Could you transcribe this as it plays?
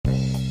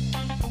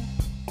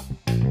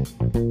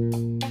You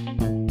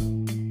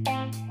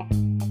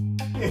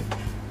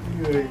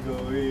ain't go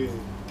in.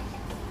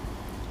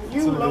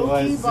 You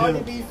low-key about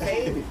to be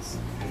famous.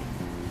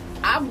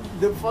 I'm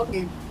the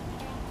fucking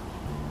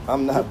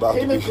I'm not about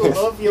to be pinnacle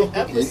of your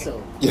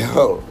episode.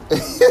 Yo.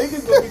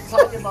 Niggas gonna be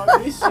talking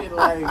about this shit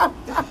like,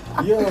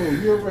 yo,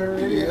 you ever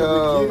heard of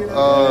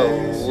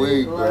it?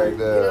 Weak right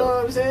now. You know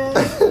what I'm saying?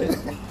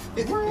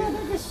 Real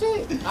nigga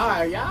shit.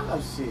 Alright,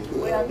 y'all shit. The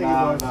way I think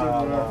about shit,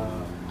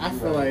 bro. I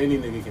feel like any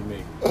nigga can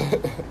make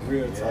it.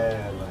 Real time.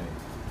 Yeah,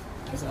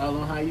 like. It's all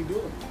on how you do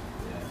it.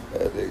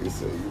 That nigga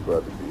said you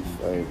about to be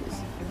famous.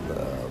 Nah,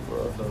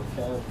 bro. So,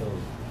 Calico.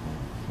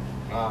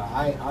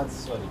 I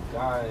swear to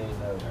God, I ain't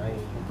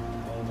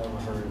never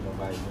heard of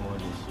nobody doing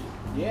this shit.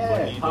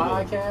 Yeah,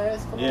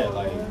 podcast. Yeah,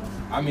 like,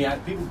 I mean,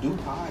 people do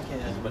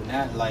podcasts, but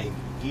not like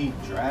he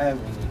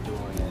driving and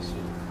doing that shit.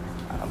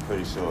 I'm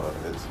pretty sure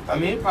it's.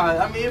 It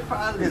probably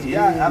It's is.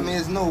 got, I mean,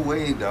 it's no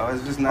way, dog.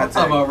 It's just not. I'm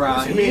talking about around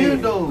What you here,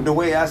 mean? though. The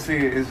way I see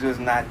it, it's just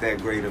not that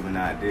great of an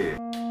idea.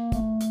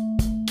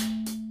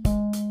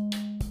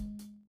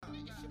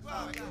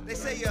 They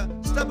say a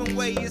stubborn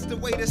way is the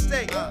way to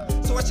stay.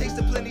 So I chased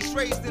the plenty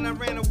strays, then I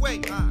ran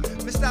away.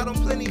 Missed out on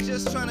plenty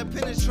just trying to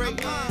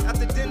penetrate.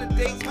 After dinner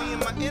dates, me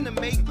and my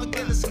inmate, we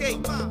can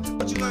escape.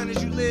 What you learn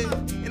as you live,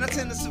 and I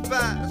tend to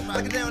survive.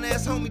 Like a down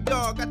ass homie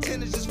dog, I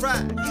tend to just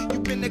ride. You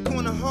been that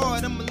corner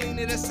hard, I'ma lean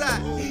it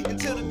aside.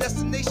 Until the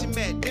destination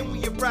met, then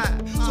we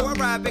arrive. So I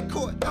arrive at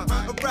court,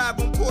 arrive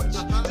on porch.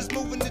 Just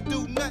moving to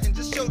do nothing,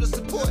 just show the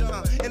support.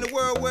 In a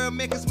world where a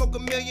man can smoke a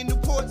million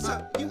Newports.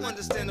 You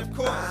understand, of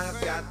course.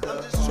 I've got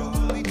the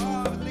truthfully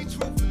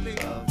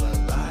of a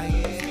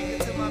lying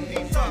to my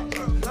people.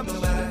 I'm no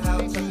matter how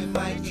tough it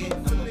might get,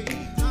 I'm a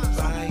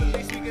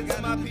lying. Speaking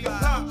to my people,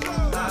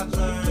 I've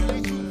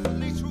learned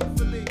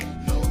truthfully,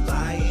 no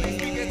lying.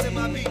 Speaking to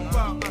my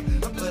people,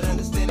 but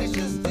understand it's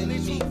just in me.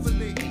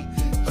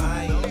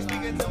 Lying.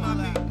 Speaking to my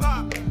people,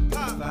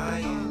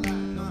 lying.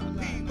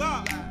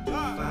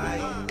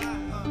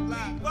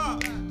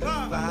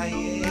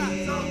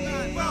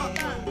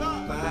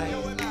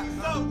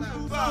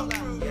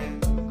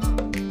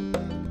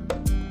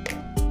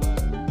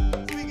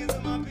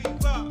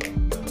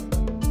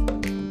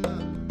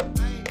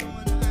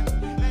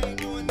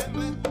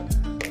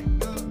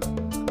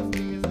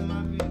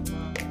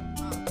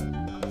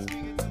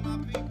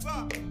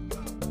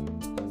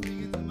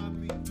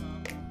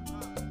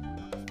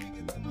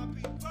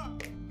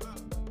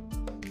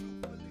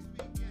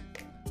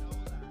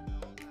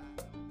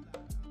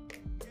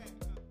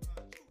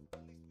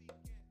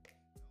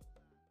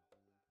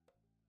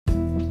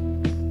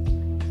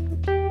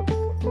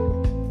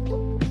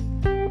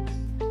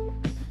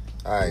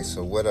 Alright,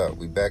 so what up?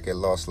 We back at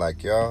Lost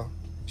Like Y'all.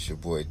 It's your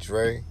boy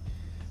Dre.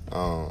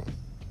 What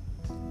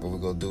we're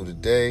gonna do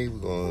today, we're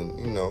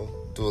gonna,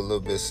 do a little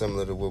bit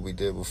similar to what we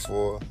did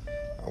before.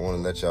 I wanna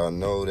let y'all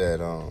know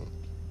that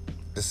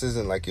this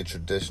isn't like your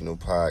traditional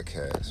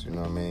podcast, you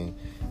know what I mean?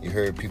 You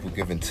heard people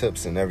giving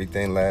tips and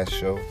everything last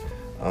show.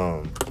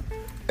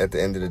 At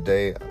the end of the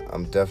day,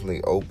 I'm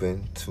definitely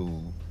open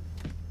to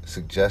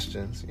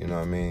suggestions, you know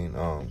what I mean?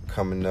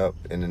 Coming up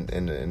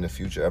in the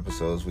future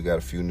episodes, we got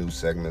a few new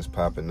segments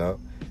popping up.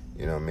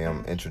 You know what I mean?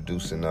 I'm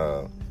introducing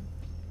a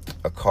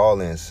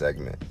call-in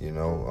segment,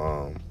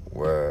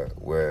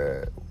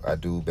 where I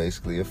do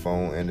basically a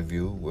phone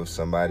interview with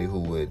somebody who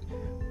would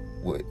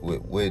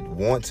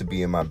want to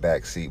be in my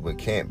backseat but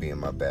can't be in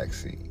my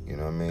backseat. You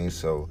know what I mean?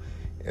 So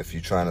if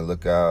you're trying to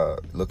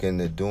look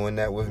into doing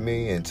that with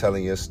me and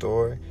telling your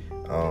story,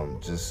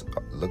 just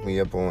look me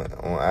up on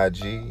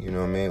IG, you know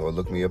what I mean? Or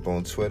look me up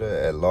on Twitter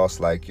at Lost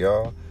Like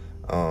Y'all.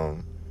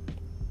 I'm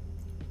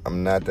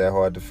not that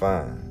hard to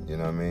find, you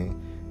know what I mean?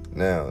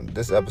 Now,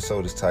 this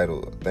episode is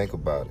titled Think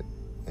About It.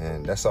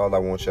 And that's all I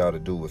want y'all to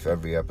do with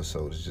every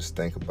episode is just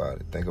think about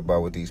it. Think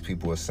about what these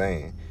people are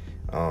saying.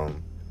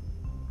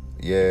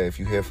 If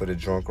you're here for the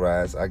drunk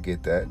rides, I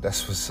get that.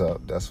 That's what's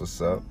up.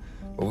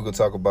 But we're going to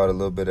talk about a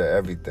little bit of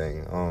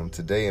everything.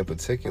 Today in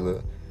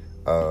particular,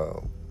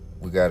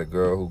 we got a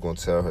girl who's going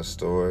to tell her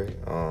story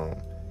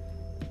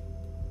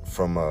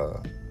from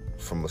a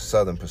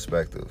southern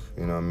perspective.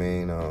 You know what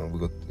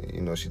I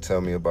mean? She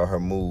tell me about her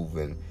move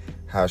and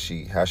how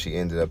she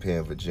ended up here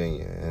in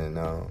Virginia. And,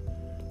 I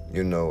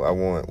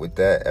want, with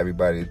that,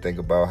 everybody to think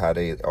about how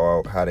they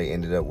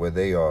ended up where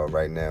they are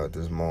right now at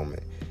this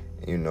moment.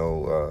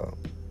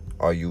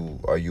 Are you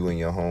in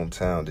your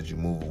hometown? Did you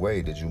move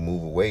away? Did you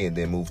move away and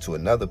then move to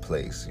another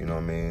place? You know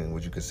what I mean?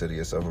 Would you consider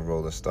yourself a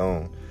Rolling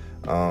Stone?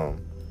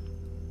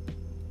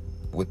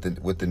 With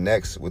the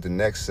next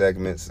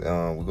segments,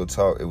 we're gonna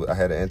talk. I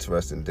had an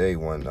interesting day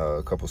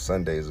a couple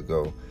Sundays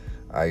ago.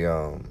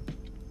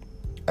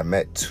 I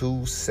met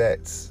two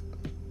sets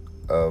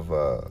of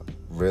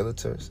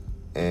realtors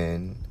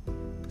and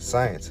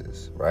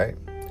scientists, right?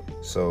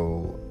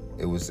 So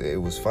it was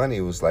funny.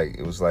 It was like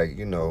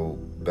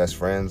best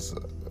friends,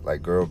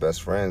 like girl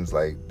best friends.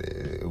 Like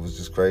it was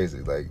just crazy,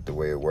 like the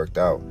way it worked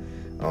out.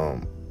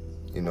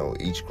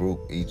 Each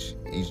group, each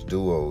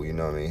duo,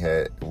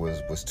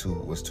 was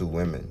two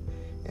women,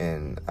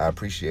 and I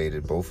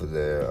appreciated both of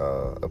their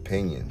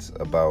opinions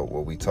about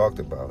what we talked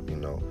about. You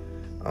know,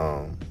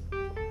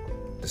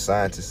 the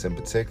scientists in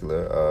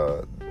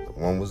particular,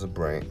 one was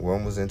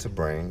into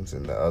brains,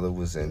 and the other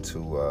was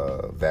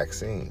into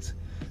vaccines.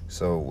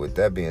 So with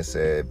that being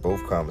said,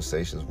 both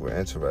conversations were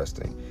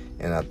interesting,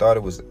 and I thought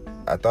it was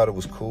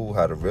cool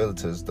how the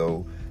realtors,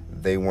 though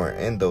they weren't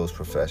in those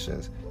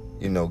professions,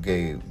 you know,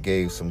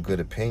 gave some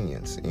good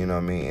opinions. You know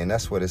what I mean? And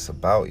that's what it's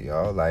about,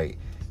 y'all. Like,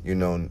 you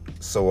know,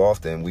 so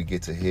often we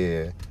get to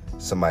hear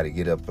somebody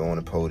get up on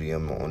the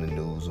podium or on the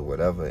news or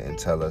whatever and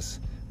tell us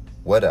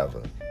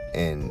whatever,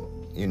 and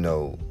you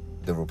know,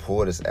 the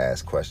reporters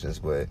ask questions,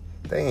 but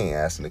they ain't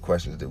asking the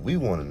questions that we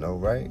want to know,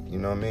 right? You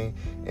know what I mean?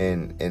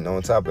 And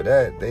on top of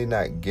that, they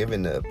not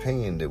giving the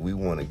opinion that we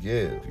want to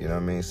give. You know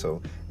what I mean?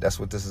 So that's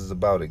what this is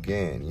about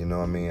again. You know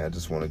what I mean? I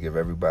just want to give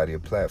everybody a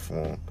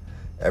platform,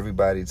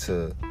 everybody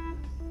to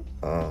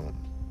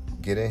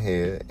get in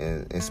here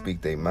and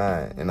speak their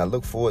mind. And I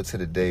look forward to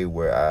the day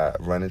where I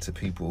run into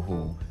people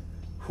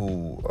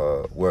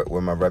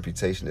where my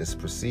reputation is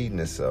preceding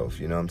itself,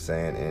 you know what I'm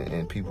saying,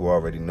 and people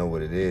already know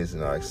what it is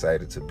and are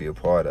excited to be a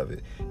part of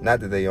it. Not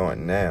that they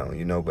aren't now,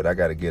 you know, but I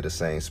got to get the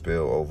same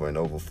spill over and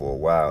over for a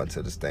while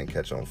until this thing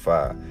catch on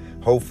fire,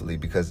 hopefully,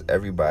 because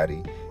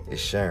everybody is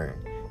sharing.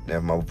 Now,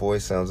 if my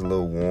voice sounds a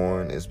little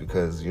worn, it's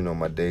because, you know,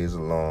 my days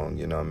are long,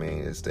 you know what I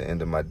mean, it's the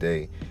end of my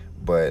day,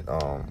 but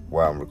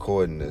while I'm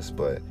recording this,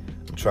 but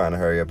I'm trying to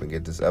hurry up and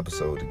get this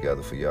episode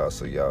together for y'all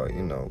so y'all,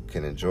 you know,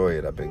 can enjoy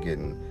it. I've been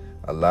getting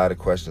a lot of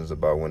questions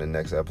about when the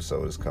next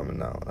episode is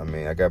coming out. I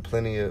mean, I got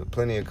plenty of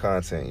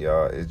content,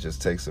 y'all. It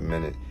just takes a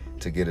minute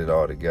to get it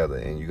all together.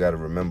 And you got to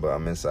remember,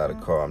 I'm inside a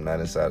car. I'm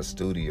not inside a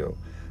studio.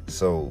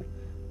 So,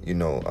 you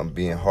know, I'm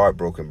being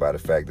heartbroken by the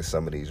fact that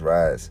some of these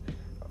rides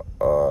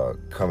are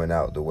coming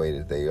out the way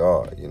that they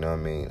are. You know what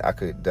I mean? I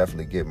could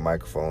definitely get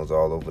microphones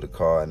all over the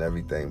car and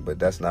everything, but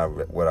that's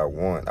not what I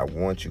want. I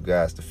want you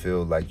guys to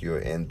feel like you're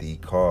in the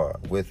car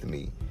with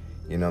me.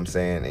 You know what I'm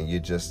saying? And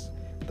you're just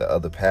the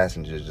other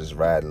passengers just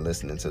riding,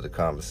 listening to the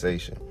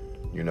conversation.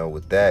 You know,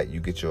 with that, you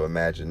get your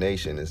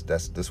imagination.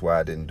 That's why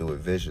I didn't do it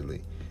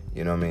visually.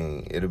 You know what I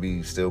mean? It'll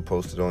be still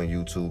posted on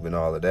YouTube and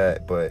all of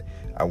that, but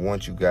I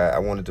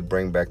wanted to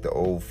bring back the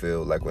old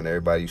feel, like when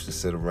everybody used to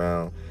sit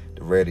around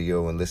the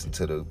radio and listen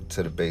to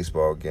the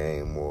baseball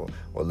game or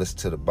listen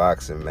to the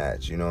boxing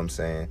match, you know what I'm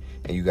saying?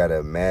 And you got to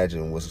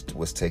imagine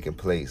what's taking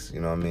place, you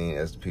know what I mean,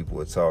 as the people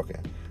were talking.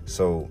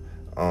 So,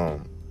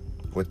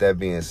 with that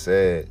being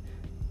said,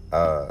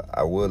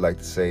 I would like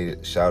to say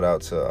shout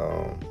out to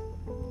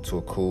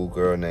a cool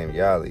girl named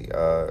Yali.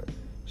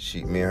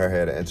 Me and her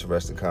had an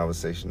interesting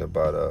conversation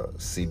about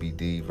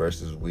CBD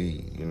versus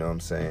weed. You know what I'm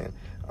saying?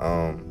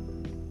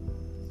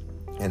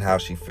 And how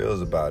she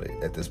feels about it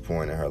at this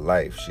point in her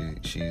life.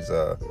 She's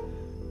I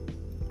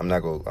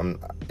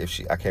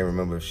can't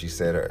remember if she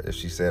said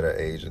her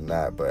age or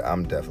not, but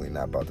I'm definitely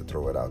not about to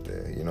throw it out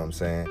there. You know what I'm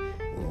saying?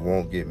 It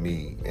won't get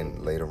me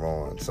in later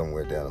on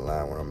somewhere down the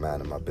line when I'm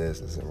minding my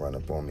business and run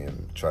up on me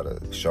and try to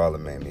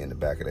Charlemagne me in the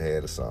back of the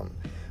head or something.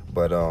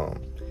 But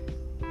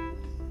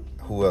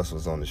who else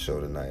was on the show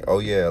tonight? Oh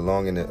yeah,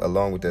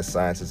 along with that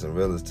scientists and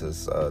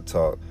realtors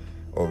talk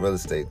or real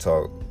estate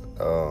talk,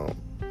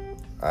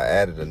 I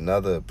added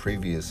another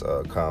previous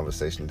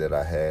conversation that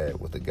I had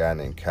with a guy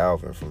named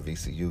Calvin from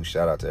VCU.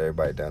 Shout out to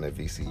everybody down at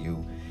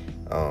VCU.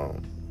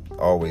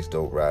 Always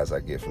dope rides I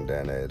get from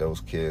down there.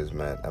 Those kids,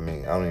 man, I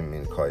mean, I don't even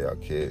mean to call y'all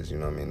kids, you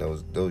know what I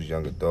mean? Those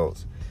young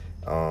adults,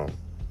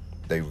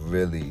 they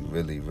really,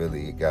 really,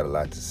 really got a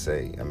lot to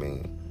say. I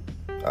mean,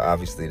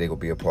 obviously they gonna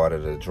be a part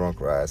of the drunk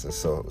rides and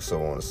so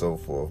on and so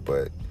forth,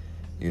 but,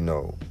 you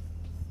know,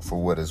 for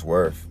what it's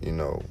worth, you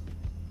know,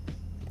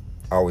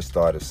 I always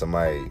thought if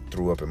somebody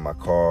threw up in my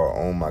car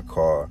or on my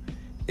car,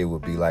 it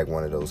would be like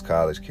one of those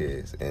college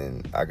kids.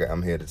 And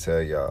I'm here to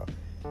tell y'all,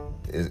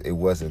 it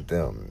wasn't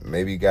them.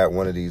 Maybe you got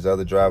one of these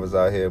other drivers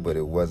out here, but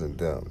it wasn't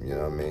them. You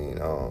know what I mean?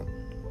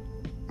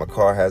 My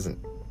car hasn't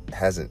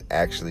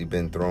actually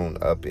been thrown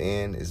up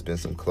in. It's been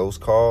some close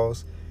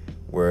calls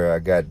where I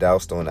got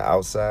doused on the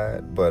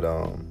outside. But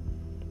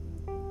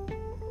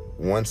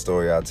one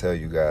story I'll tell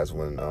you guys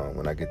when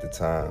I get the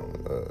time.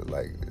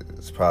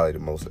 It's probably the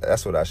most.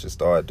 That's what I should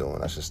start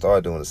doing. I should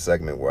start doing a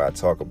segment where I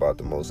talk about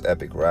the most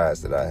epic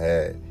rides that I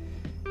had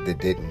that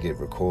didn't get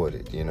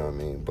recorded. You know what I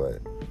mean?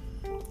 But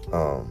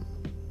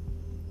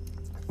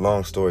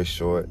long story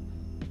short,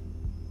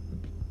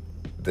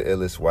 the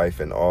illest wife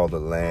in all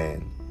the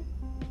land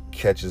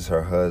catches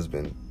her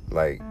husband.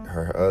 Like,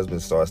 her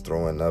husband starts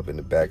throwing up in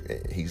the back.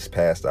 He's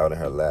passed out in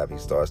her lap. He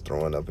starts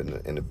throwing up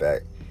in the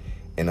back.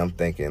 And I'm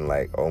thinking,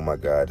 like, oh my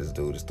God, this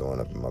dude is throwing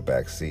up in my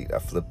back seat. I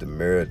flip the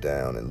mirror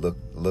down and look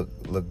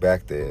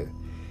back there.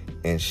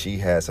 And she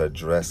has her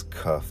dress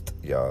cuffed,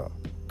 y'all.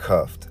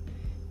 Cuffed.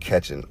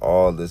 Catching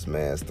all this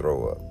man's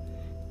throw up.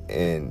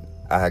 And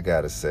I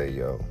gotta say,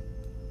 yo,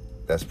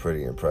 that's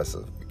pretty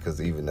impressive. Because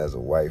even as a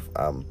wife,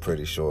 I'm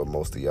pretty sure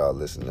most of y'all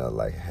listening are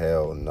like,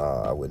 hell no,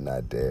 I would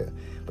not dare.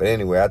 But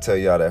anyway, I'll tell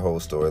y'all that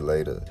whole story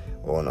later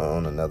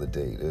on another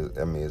date.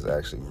 It's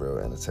actually real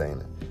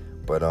entertaining.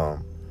 But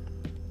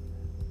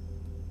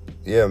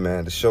yeah,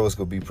 man, the show is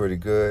going to be pretty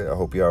good. I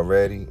hope y'all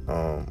ready.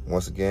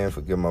 Once again,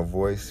 forgive my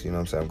voice. You know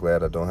what I'm saying? I'm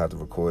glad I don't have to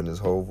record in this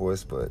whole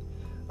voice, but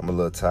I'm a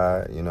little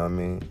tired, you know what I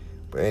mean?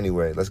 But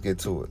anyway, let's get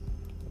to it.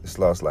 It's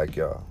Lost Like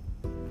Y'all.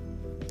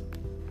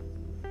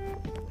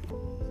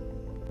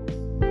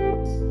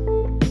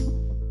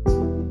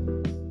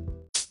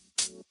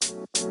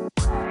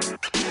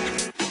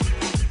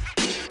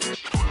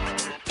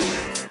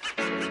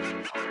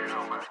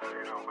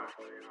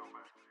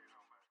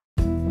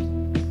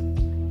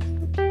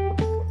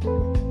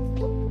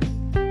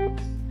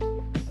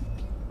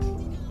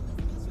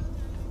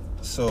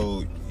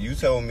 So you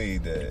told me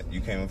that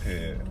you came up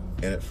here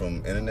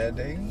from internet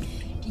dating?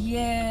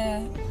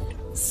 Yeah.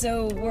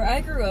 So where I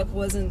grew up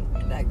wasn't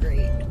that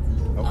great.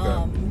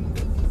 Okay.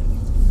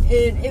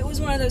 It was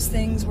one of those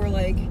things where,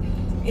 like,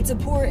 it's a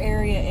poor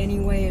area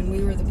anyway, and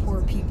we were the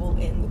poor people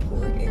in the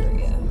poor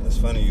area. It's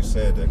funny you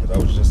said that, because I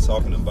was just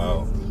talking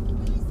about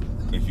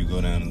if you go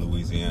down in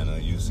Louisiana,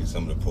 you see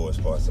some of the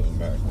poorest parts of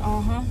America.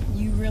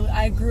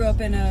 I grew up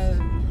in a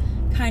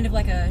kind of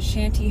like a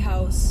shanty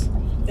house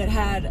that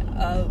had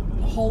a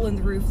hole in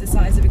the roof the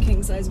size of a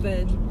king-size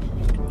bed,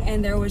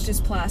 and there was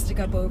just plastic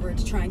up over it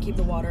to try and keep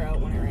the water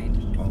out when it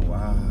rained. Oh,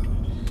 wow.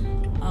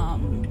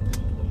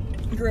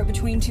 Grew up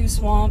between two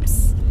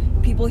swamps.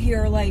 People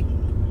here are, like,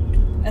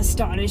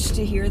 astonished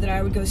to hear that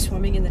I would go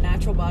swimming in the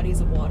natural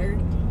bodies of water.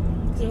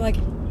 They're like,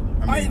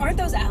 aren't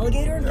those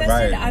alligator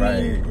infested?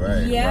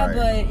 Right.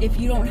 But if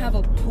you don't have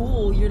a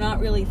pool, you're not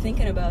really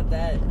thinking about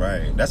that.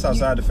 Right. That's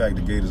outside the fact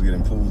that gators get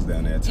in pools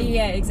down there, too.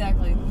 Yeah,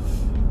 exactly.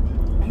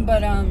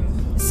 But,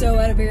 so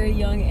at a very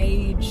young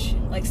age,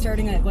 like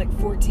starting at like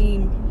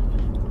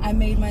 14, I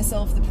made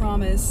myself the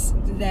promise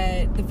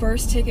that the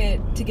first ticket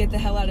to get the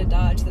hell out of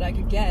Dodge that I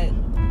could get,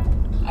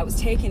 I was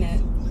taking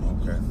it.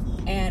 Okay.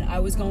 And I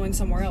was going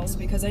somewhere else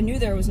because I knew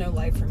there was no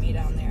life for me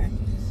down there.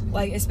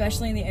 Like,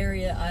 especially in the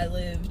area I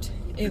lived,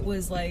 it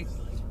was like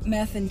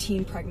meth and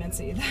teen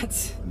pregnancy.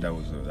 That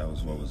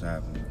was what was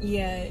happening.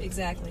 Yeah,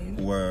 exactly.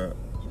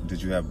 Do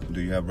you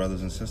have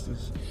brothers and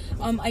sisters?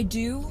 I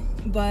do,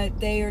 but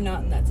they are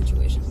not in that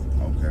situation.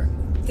 Okay.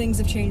 Things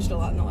have changed a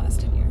lot in the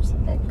last 10 years.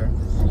 Okay.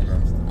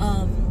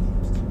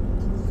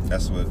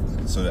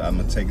 So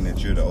I'm taking it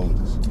you're the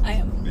oldest. I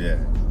am. Yeah.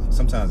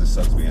 Sometimes it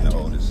sucks being the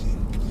oldest.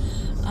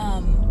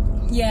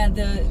 Yeah,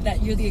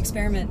 that you're the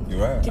experiment.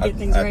 You're right. To get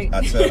things right.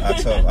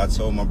 I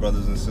told my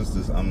brothers and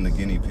sisters I'm the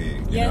guinea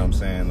pig. You know what I'm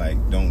saying? Like,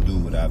 don't do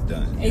what I've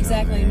done.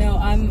 Exactly. Know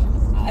what I mean?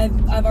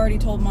 No, I've already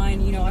told mine,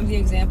 you know, I'm the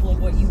example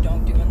of what you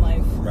don't do in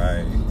life.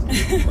 Right.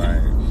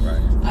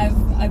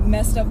 I've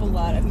messed up a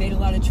lot. I've made a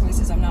lot of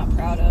choices I'm not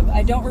proud of.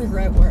 I don't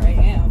regret where I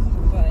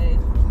am, but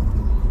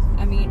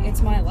I mean,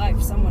 it's my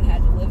life. Someone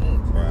had to live it.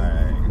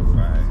 Right.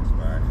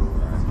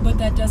 But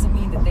that doesn't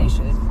mean that they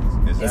should.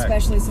 Exactly.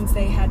 Especially since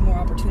they had more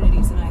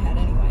opportunities than I had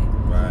anyway.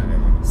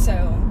 Right.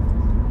 So,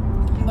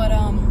 but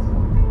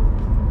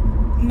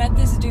met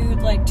this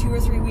dude like 2 or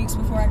 3 weeks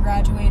before I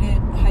graduated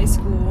high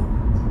school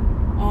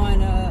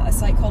on a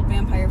site called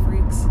Vampire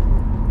Freaks.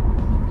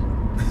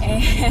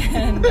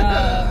 And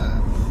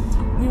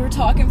we were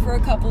talking for a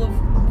couple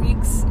of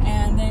weeks,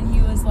 and then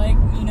he was like,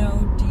 you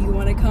know, do you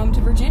want to come to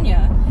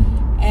Virginia?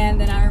 And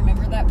then I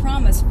remembered that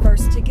promise,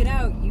 first ticket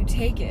out, you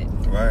take it.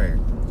 Right.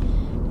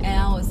 And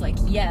I was like,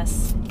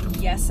 yes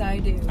I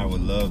do. I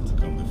would love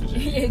to come to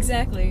Virginia.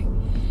 Exactly.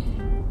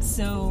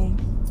 So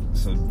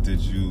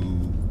did you,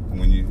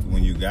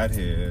 when you got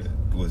here,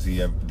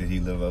 did he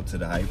live up to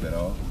the hype at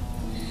all?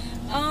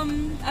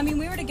 I mean,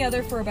 we were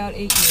together for about 8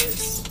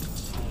 years.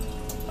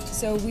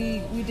 So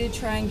we did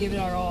try and give it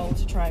our all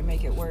to try and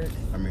make it work.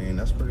 I mean,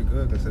 that's pretty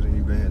good considering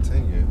you've been here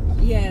 10 years.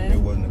 Yeah. It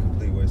wasn't a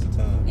complete waste of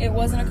time. It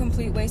wasn't a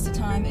complete waste of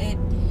time.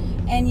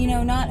 And you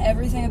know, not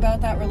everything about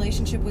that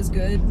relationship was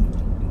good.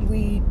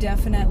 We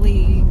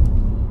definitely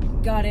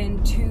got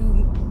in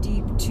too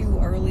deep, too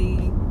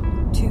early,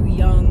 too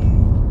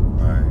young.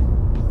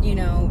 Right. You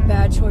know,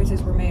 bad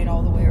choices were made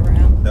all the way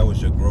around. That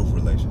was your growth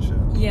relationship.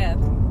 Yeah.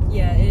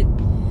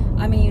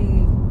 I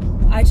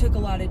mean, I took a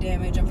lot of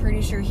damage. I'm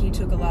pretty sure he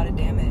took a lot of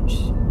damage.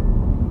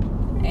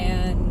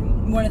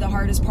 And one of the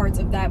hardest parts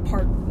of that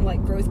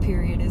growth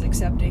period is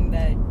accepting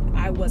that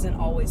I wasn't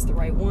always the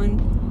right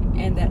one,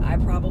 and that I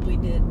probably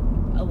did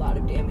a lot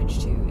of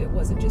damage too. It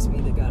wasn't just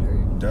me that got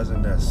hurt.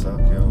 Doesn't that suck,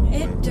 yo?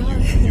 It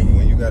does.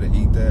 When you gotta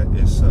eat that,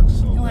 it sucks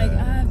so like,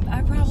 bad.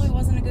 I probably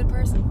wasn't a good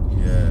person.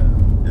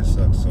 Yeah, it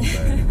sucks so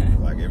bad.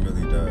 Like, it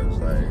really does.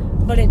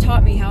 Like, but it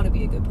taught me how to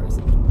be a good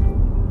person.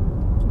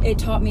 It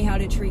taught me how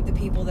to treat the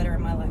people that are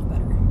in my life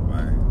better.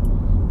 Right.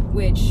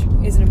 Which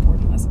is an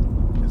important lesson.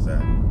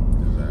 Exactly.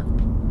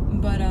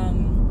 But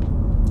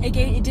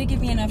it did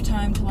give me enough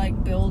time to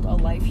like build a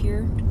life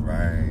here.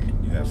 Right.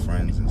 You have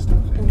friends and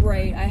stuff here.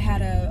 Right. I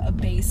had a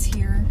base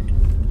here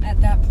at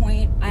that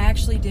point. I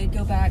actually did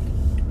go back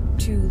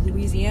to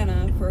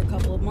Louisiana for a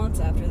couple of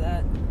months after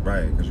that.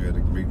 Right, because you had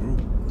to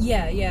regroup.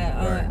 Yeah.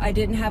 Right. I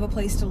didn't have a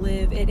place to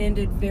live. It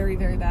ended very,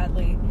 very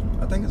badly.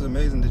 I think it's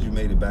amazing that you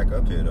made it back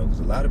up here, though, because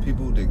a lot of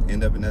people that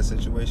end up in that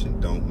situation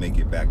don't make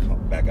it back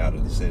out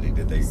of the city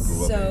that they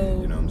grew up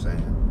in. You know what I'm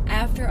saying?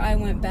 after I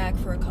went back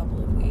for a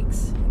couple of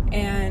weeks,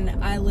 and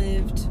I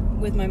lived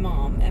with my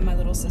mom and my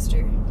little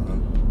sister,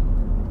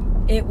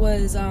 it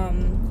was,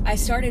 I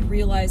started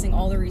realizing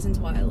all the reasons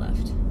why I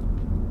left.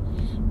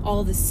 All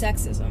of the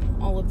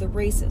sexism, all of the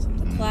racism,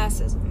 the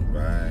classism.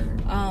 Right.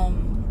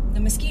 The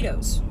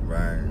mosquitoes.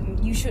 Right.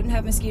 You shouldn't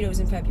have mosquitoes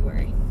in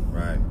February.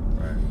 Right.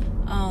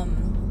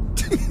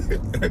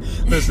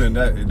 Listen,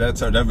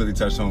 that really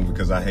touched home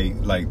because I hate,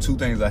 like, two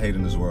things I hate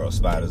in this world: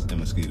 spiders and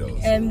mosquitoes.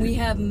 And we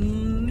have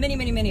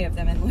many of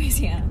them in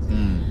Louisiana.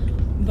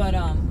 But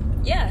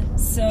yeah,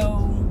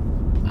 so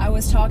I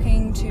was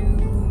talking to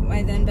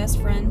my then best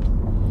friend,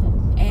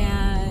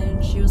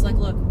 and she was like,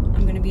 look,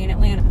 I'm gonna be in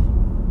Atlanta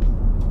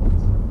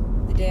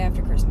the day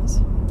after Christmas.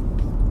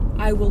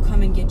 I will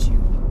come and get you.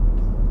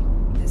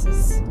 This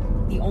is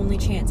the only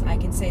chance I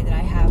can say that I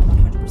have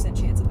 100%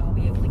 chance that I'll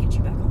be able to get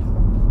you back home.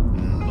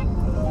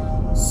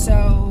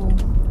 So,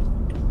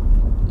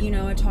 you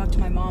know, I talked to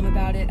my mom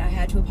about it. I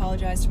had to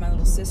apologize to my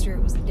little sister.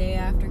 It was the day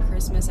after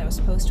Christmas. I was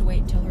supposed to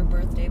wait until her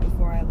birthday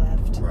before I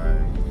left.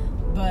 Right.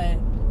 But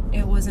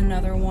it was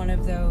another one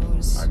of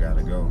those... I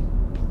gotta go.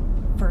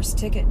 First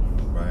ticket.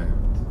 Right.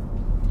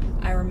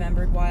 I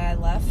remembered why I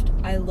left.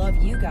 I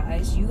love you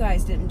guys. You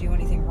guys didn't do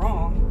anything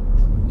wrong.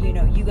 You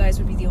know, you guys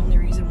would be the only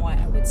reason why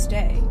I would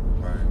stay.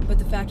 Right. But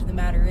the fact of the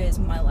matter is,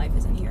 my life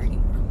isn't here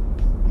anymore.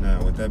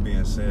 Now, with that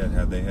being said,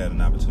 have they had an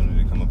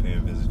opportunity to come up here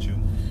and visit you?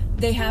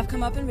 They have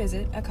come up and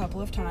visit a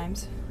couple of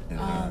times. And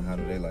how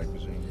do they like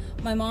Virginia?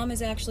 My mom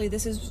is actually,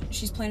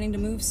 she's planning to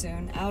move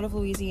soon out of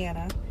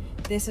Louisiana.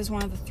 This is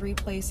one of the 3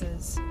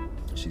 places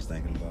She's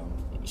thinking about?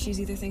 She's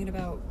either thinking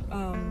about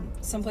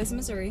someplace in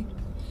Missouri,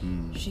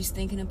 she's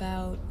thinking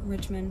about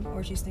Richmond,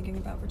 or she's thinking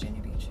about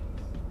Virginia Beach.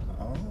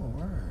 Oh,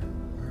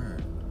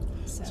 word.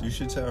 So you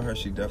should tell her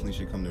she definitely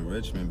should come to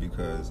Richmond,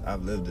 because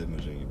I've lived in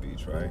Virginia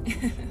Beach, right?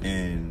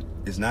 And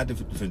it's not that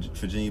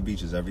Virginia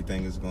Beach is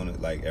everything is going to,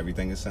 like,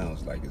 everything it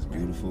sounds like. It's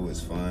beautiful,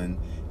 it's fun,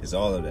 it's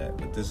all of that.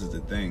 But this is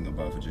the thing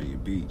about Virginia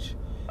Beach.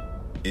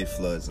 It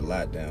floods a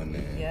lot down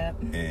there. Yep.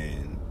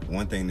 And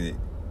one thing that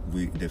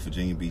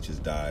Virginia Beach has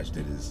dodged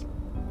that is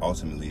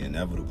ultimately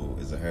inevitable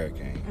is a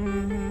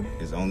hurricane.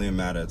 It's only a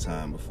matter of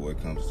time before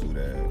it comes through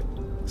that.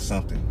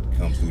 Something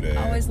comes through there.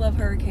 I always love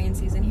hurricane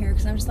season here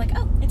because I'm just like,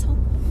 oh, it's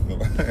home.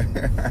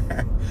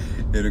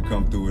 It'll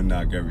come through and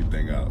knock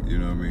everything out, you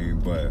know what I mean?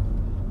 But,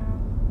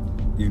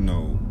 you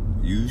know,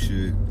 you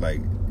should,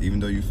 like, even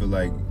though you feel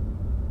like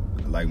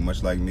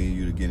much like me,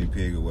 you the guinea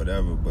pig or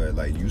whatever, but,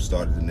 like, you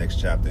started the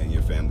next chapter in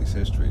your family's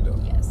history, though.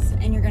 Yes,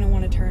 and you're going to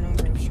want to turn on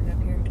Grove Street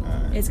up here.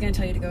 Right. It's going to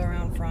tell you to go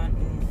around front,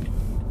 and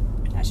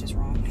that's just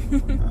wrong.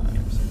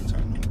 Alright, so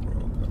turn on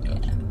Grove.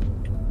 Yeah.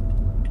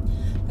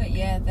 But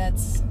yeah,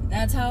 that's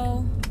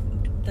how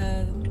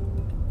the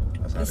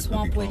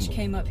Swamp Witch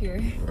came up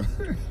here.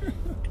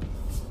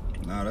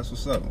 Nah, that's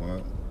what's up.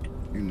 Well,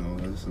 you know,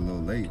 it's a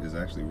little late. It's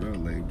actually real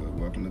late, but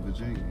welcome to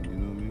Virginia. You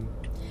know what I mean?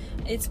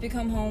 It's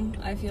become home.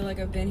 I feel like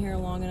I've been here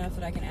long enough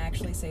that I can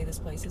actually say this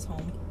place is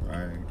home.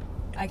 Right.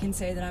 I can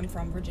say that I'm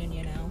from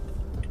Virginia now.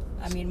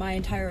 I mean, my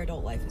entire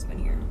adult life has been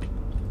here.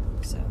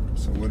 So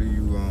what do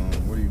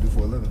you do for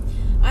a living?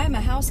 I am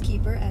a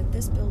housekeeper at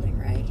this building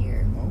right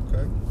here.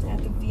 Okay, cool.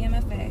 At the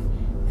VMFA,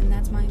 and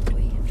that's my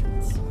employee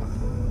entrance.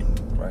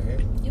 Right here?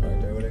 Yep.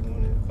 Right there where they're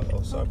going in?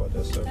 Oh, sorry about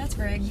that, sir. That's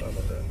Greg. Sorry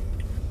about that.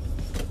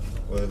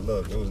 Well,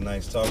 look, it was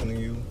nice talking to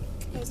you.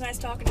 It was nice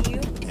talking to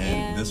you.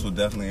 And this will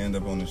definitely end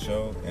up on the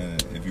show.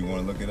 And if you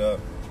want to look it up,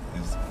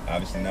 it's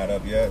obviously not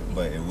up yet,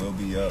 but it will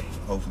be up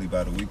hopefully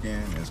by the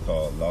weekend. It's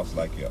called Lost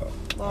Like Y'all.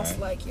 Lost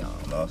Like Y'all.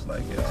 Lost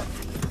Like Y'all.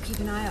 Keep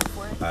an eye out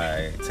for it. All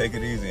right, take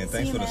it easy, and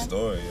thanks for the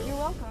story, yo. You're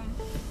welcome.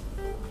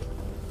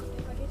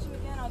 If I get you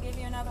again, I'll give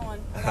you another one.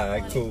 All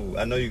right, cool.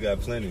 I know you got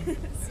plenty. See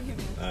you,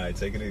 man. All right,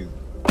 take it easy.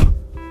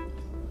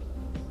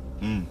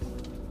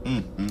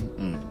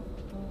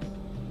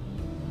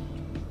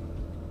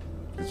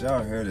 Did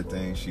y'all hear the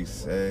thing she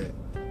said?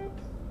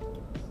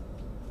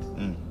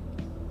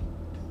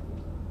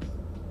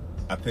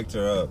 I picked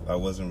her up. I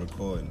wasn't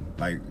recording.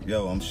 Like,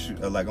 yo, I'm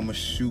gonna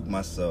shoot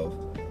myself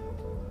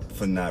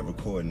for not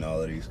recording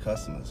all of these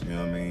customers. You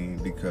know what I mean?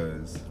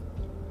 Because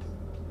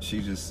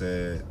she just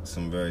said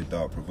some very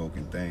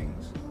thought-provoking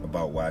things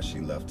about why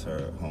she left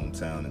her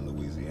hometown in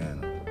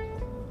Louisiana.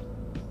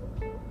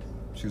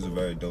 She's a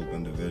very dope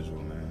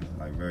individual, man.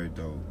 Like, very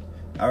dope.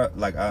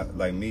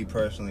 Like me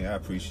personally, I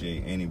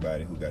appreciate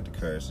anybody who got the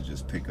courage to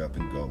just pick up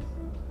and go.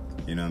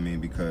 You know what I mean?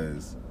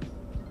 Because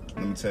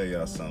let me tell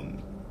y'all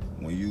something.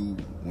 When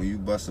you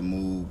bust a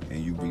move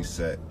and you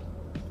reset,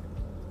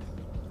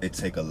 it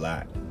take a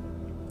lot.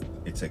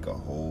 It take a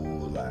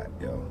whole lot,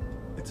 yo.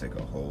 It take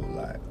a whole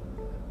lot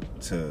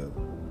to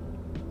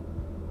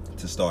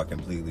start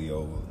completely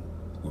over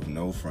with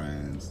no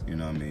friends. You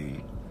know what I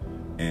mean?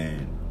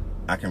 And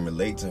I can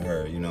relate to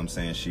her. You know what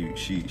I'm saying?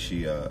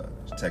 She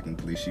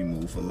technically she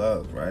moved for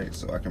love, right?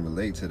 So I can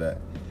relate to that.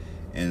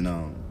 And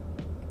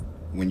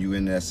when you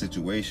in that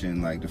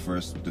situation, like the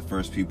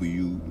first people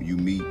you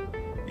meet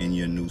in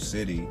your new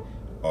city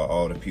are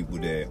all the people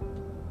that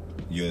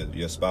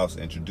your spouse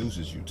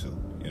introduces you to.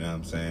 You know what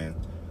I'm saying?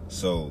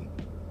 So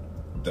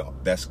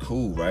that's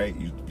cool, right?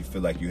 You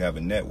feel like you have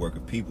a network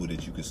of people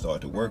that you can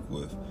start to work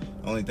with.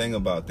 The only thing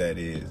about that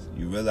is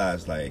you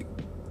realize, like,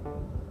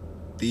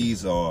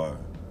 these are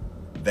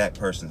that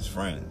person's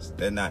friends.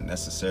 They're not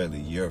necessarily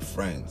your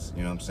friends,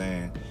 you know what I'm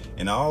saying?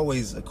 And I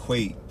always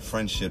equate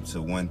friendship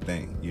to one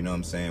thing, you know what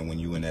I'm saying, when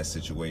you're in that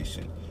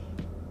situation.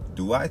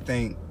 Do I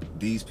think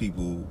these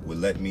people would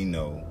let me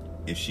know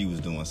if she was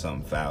doing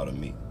something foul to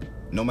me?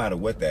 No matter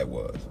what that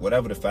was,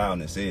 whatever the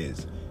foulness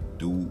is,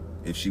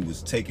 if she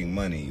was taking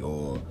money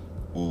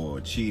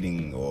or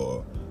cheating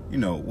or, you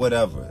know,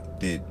 whatever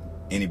that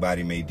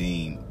anybody may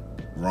deem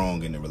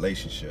wrong in the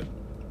relationship.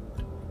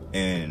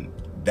 And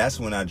that's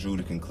when I drew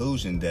the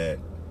conclusion that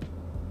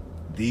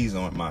these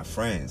aren't my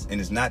friends. And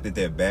it's not that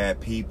they're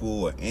bad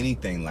people or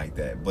anything like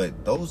that,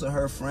 but those are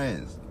her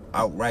friends.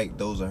 Outright,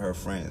 those are her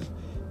friends.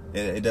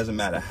 It doesn't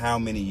matter how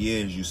many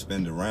years you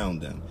spend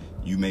around them.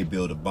 You may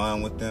build a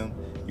bond with them,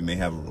 you may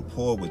have a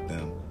rapport with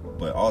them,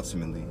 but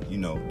ultimately, you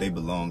know, they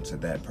belong to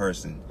that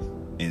person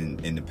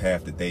in the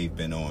path that they've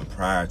been on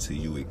prior to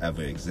you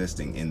ever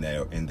existing in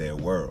their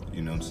world.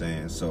 You know what I'm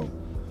saying? So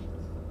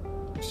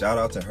shout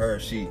out to her.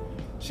 She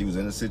was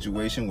in a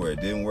situation where it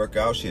didn't work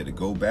out. She had to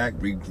go back,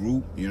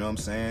 regroup, you know what I'm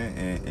saying?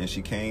 And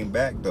she came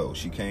back though.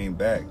 She came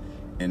back.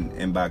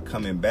 And by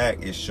coming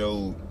back, it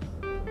showed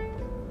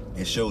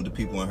the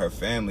people in her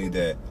family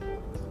that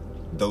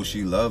though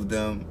she loved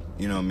them,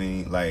 you know what I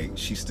mean, like,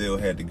 she still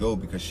had to go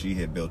because she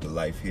had built a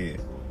life here,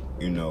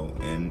 you know.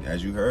 And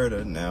as you heard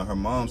her, now her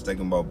mom's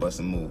thinking about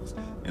busting moves,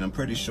 and I'm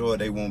pretty sure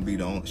they won't be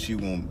the only two,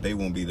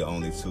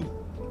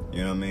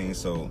 you know what I mean?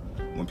 So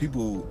when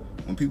people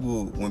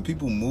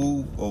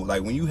move, or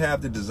like when you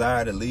have the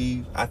desire to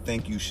leave, I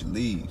think you should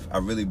leave. I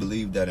really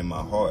believe that in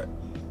my heart.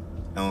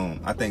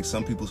 I think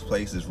some people's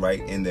place is right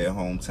in their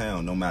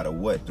hometown, no matter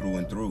what, through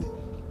and through.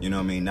 You know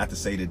what I mean? Not to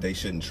say that they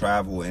shouldn't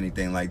travel or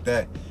anything like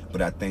that,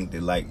 but I think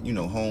that, like, you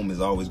know, home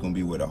is always going to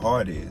be where the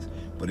heart is.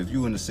 But if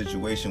you're in a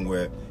situation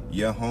where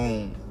your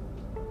home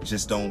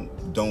just don't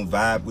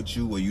vibe with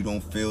you, or you don't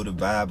feel the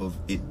vibe of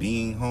it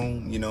being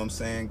home, you know what I'm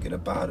saying? Get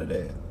up out of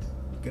there.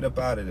 Get up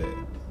out of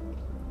there.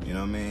 You know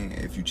what I mean?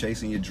 If you're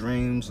chasing your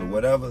dreams or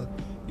whatever,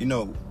 you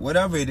know,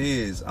 whatever it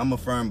is, I'm a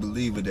firm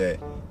believer that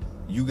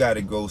you got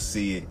to go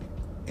see it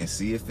and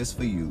see if it's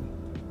for you.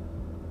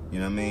 You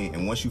know what I mean?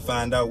 And once you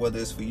find out whether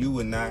it's for you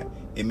or not,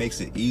 it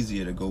makes it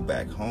easier to go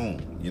back home,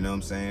 you know what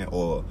I'm saying?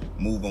 Or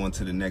move on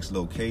to the next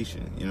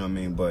location, you know what I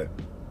mean? But,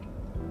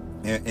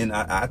 and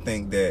I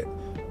think that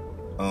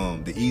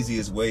the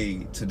easiest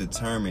way to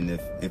determine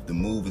if the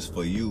move is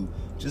for you,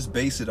 just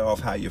base it off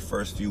how your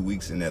first few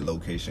weeks in that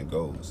location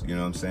goes, you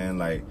know what I'm saying?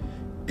 Like,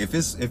 if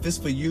it's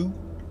for you,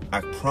 I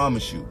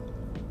promise you,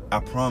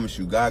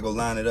 God go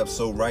line it up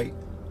so right.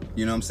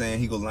 You know what I'm saying?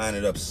 He gonna line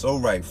it up so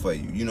right for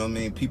you. You know what I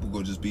mean? People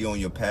gonna just be on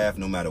your path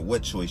no matter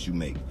what choice you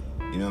make.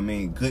 You know what I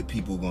mean? Good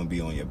people gonna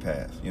be on your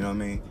path. You know what I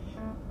mean?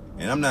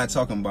 And I'm not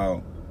talking about,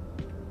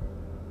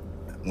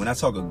 when I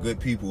talk of good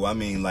people, I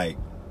mean like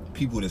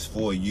people that's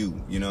for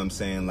you. You know what I'm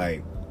saying?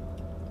 Like,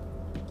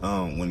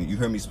 when you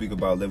heard me speak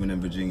about living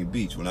in Virginia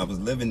Beach, when I was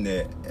living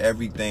there,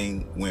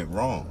 everything went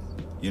wrong.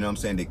 You know what I'm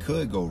saying? They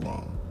could go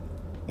wrong.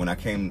 When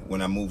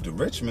I moved to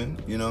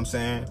Richmond, you know what I'm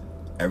saying?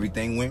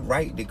 Everything went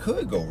right. They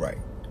could go right.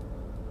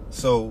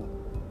 So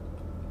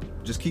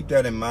just keep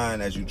that in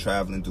mind as you're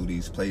traveling through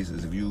these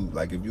places. If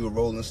you're a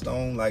Rolling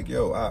Stone, like,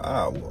 yo,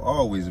 I will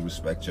always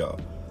respect y'all.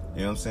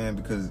 You know what I'm saying?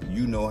 Because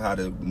you know how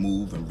to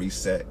move and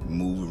reset. You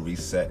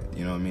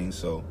know what I mean?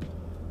 So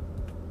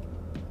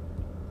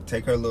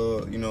take her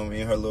little, you know what I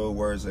mean, her little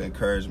words of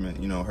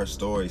encouragement, you know, her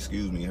story,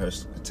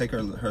 take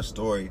her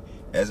story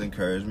as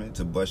encouragement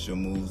to bust your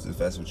moves if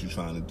that's what you're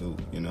trying to do.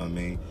 You know what I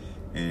mean?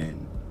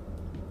 And,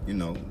 you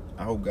know,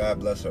 I hope God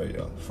bless her,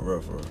 y'all. For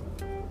real, for real.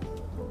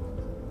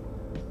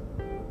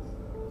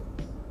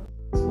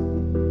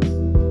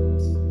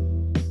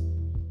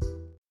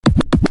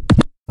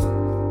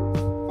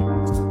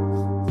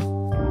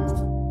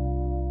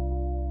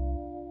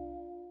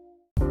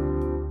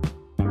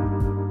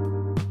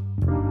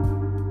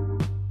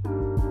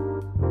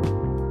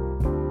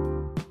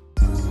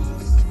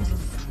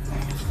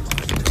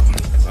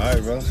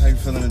 Alright, bro. How you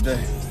feeling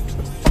today?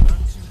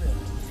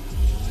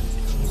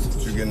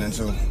 What you getting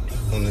into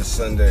on this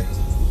Sunday?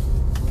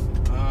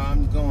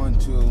 I'm going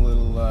to a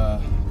little,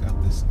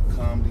 got this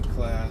comedy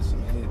class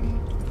I'm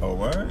hitting. Oh,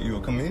 word? You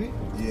a comedian?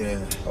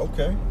 Yeah.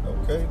 Okay.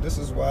 This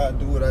is why I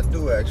do what I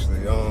do,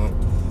 actually.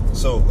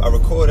 So I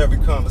record every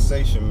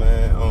conversation,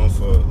 man,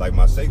 for like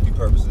my safety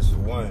purposes, for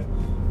one.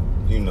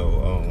 You know,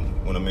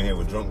 when I'm in here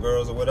with drunk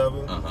girls or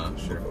whatever.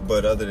 Sure.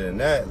 But other than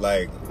that,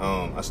 like,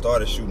 I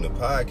started shooting a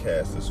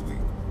podcast this week.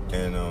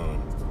 And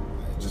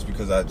just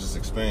because I just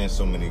experienced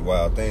so many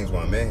wild things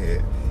while I'm in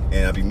here,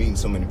 and I be meeting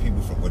so many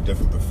people with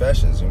different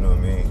professions, you know what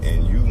I mean?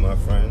 And you, my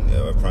friend,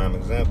 are a prime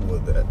example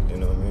of that, you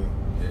know what I mean?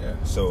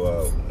 Yeah.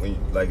 So,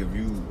 if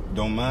you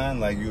don't mind,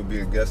 like, you'll be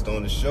a guest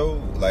on the show.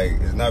 Like,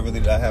 it's not really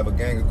that I have a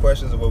gang of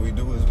questions. What we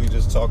do is we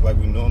just talk like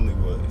we normally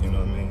would, you know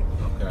what I mean?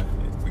 Okay.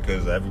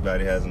 Because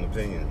everybody has an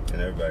opinion, and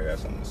everybody got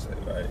something to say,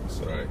 right?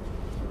 So, right.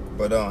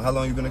 But how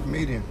long you been a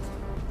comedian?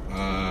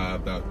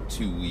 About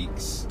 2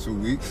 weeks. 2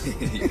 weeks?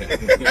 Yeah.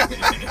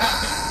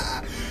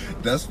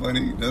 That's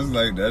funny. That's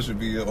like, that should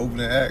be your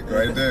opening act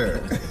right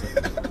there.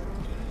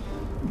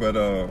 But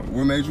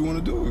what made you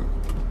want to do it?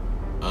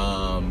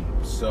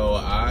 So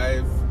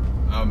I've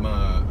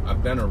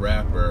been a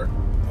rapper.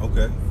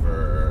 Okay.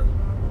 For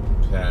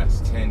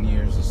past 10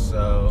 years or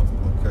so.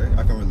 Okay,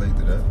 I can relate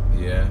to that.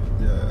 Yeah.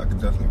 Yeah, I can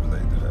definitely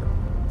relate to that.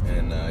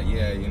 And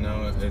yeah, you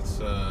know, it's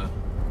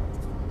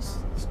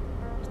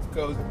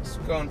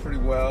going pretty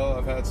well.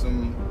 I've had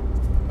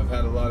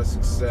a lot of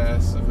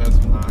success. I've had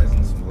some highs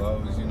and some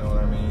lows, you know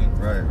what I mean?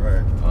 Right,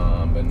 right.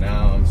 But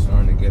now I'm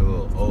starting to get a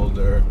little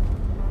older,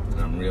 and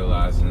I'm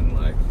realizing,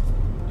 like,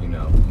 you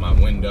know, my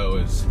window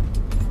is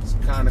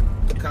kind of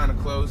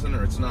closing,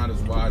 or it's not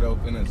as wide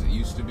open as it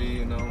used to be,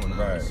 you know, when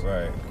I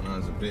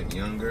was a bit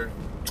younger.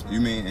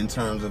 You mean in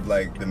terms of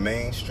like the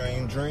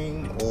mainstream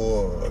dream,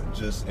 or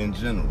just in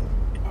general?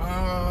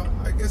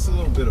 I guess a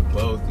little bit of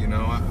both, you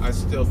know. I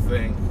still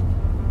think,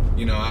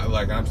 you know,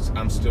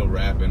 I'm still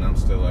rapping. I'm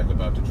still like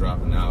about to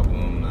drop an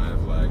album, and I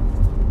have like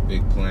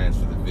big plans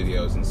for the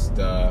videos and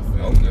stuff.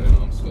 And okay. You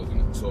know, I'm still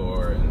gonna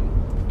tour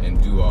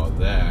and do all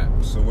that.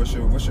 So what's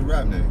your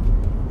rap name?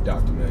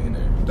 Dr.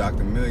 Millionaire.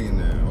 Dr.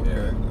 Millionaire.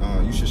 Okay.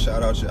 Yeah. You should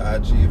shout out your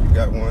IG if you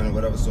got one, or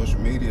whatever social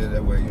media.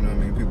 That way, you know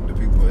what I mean. The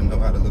people will know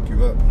how to look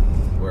you up.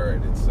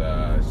 Word. It's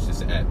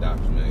just at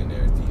Dr.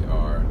 Millionaire. DrMillionAire.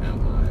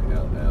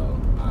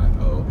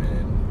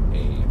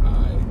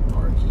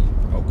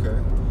 Okay.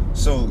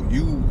 So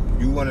you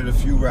one of the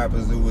few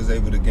rappers that was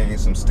able to gain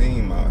some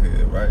steam out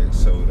here, right?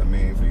 So I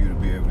mean, for you to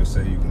be able to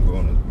say you can go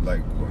on a,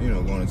 like, you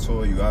know, go on a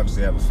tour, you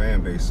obviously have a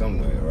fan base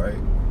somewhere, right?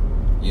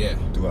 Yeah.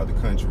 Throughout the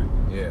country.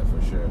 Yeah,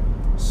 for sure.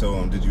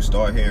 So did you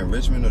start here in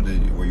Richmond, or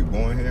were you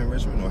born here in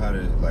Richmond, or how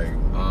did it, like?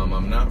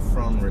 I'm not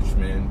from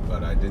Richmond,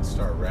 but I did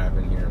start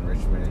rapping here in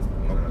Richmond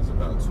when I was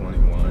about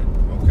 21.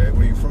 Okay,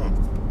 where you from?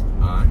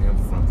 I am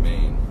from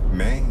Maine.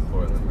 Maine?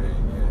 Portland, Maine,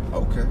 yeah.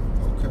 Okay,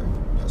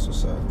 that's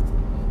what's up.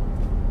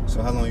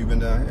 So how long you been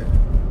down here?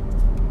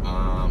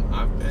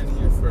 I've been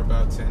here for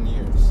about 10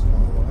 years.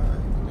 Oh, all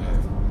right.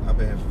 Yeah. I've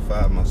been here for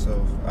 5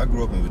 myself. I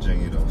grew up in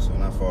Virginia though, so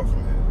not far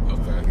from here.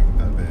 Okay.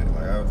 I've been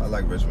like, I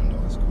like Richmond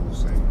though. It's a cool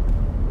scene.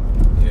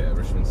 Yeah,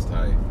 Richmond's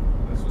tight.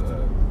 That's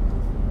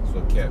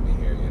what kept me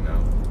here, you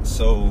know.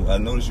 So I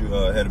noticed you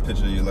had a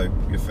picture of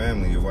your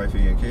family, your wife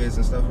and your kids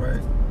and stuff,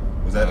 right?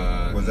 Was that? No,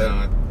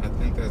 I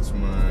think that's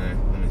my.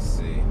 Let me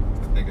see.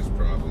 I think it's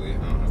probably. I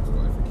don't have a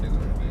wife or kids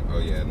or anything. Oh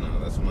yeah, no,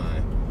 that's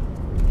my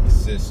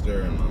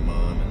sister and my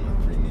mom and my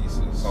 3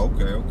 nieces.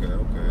 Okay.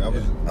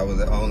 I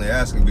was only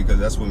asking because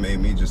that's what made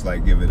me just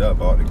like give it up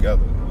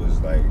altogether. It was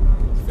like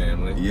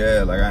family.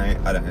 Yeah, like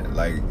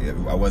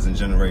I wasn't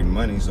generating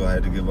money, so I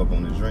had to give up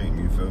on the dream.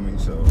 You feel me?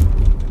 So,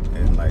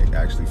 and like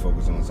actually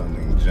focus on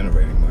something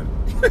generating money.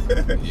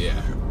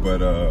 Yeah.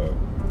 But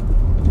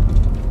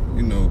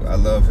you know, I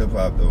love hip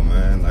hop though,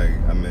 man. Like,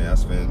 I mean, I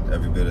spent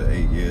every bit of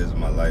 8 years of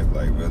my life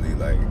like really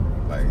like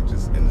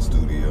just in the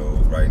studio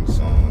writing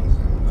songs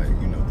and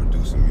like, you know,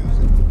 producing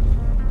music.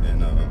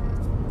 And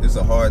it's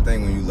a hard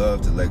thing when you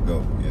love to let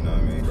go. You know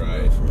what I mean?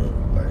 Right. For real.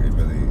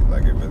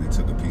 Like it really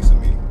took a piece of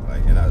me.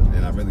 Like, and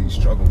I really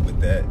struggled with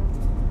that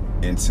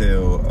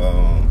until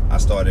I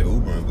started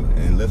Ubering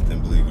and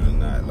Lyfting, believe it or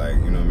not. Like,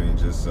 you know what I mean?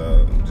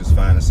 Just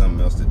finding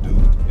something else to do. You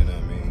know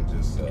what I mean?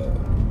 Just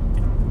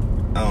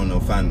I don't know,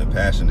 finding the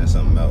passion in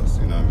something else.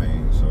 You know what I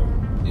mean? So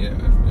yeah,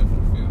 I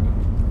definitely feel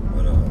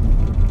but that.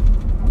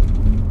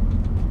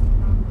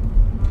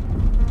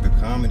 the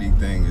comedy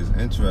thing is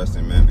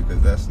interesting, man,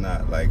 because that's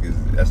not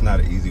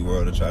an easy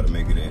world to try to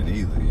make it in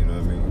either. You know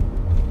what I mean?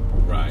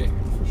 Right,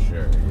 for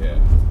sure. Yeah.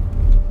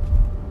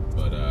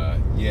 But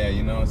yeah,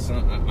 you know,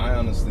 I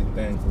honestly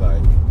think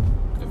like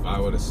if I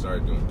would have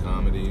started doing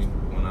comedy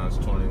when I was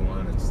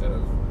 21 instead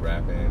of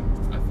rapping,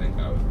 I think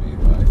I would be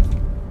like.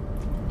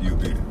 You'd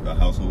be a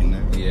household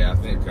name? Yeah, I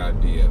think I'd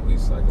be at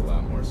least like a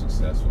lot more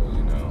successful,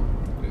 you know.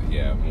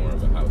 Yeah, more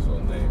of a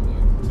household name,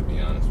 like, to be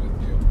honest with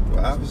you.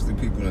 Well, obviously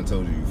people done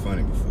told you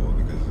funny before,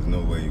 because there's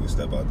no way you would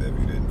step out there if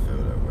you didn't feel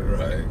that way,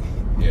 right?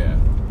 Yeah.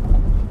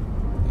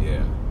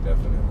 Yeah,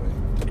 definitely.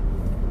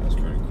 That's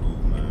pretty cool,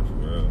 man, for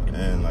real.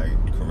 And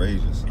like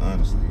courageous,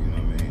 honestly, you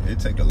know what I mean? It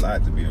take a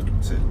lot to be able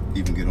to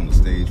even get on the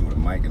stage with a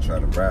mic and try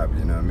to rap,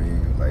 you know what I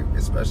mean? Like,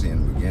 especially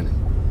in the beginning.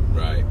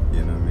 Right.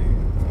 You know what I mean?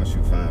 Once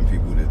you find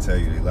people that tell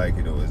you they like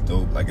it or it's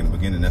dope, like in the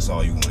beginning, that's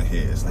all you want to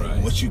hear. It's like,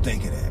 right. What you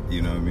think of that?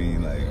 You know what I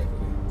mean? Like,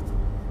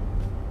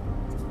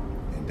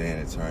 and then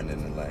it turned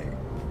into like,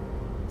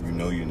 you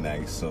know you're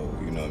nice, so,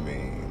 you know what I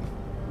mean?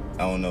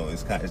 I don't know.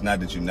 It's not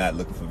that you're not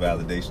looking for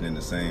validation in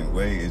the same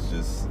way. It's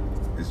just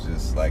a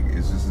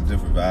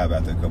different vibe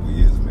after a couple of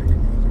years of making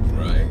music. You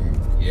know right. what I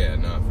mean? Yeah,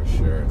 no, for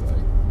sure.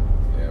 Like,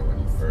 yeah, when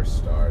you first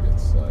start,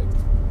 it's like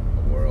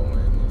a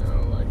whirlwind, you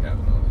know, like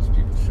having all these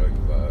people show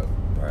you love.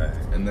 Right.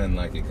 And then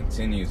like it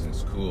continues and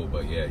it's cool,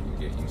 but yeah, you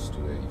get used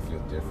to it. You feel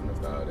different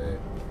about it.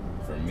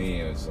 For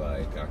me, it was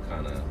like I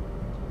kind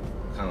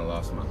of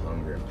lost my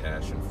hunger and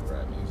passion for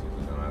rap music.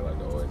 You know, I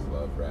always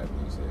loved rap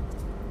music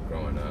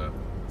growing up,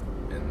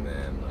 and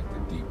then like the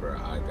deeper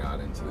I got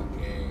into the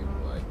game,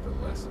 like the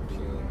less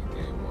appealing the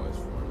game was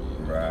for me.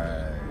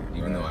 Right.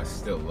 Even though I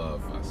still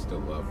love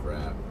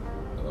rap.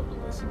 I love to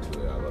listen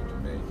to it. I love to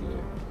make it. I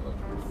love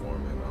to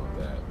perform it and all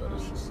that. But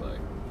it's just like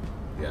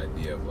the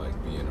idea of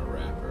like being a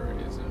rapper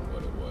isn't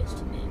what it was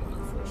to me when I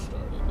first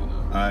started. You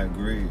know. I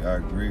agree.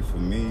 For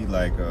me,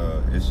 like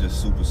it's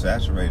just super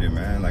saturated,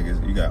 man. Like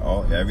you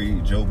got every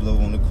Joe Blow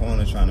on the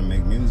corner trying to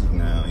make music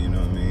now. You know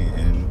what I mean?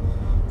 And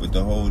with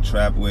the whole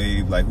trap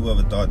wave, like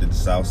whoever thought that the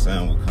South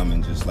Sound would come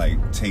and just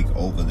like take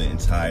over the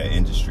entire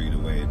industry the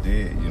way it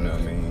did. You know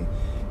what I mean?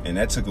 And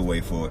that took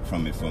away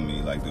from it for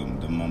me, like the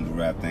mumble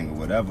rap thing or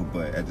whatever.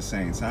 But at the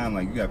same time,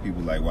 like you got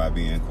people like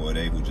YB and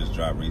Cordae who just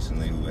dropped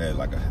recently, who had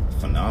like a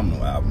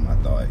phenomenal album. I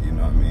thought, you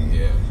know what I mean?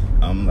 Yeah.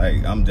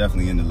 I'm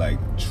definitely into like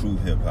true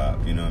hip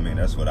hop. You know what I mean?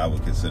 That's what I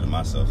would consider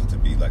myself to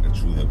be, like a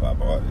true hip hop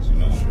artist. You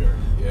know? Sure.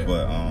 Yeah.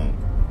 But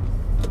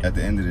at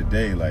the end of the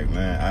day, like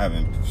man, I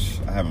haven't.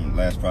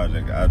 Last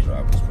project I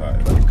dropped was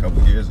probably like a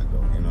couple years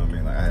ago. You know what I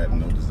mean? Like I had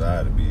no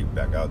desire to be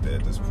back out there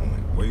at this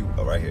point. Where you?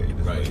 Oh, right here.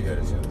 Right here.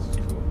 This is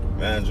cool.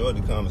 Man, I enjoyed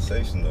the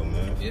conversation though,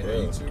 man. Yeah,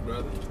 you too,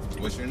 brother.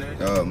 What's your name?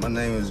 My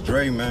name is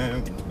Dre,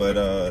 man. But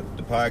the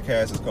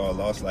podcast is called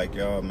Lost Like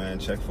Y'all, man.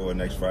 Check for it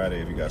next Friday.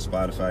 If you got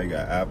Spotify, you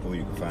got Apple,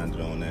 you can find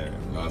it on there.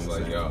 Lost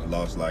Like Y'all.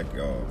 Lost Like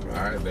Y'all, bro.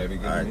 All right, baby.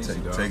 Good to meet you,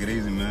 dog. Take it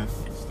easy, man.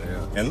 Stay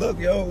up. And look,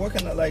 yo, what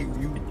kind of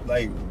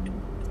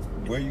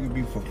where you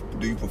be?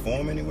 Do you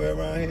perform anywhere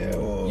around here?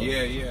 Or?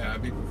 Yeah. I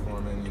be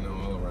performing,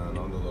 all around,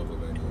 all the local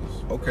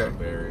venues. Okay.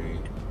 Broadberry.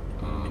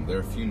 There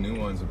are a few new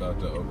ones about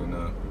to open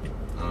up.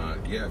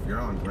 Yeah, if you're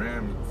on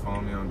Gram, you can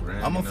follow me on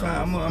Gram. I'm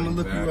gonna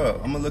look you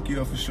up. I'm gonna look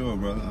you up for sure,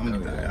 brother.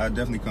 Yeah. I'll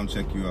definitely come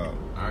check you out.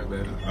 All right,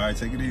 baby. All right,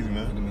 take it easy,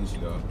 man. Good to meet you,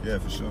 dog. Yeah,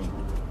 for sure.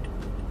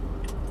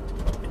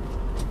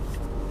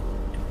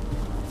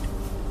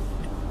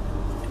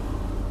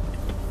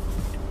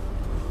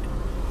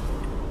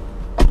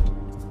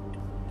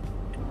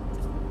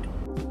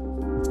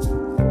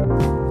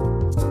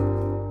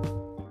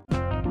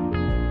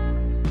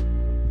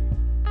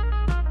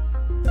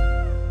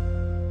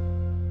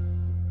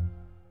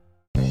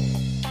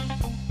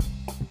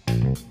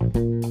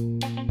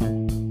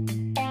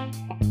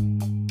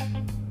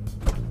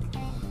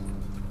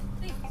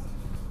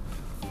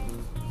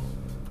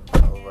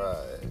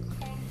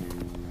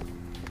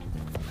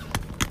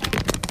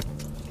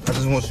 I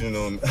just want you to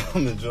know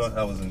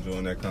I was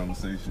enjoying that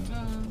conversation.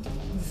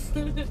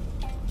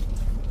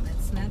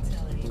 Let's not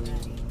tell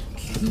anybody.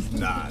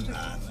 Nah.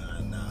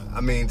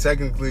 I mean,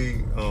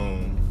 technically,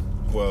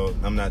 well,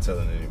 I'm not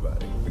telling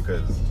anybody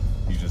because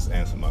you just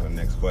answered my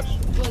next question.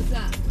 What's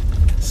that?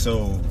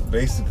 So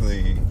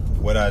basically,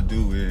 what I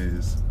do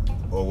is,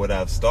 or what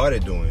I've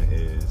started doing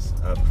is,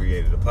 I've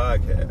created a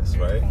podcast,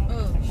 right?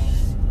 Oh,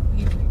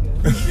 here we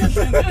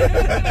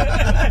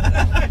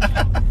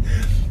go.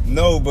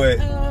 No, but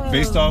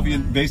based off your,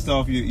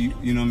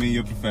 you know what I mean,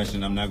 your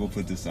profession, I'm not gonna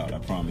put this out. I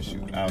promise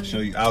you. I'll show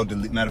you. I'll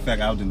delete. Matter of fact,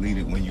 I'll delete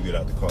it when you get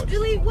out the car.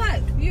 Delete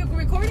what? You're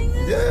recording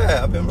this? Yeah,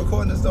 I've been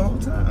recording this the whole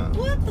time.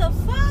 What the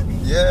fuck?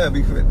 Yeah,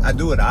 because I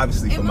do it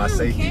obviously for my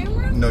safety.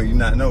 Camera? No, you're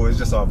not. No, it's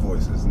just our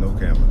voices. No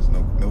cameras.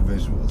 No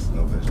visuals.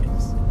 No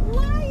visuals.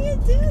 Why you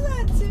do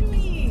that to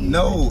me?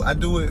 No, I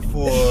do it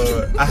for.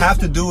 I have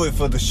to do it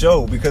for the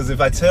show because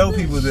if I tell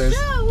people this.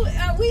 Show?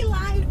 Are we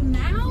live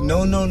now?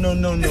 No.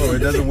 It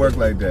doesn't work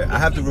like that. I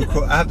have to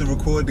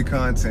record the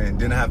content,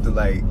 then I have to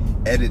like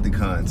edit the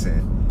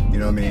content. You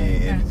know what I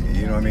mean? And,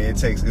 you know what I mean? It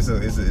takes it's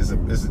a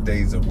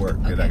days of work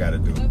that I got to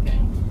do. Okay.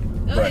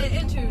 Go ahead,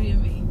 interview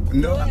me.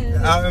 No,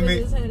 I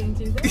mean,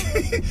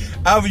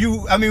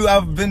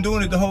 I've been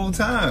doing it the whole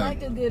time. I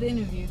like a good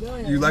interview. Go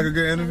ahead. You like a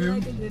good interview? I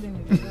like a good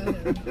interview. Go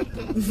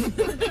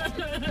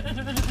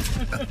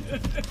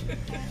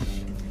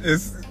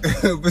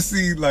ahead. But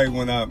see, like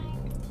what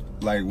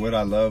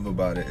I love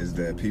about it is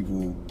that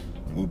people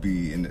will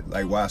be in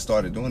why I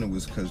started doing it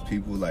was because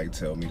people like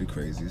tell me the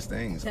craziest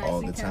things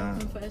all the time.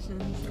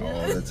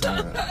 All the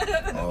time.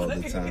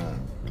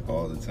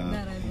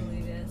 That I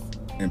believe, yes.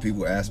 And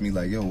people ask me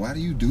like, yo, why do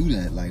you do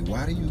that? Like,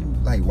 why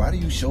do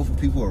you show for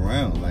people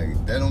around? Like,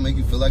 that don't make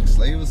you feel like a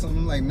slave or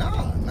something? Like,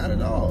 nah, not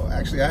at all.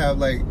 Actually, I have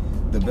like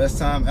the best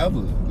time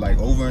ever, like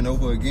over and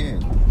over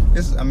again.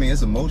 It's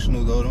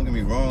emotional though, don't get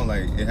me wrong.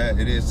 Like,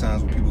 it is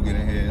times when people get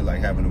in here like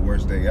having the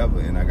worst day ever,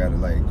 and I gotta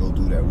like go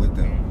do that with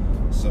them.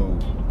 So,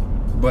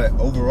 but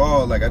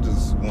overall, like, I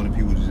just wanted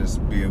people to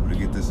just be able to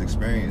get this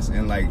experience,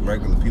 and like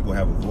regular people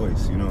have a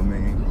voice, you know what I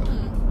mean?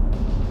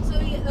 So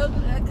yeah,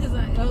 because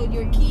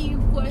your key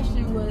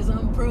question was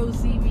I'm pro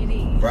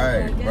CBD.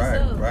 Right.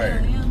 Yeah,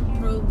 I am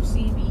pro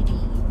CBD.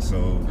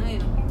 So I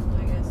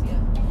guess,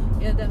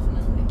 yeah,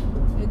 definitely.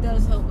 It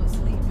does help with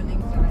sleep and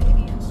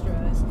anxiety and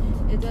stress.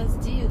 It does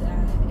do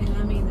that, and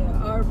I mean there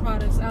are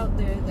products out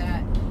there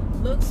that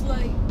looks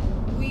like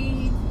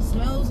weed,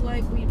 smells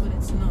like weed, but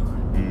it's not.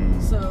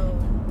 So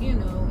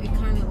it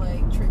kind of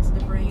like tricks the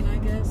brain, I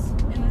guess,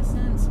 in a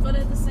sense. But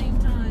at the same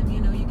time,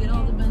 you get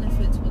all the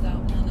benefits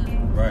without none of it.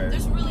 right.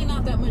 There's really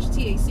not that much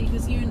THC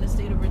because here in the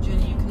state of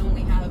Virginia, you can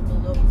only have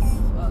below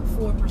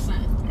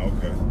 4%.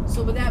 Okay.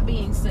 So with that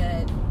being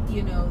said,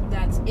 you know,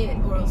 that's it,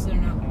 or else they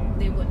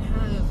wouldn't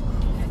have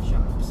head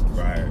shops.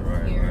 Right.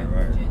 Here in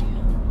Virginia.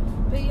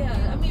 But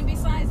yeah, I mean,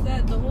 besides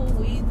that, the whole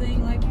weed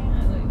thing, like,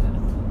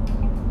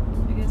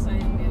 I guess I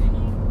am getting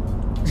old.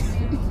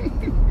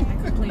 I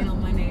complain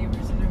on my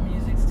neighbors and their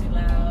music's too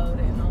loud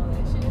and all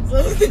that shit.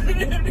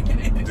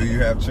 So. Do you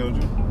have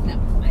children? No,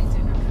 I do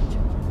not have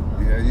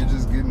children. Yeah, you're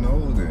just getting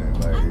older.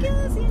 Like, I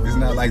guess, you know, it's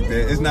not like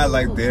that. It's not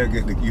like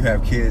you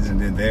have kids and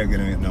then they're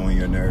getting on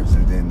your nerves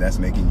and then that's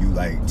making you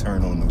like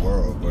turn on the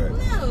world. But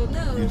no,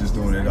 you're just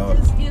doing it all.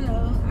 Just, you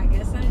know, I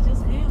guess I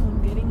just am.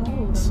 I'm getting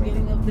old. I'm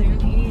getting up there in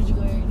the age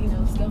where, you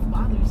know, stuff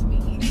bothers me.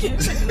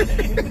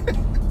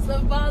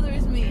 Stuff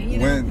bothers me. You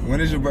know? When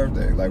is your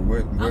birthday? Like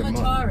what I'm a month?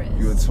 Taurus.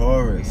 You're a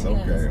Taurus. Yes,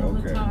 Okay, I'm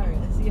okay. a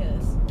Taurus,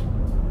 yes.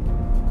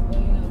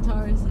 Well, you know,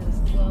 Taurus is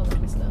 12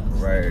 and stuff.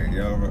 Right,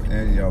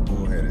 y'all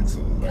bullheaded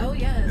too. Like, Oh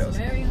yes, y'all-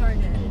 very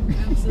hard-headed.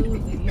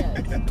 Absolutely,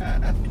 yes.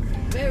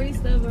 Very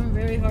stubborn,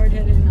 very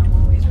hard-headed, and I'm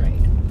always right.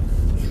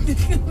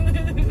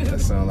 That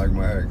sounds like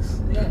my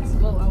ex. Yes.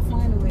 Well, I'll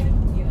find a way to,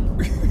 you know,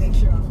 make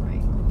sure I'm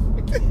right.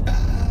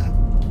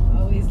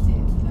 Always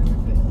did. Never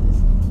fails.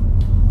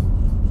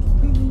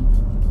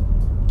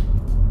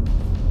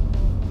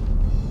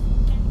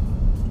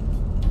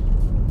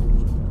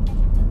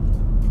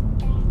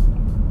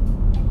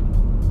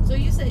 So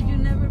you said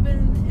you've never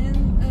been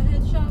in a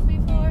head shop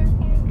before?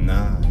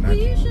 Nah, Well, not.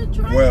 you should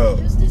try Well-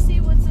 it just to see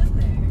what's in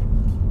there.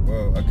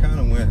 Well, I kind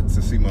of went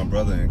to see my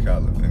brother in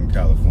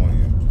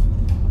California,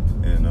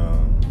 and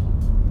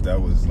that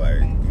was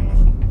like, you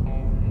know,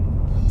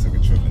 I took a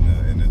trip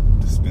in the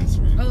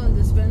dispensary. Oh, a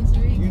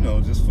dispensary? You know,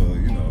 just for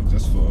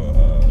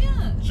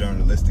Yeah.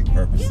 journalistic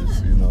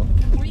purposes. Yeah. You know.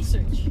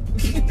 Research.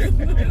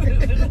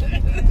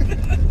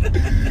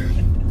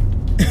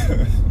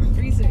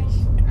 Research.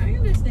 I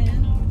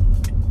understand.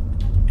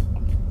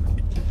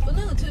 But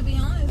no, to be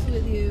honest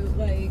with you,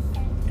 like,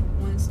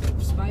 when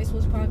spice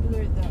was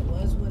popular, that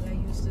was what I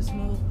used to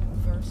smoke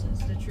versus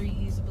the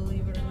trees,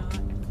 believe it or not.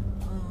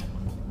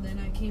 Then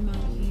I came out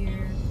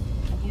here,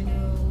 you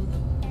know,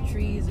 the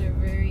trees are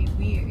very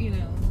weird, you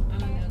know, I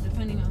don't know,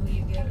 depending on who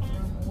you get it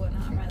from or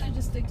whatnot. I'd rather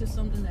just stick to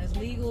something that's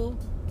legal.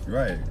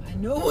 Right. I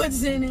know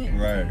what's in it.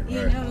 Right.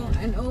 You know,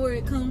 I know where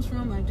it comes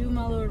from. I do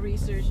my little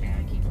research and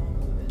I keep on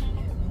moving and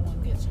no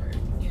one gets hurt,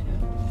 you know.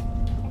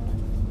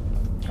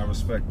 I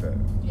respect that.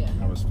 Yeah.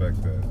 I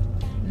respect that.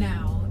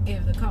 Now,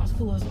 if the cops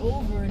pull us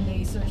over and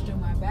they search through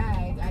my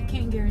bag, I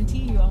can't guarantee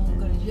you I won't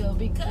go to jail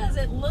because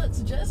it looks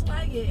just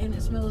like it and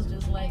it smells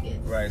just like it.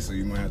 Right. So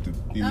you might have to.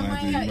 You I might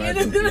might have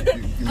have to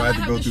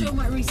go show through.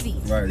 my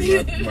receipts. Right.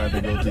 You might have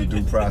to go through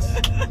due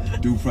process.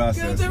 Due Go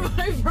process. through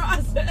my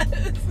process.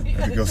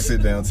 Have to go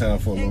sit downtown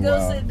for a little And go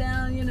while. sit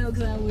down, you know,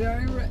 because we are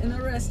in a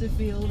arrested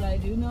field. I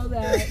do know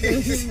that. You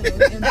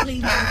know, and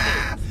plead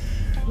my case.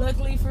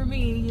 Luckily for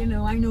me, you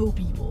know, I know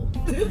people.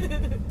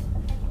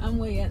 I'm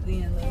way at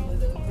the end of where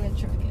the red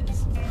truck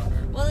is.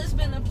 Well, it's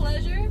been a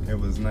pleasure. It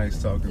was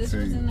nice talking This to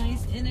was you. a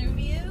nice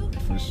interview.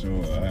 For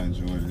sure, I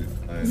enjoyed it.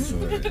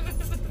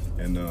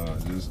 And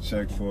just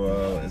check for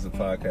it's a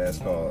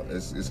podcast called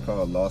it's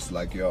called Lost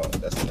Like Y'all.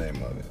 That's the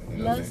name of it. You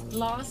know what I mean?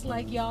 Lost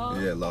like y'all.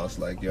 Yeah, Lost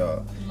Like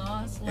Y'all.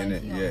 Lost like And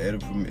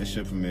y'all. it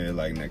should premiere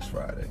like next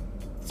Friday.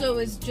 So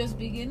it's just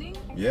beginning?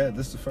 Yeah,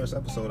 this is the first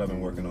episode I've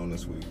been working on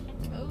this week.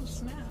 Oh,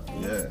 snap.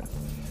 Yeah.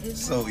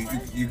 Is So this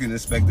what? you can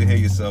expect to hear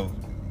yourself.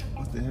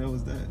 What the hell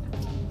was that?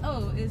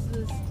 Oh, it's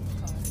this car.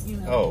 You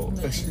know, Oh.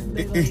 the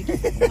big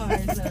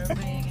cars that are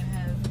big and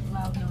have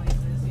loud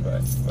noises. You know?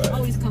 Right.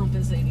 Always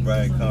compensating. for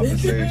Right, something.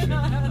 compensation.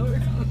 We're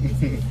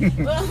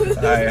compensating. Well, All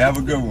right, have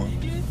a good one.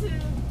 You too.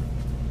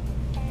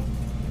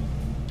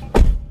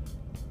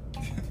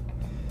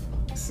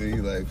 See,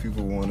 like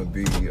people want to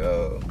be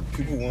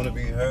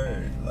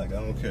heard. Like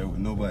I don't care what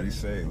nobody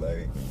say.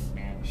 Like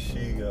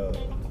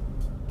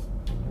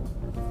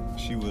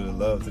she would have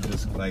loved to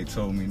just like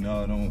told me,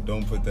 no,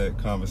 don't put that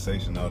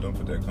conversation out. Don't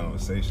put that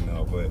conversation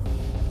out. But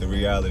the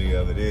reality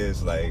of it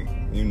is, like,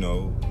 you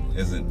know,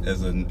 as a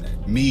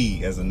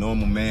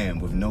normal man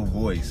with no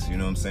voice, you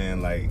know what I'm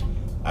saying? Like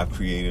I've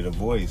created a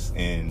voice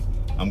and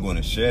I'm going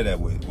to share that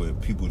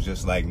with people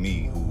just like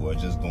me who are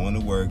just going to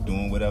work,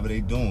 doing whatever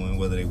they're doing,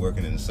 whether they're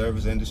working in the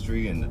service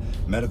industry, in the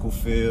medical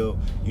field,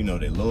 you know,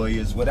 they're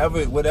lawyers, whatever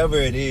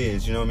it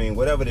is, you know what I mean?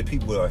 Whatever the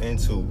people are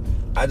into,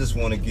 I just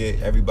want to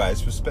get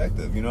everybody's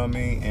perspective, you know what I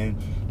mean? And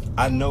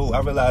I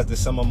realize that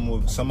some of them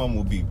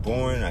will be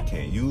boring. I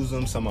can't use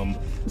them. Some of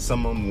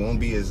them won't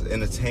be as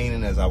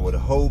entertaining as I would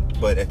have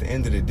hoped. But at the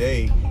end of the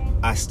day,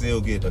 I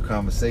still get a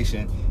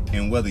conversation.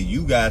 And whether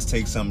you guys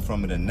take something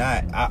from it or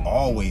not, I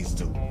always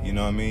do. You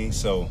know what I mean?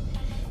 So,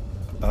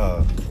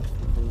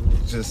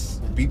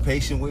 just be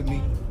patient with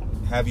me.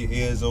 Have your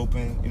ears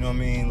open. You know what I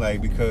mean?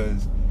 Like,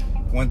 because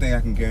one thing I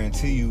can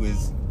guarantee you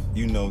is,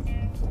 you know,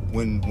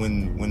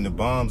 when the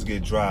bombs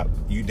get dropped,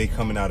 they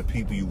coming out of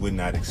people you would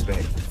not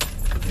expect.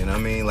 You know what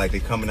I mean? Like, they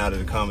coming out of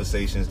the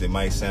conversations that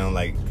might sound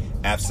like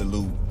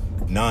absolute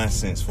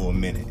nonsense for a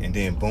minute, and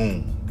then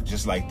boom,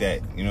 just like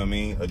that. You know what I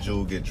mean? A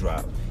jewel get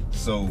dropped.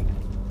 So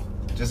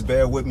just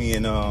bear with me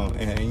and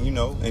you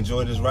know,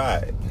 enjoy this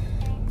ride.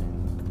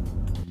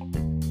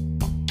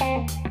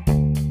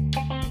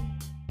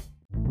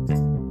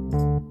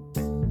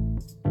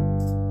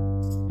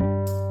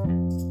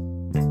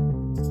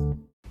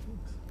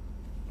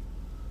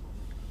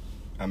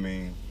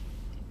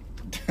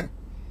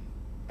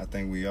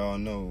 we all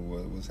know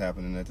what was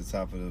happening at the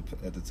top of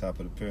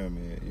the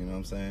pyramid. You know what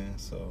I'm saying?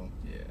 So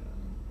yeah,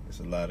 it's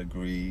a lot of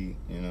greed.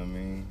 You know what I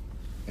mean?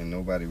 And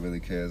nobody really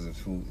cares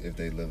if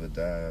they live or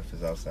die if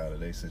it's outside of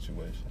their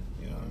situation.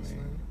 You know what I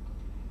mean?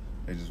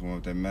 They just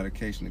want that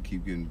medication to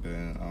keep getting,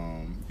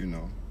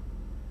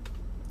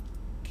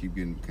 keep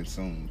getting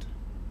consumed.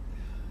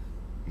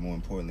 More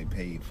importantly,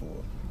 paid for.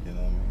 You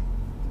know what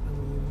I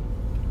mean?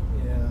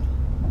 Yeah,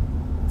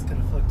 it's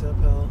kind of fucked up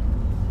how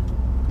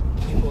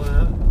people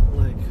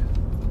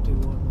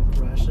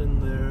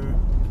ration their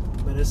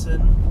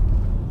medicine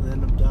and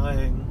end up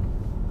dying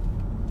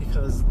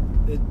because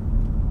it's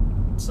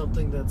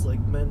something that's like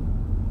meant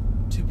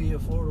to be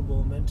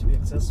affordable, meant to be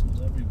accessible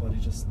to everybody,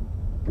 just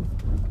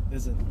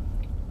isn't.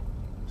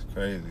 It's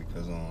crazy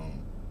because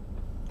on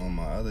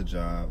my other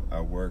job,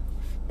 I work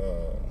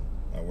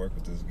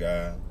with this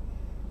guy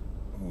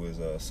who is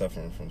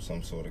suffering from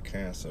some sort of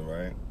cancer,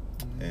 right?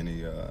 Mm-hmm. And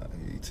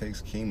he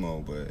takes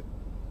chemo, but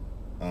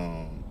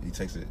he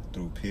takes it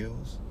through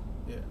pills.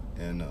 Yeah.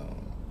 And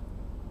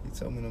he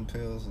told me them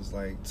pills was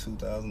like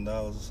 $2,000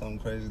 or something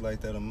crazy like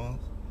that a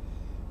month.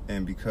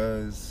 And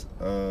because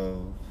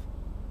of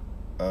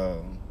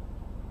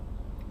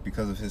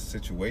his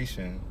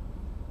situation,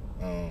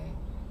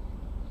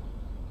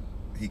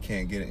 he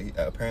can't get it.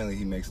 Apparently,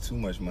 he makes too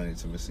much money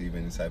to receive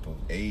any type of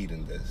aid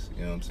in this.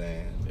 You know what I'm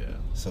saying? Yeah.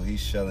 So he's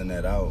shelling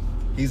that out.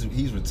 He's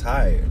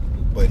retired,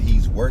 but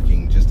he's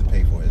working just to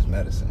pay for his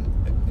medicine.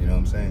 You know what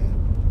I'm saying?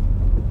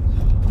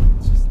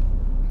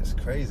 It's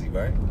crazy,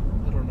 right?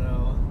 I don't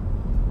know.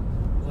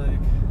 Like,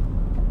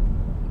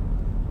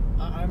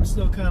 I'm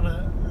still kind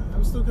of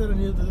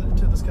new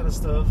to this kind of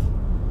stuff.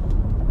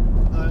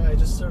 I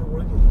just started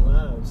working in the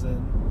labs,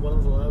 and one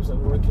of the labs I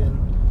work in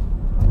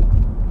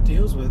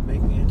deals with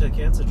making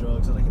anti-cancer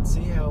drugs, and I can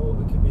see how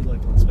it can be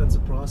like an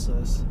expensive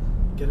process,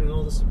 getting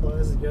all the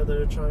supplies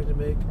together, trying to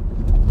make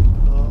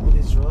all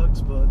these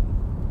drugs. But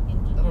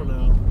I don't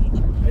know.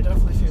 I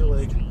definitely feel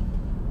like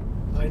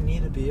I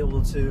need to be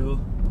able to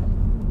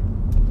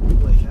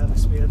like have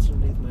experience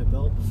underneath my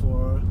belt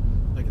before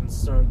I can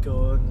start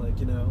going, like,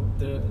 you know,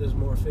 there's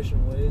more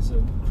efficient ways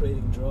of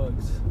creating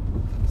drugs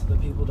so that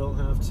people don't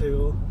have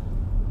to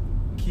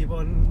keep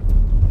on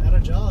at a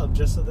job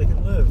just so they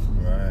can live.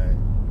 Right.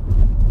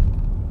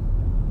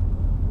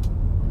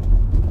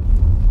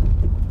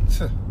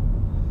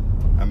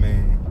 I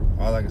mean,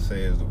 all I can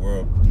say is the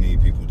world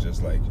need people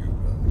just like you,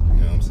 brother.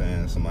 You know what I'm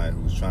saying? Somebody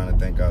who's trying to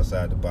think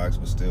outside the box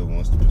but still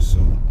wants to pursue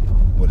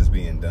what is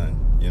being done.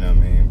 You know what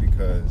I mean?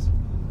 Because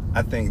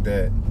I think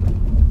that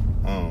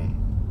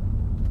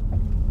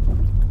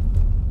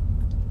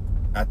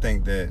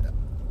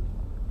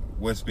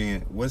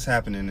what's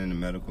happening in the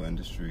medical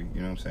industry,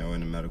 you know what I'm saying, or in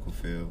the medical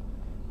field,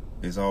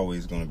 is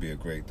always going to be a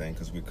great thing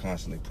because we're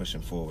constantly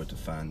pushing forward to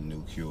find a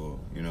new cure.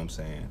 You know what I'm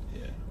saying?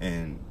 Yeah.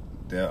 And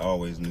there are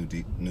always new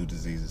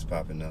diseases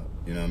popping up.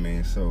 You know what I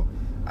mean? So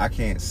I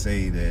can't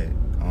say that.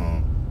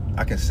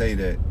 I can say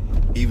that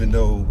even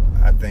though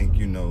I think,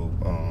 you know,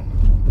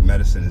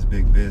 medicine is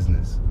big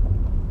business.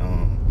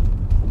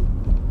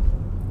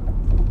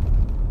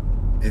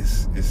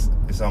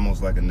 It's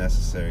almost like a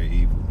necessary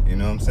evil. You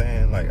know what I'm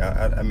saying? Like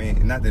I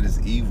mean, not that it's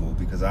evil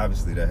because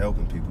obviously they're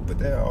helping people, but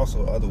there are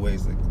also other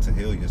ways to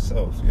heal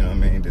yourself. You know what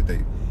I mean? That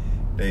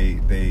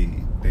they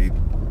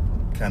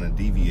kind of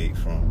deviate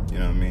from. You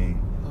know what I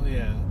mean? Oh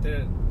yeah,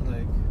 they're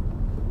like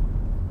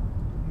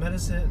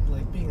medicine.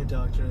 Like being a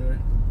doctor,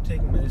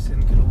 taking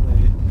medicine can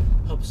only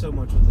help so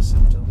much with the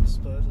symptoms.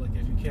 But like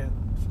if you can't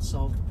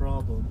solve the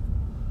problem,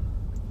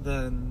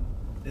 then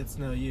it's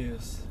no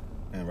use.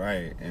 And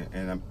right,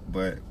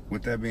 but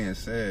with that being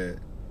said,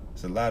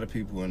 there's a lot of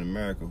people in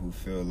America who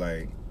feel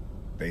like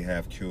they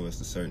have cures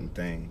to certain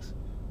things,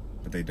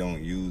 but they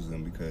don't use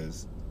them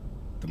because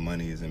the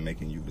money isn't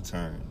making you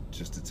return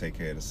just to take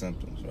care of the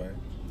symptoms, right?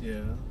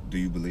 Yeah. Do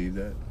you believe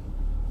that?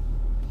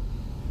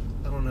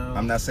 I don't know.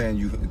 I'm not saying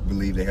you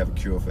believe they have a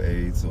cure for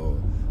AIDS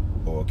or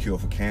a cure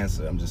for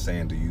cancer. I'm just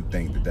saying, do you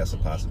think that that's a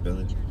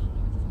possibility?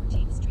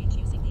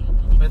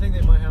 I think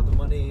they might have the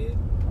money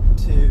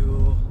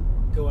to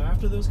go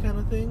after those kind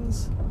of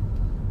things.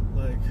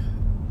 Like,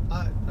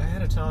 I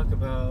had a talk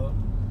about,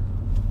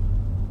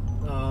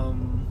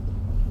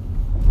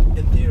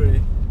 in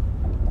theory,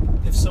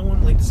 if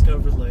someone like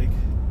discovered, like,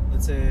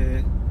 let's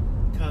say,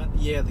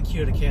 the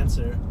cure to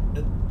cancer,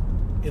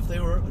 if they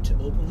were to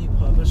openly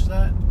publish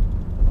that,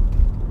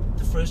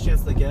 the first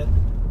chance they get,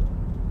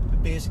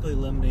 it basically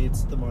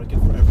eliminates the market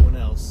for everyone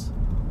else.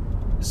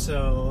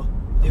 So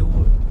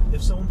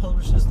if someone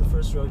publishes the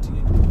first drug to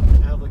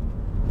have like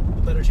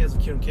a better chance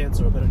of curing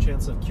cancer or a better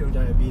chance of curing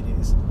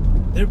diabetes,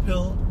 their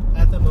pill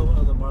at the moment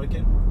on the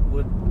market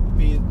would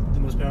be the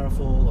most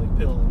powerful like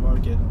pill on the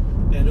market,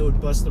 and it would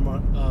bust the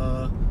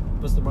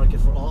market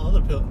for all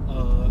other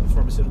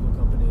pharmaceutical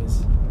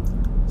companies.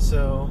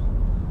 So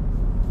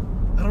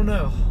I don't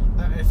know.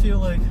 I feel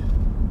like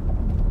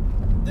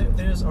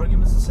there's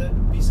arguments to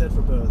be said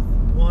for both.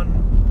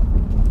 One,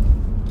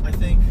 I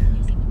think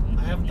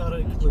I haven't thought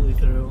it completely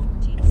through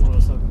when I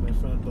was talking to my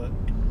friend, but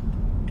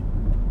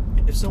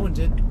if someone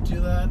did do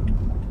that,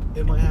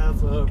 it might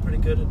have a pretty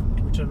good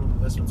return on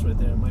investments right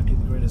there. It might be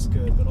the greatest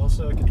good, but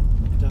also I can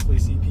definitely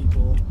see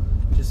people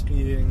just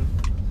being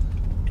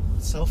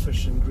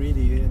selfish and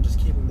greedy and just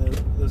keeping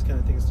those kind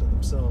of things to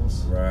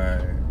themselves.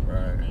 Right.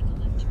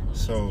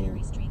 So,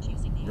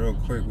 real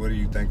quick, what do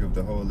you think of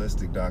the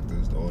holistic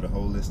doctors or the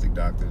holistic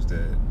doctors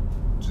that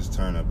just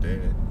turn up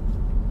dead?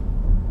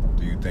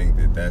 Do you think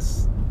that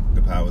that's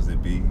the powers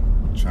that be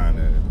trying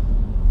to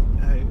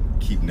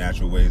keep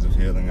natural ways of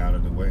healing out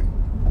of the way?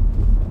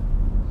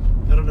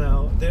 I don't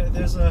know.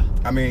 There's a.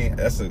 I mean,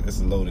 it's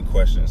a loaded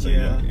question. So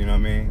Yeah. you know what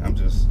I mean. I'm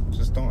just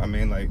don't. I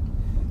mean, like,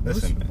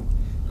 listen, man.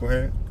 Go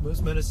ahead.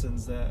 Most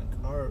medicines that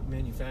are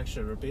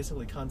manufactured are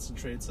basically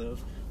concentrates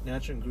of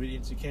natural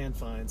ingredients you can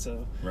find.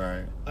 So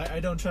Right. I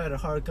don't try to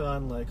hark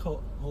on like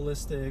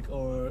holistic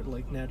or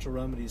like natural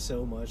remedies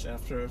so much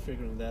after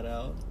figuring that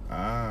out.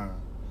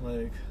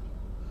 Like,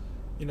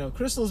 you know,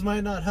 crystals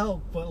might not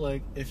help, but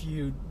like if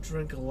you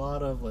drink a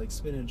lot of like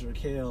spinach or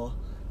kale,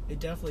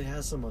 it definitely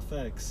has some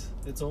effects.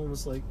 It's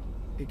almost like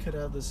it could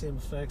have the same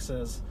effects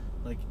as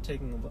like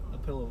taking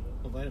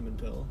a vitamin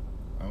pill.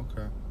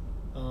 Okay.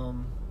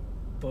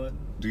 But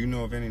Do you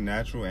know of any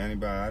natural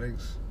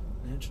antibiotics?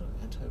 natural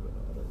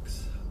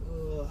antibiotics.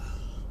 Ugh.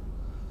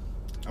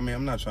 I mean,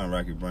 I'm not trying to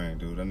rack your brain,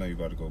 dude. I know you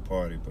about to go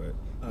party, but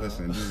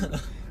listen, dude,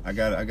 I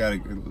gotta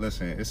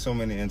listen. It's so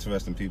many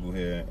interesting people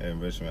here in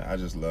Richmond. I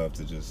just love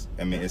to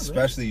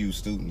especially you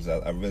students.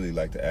 I really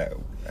like to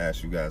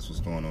ask you guys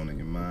what's going on in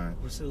your mind.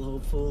 We're still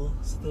hopeful,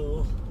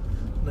 still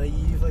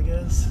naive, I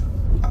guess.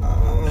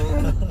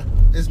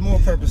 There's more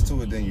purpose to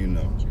it than you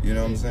know. You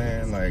know what I'm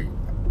saying? Like,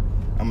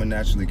 I'm a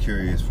naturally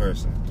curious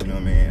person. You know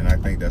what I mean? And I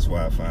think that's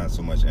why I find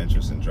so much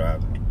interest in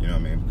driving. You know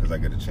what I mean? Because I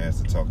get a chance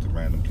to talk to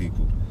random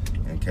people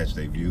and catch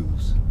their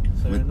views.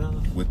 Fair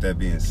enough. With that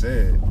being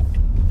said,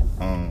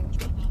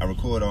 I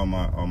record all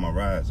my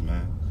rides,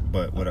 man.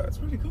 But That's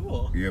pretty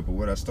cool. but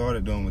what I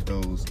started doing with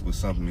those was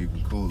something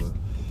even cooler.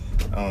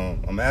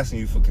 I'm asking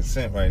you for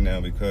consent right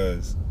now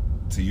because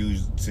to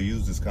use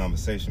this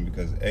conversation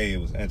because A,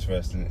 it was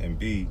interesting, and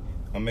B,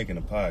 I'm making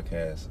a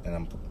podcast and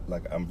I'm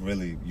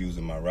really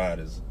using my ride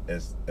as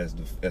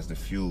the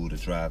fuel to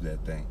drive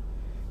that thing.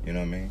 You know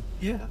what I mean?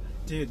 Yeah,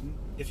 dude.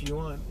 If you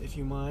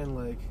mind,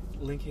 like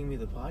linking me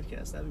the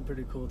podcast, that'd be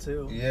pretty cool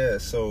too. Yeah.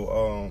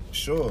 So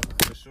sure,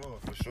 for sure.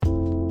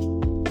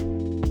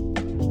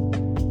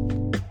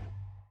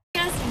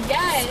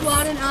 Yes.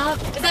 Squatting up.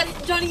 Is that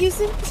Johnny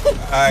Houston? All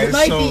right,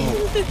 Might so be.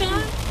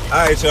 all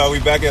right, y'all. We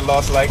back at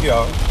Lost Like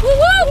Y'all. Woo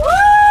woo woo!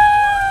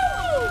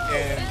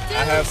 And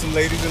I have some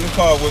ladies in the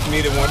car with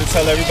me that want to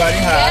tell everybody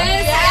hi.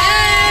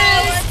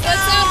 Yes!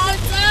 What's up?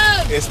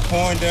 It's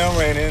pouring down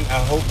raining.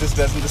 I hope this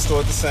doesn't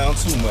distort the sound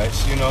too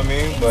much. You know what I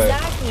mean? But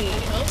Exactly.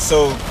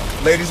 so,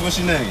 ladies, what's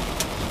your name?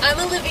 I'm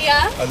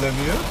Olivia.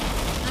 Olivia,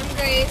 I'm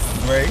Grace.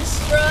 Grace,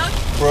 Brooke.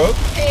 Brooke,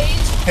 Paige.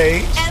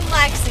 Paige, And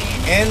Lexi.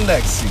 and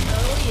Lexi.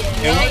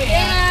 Oh And-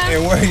 yeah.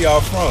 And where are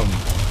y'all from?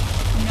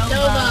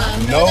 Nova.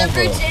 Nova. Northern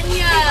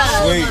Virginia.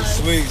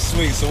 Sweet.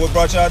 So what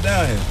brought y'all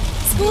down here?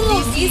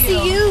 School.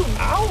 DCU.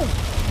 Ow.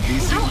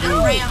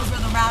 DCU. Rams were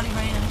the Rowdy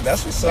Rams.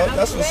 That's what's up.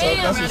 That's what's up.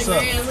 That's what's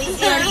up. We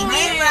get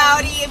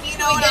rowdy if you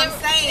know what I'm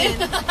saying.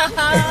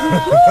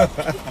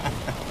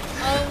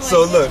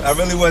 So look, I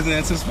really wasn't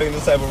anticipating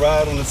this type of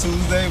ride on a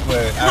Tuesday,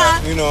 but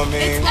you know what I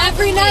mean?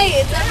 Every night.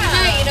 It's every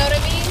night. You know what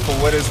I mean? For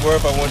what it's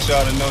worth, I want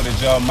y'all to know that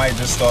y'all might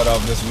just start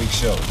off this week's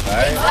show.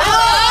 Alright?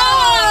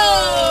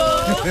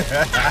 Oh!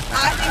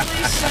 I think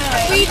we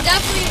should. We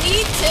definitely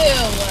need to.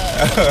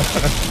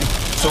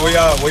 So where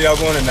y'all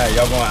going tonight?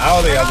 Y'all going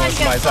out or y'all going to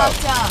somebody's house?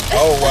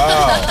 Oh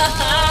wow.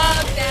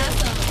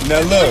 Now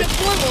look,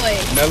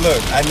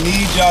 I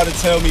need y'all to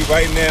tell me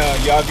right now,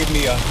 y'all give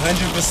me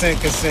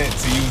 100% consent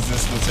to use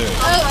this material.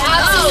 Oh,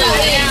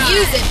 absolutely.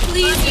 Use it.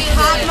 Please use it.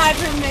 Have my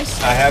permission.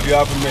 I have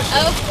y'all permission.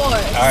 Of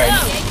course. Alright.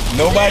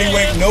 Nobody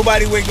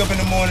wake up in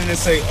the morning and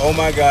say, oh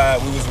my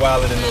God, we was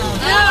wilding in the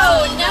Uber.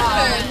 No,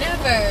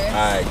 never.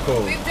 Alright,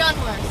 cool. We've done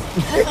worse.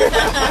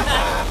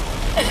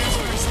 I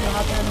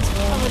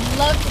would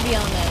love to be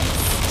on this.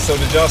 So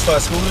did y'all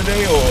start school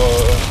today or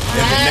is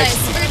it next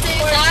week? First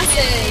day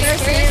classes.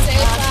 First day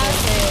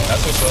classes.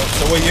 That's what's up.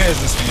 So what year is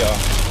this for y'all?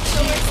 So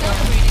we're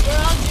celebrating. We're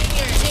all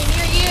juniors.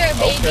 Junior year,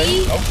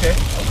 baby. Okay.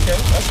 That's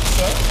what's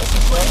up.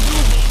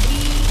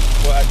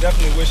 Well, I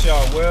definitely wish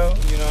y'all well,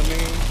 you know what I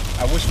mean?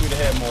 I wish we'd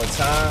have had more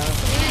time.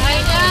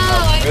 I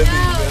know. Really.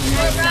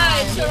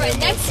 So right,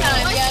 next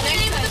time. What's the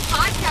name of the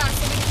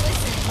podcast so we can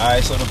listen?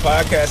 Alright, so the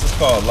podcast is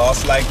called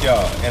Lost Like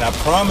Y'all. And I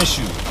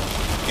promise you,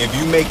 if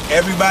you make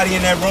everybody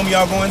in that room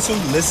y'all going to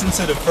listen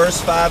to the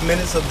first 5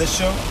 minutes of this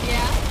show,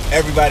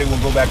 everybody will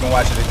go back and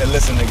watch it and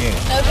listen again.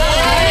 Okay.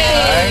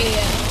 Alright?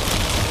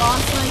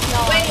 Lost Like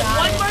Y'all. Wait,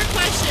 one more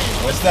question.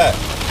 What's that?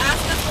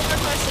 Ask us one more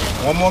question.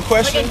 One more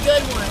question? Like a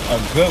good one. A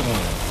good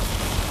one.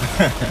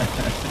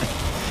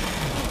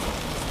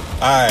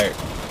 Alright.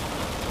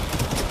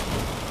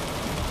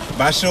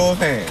 By show of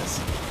hands,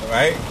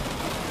 right?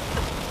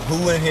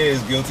 Who in here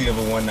is guilty of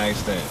a one-night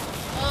stand?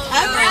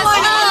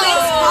 Everyone on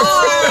this call.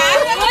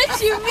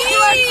 What you mean?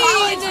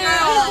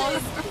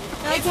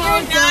 If you're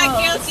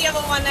not guilty of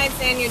a one-night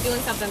stand, you're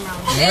doing something wrong.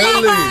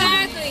 Really?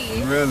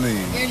 Exactly. Really?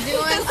 You're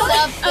doing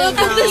something I'm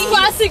gonna put this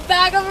plastic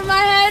bag over my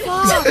head.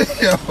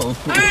 Yo.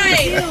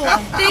 Alright.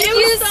 Thank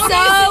you so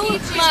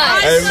much.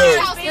 Hey, look.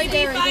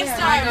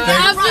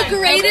 Have the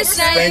greatest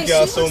night. Thank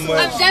y'all so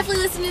much. I'm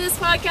definitely listening to this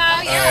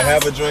podcast.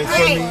 Have a drink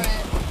for me.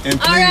 And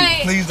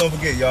please don't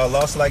forget, y'all,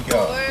 Lost Like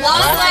Y'all.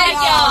 Lost like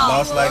y'all.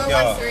 Lost Like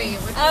Y'all.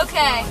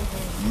 Okay.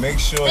 Make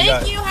sure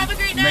Thank you. Have a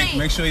great night.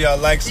 Make sure y'all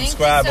like,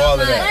 subscribe, so all of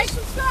much. that. Like,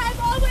 subscribe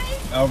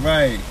always. All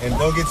right, and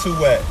don't get too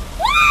wet.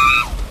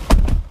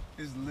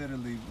 It's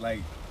literally like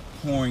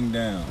pouring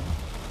down.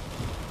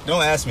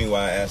 Don't ask me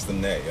why I asked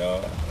them that,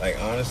 y'all. Like,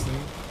 honestly,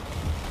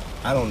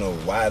 I don't know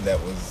why that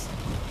was.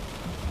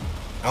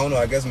 I don't know.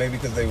 I guess maybe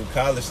because they were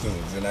college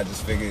students, and I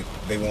just figured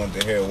they wanted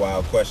to hear a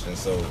wild question,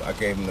 so I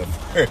gave them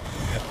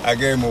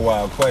a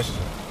wild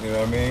question. You know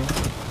what I mean?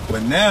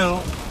 But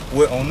now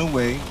we're on the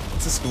way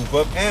to scoop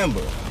up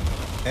Amber,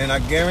 and I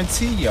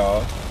guarantee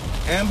y'all,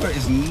 Amber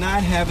is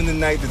not having the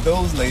night that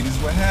those ladies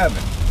were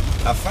having.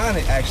 I find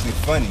it actually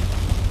funny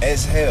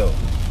as hell.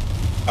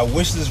 I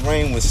wish this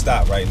rain would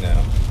stop right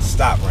now.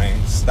 Stop, rain.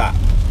 Stop.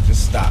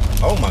 Just stop.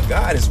 Oh my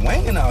God, it's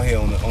wanging out here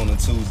on a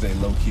Tuesday,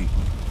 low key.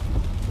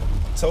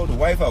 Told the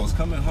wife I was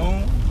coming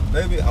home.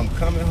 Baby, I'm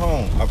coming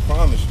home. I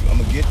promise you, I'm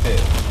gonna get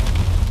there.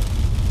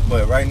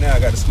 But right now, I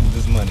gotta scoop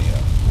this money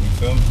up. You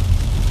feel me?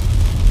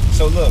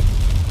 So look,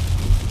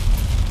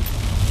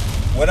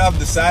 what I've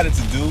decided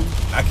to do,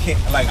 I can't,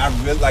 like,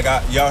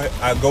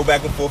 I go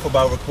back and forth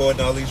about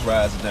recording all these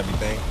rides and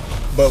everything.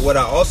 But what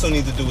I also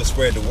need to do is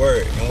spread the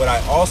word. And what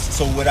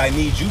I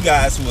need you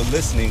guys who are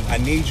listening, I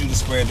need you to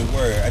spread the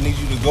word. I need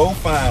you to go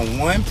find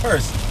one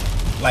person,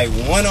 like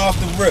one off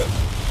the rip.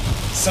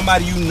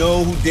 Somebody you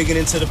know who digging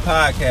into the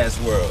podcast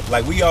world.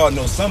 Like, we all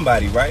know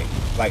somebody, right?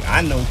 Like,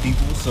 I know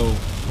people, so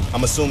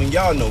I'm assuming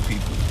y'all know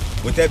people.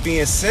 With that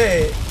being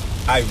said,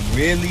 I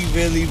really,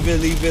 really,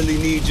 really, really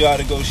need y'all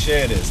to go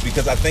share this,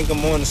 because I think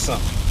I'm on to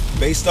something.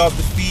 Based off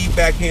the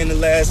feedback here in the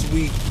last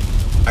week,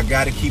 I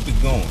gotta keep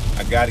it going.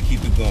 I gotta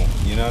keep it going.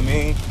 You know what I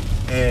mean?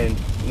 And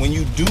when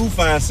you do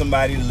find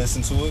somebody to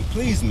listen to it,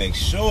 please make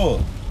sure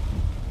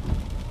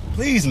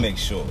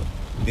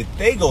that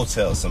they go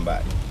tell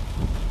somebody.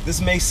 This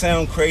may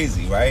sound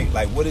crazy, right?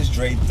 Like, what is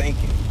Dre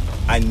thinking?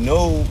 I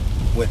know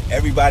what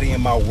everybody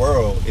in my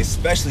world,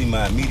 especially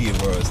my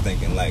immediate world, is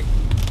thinking. Like,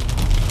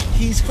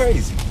 he's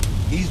crazy.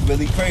 He's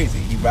really crazy.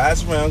 He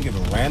rides around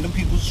giving random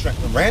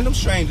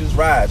strangers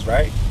rides,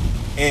 right?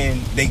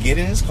 And they get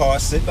in his car,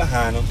 sit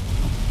behind him.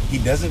 He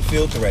doesn't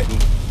feel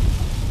threatened.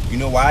 You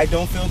know why I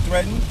don't feel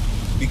threatened?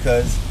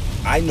 Because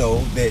I know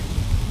that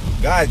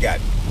God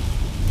got me.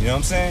 You know what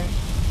I'm saying?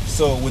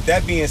 So with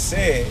that being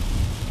said,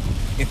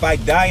 if I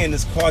die in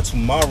this car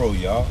tomorrow,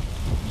 y'all,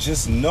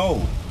 just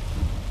know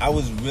I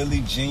was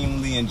really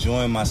genuinely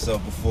enjoying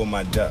myself before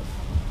my death.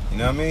 You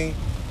know what I mean?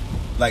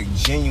 Like,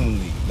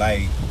 genuinely.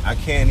 Like, I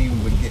can't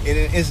even begin.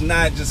 It's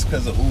not just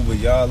because of Uber,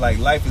 y'all. Like,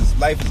 life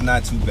is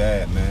not too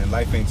bad, man.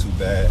 Life ain't too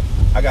bad.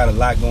 I got a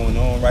lot going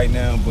on right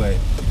now, but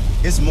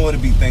it's more to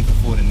be thankful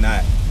for than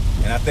not.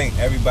 And I think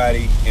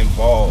everybody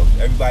involved,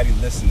 everybody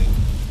listening,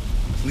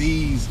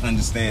 please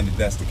understand that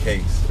that's the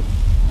case.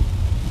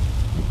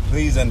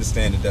 Please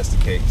understand that that's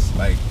the case.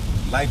 Like,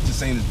 life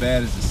just ain't as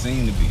bad as it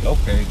seemed to be.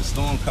 Okay, the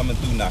storm coming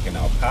through, knocking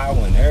out power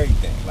and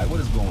everything. Like, what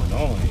is going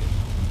on here?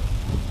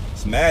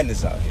 It's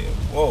madness out here.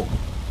 Whoa.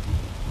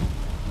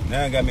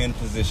 Now it got me in a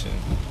position.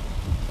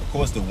 Of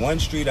course, the one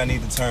street I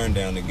need to turn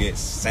down to get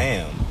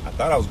Sam, I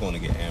thought I was going to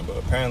get Amber.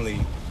 Apparently,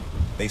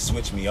 they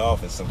switched me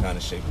off in some kind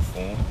of shape or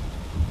form,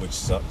 which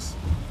sucks.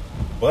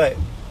 But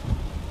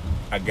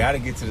I got to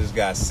get to this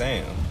guy,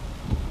 Sam,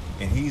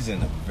 and he's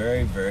in a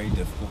very, very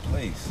difficult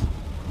place.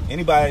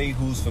 Anybody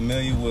who's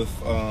familiar with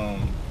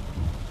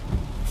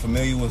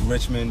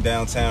Richmond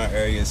downtown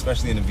area,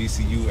 especially in the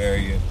VCU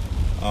area,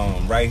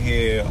 right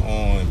here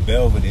on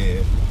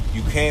Belvedere,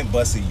 you can't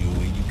bust a U,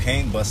 you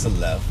can't bust a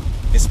left,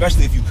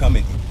 especially if you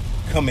coming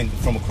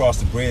from across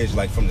the bridge,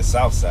 like from the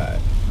south side.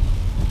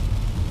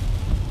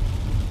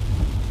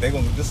 They're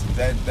gonna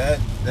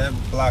that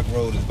block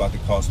road is about to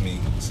cost me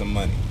some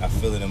money. I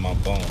feel it in my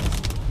bones,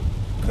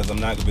 because I'm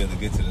not gonna be able to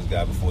get to this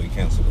guy before he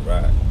cancels the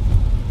ride.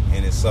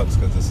 And it sucks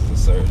because this is a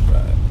surge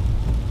ride.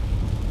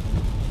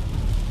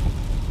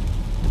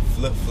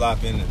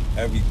 Flip-flopping and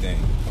everything.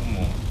 Come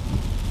on.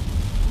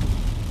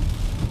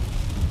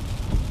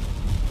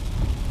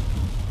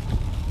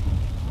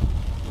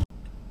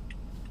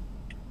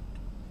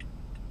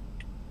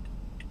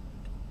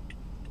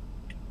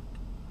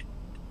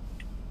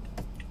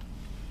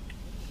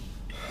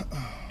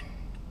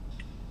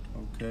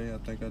 Okay, I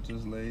think I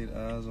just laid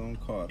eyes on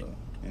Carter,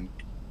 and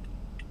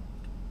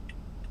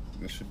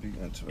this should be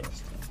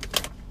interesting.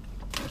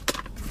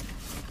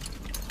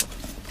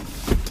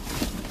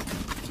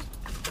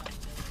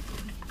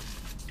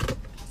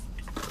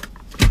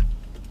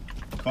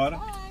 Carter?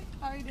 Hi,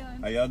 how are you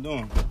doing? How y'all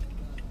doing?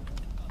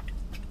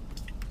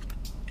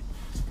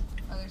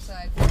 Other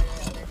side, Carter,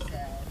 other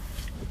side.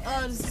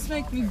 Oh, does this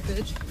make me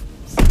bitch?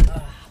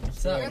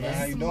 What's up, man?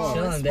 How you doing?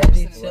 Chilling,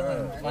 baby.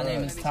 Chilling. My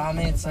name is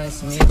Tommy. It's nice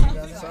to meet you,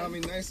 brother. Tommy,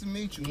 nice to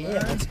meet you,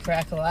 Yeah, it's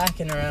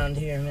crack-a-lacking around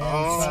here,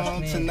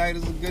 man. Tonight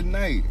is a good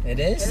night. It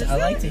is? I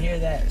like to hear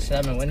that. Should I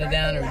have my window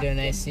down or we doing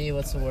AC?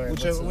 What's the word?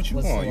 What you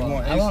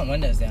want? I want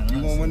windows down, honestly.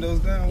 You want windows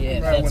down?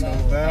 Yeah, windows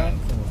cool. down.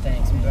 Cool,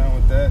 thanks, I'm man. down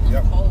with that.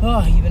 Yep.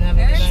 Oh, you've been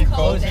having a good night.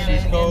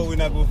 She's cold. We're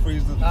not gonna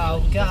freeze the.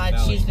 Oh God,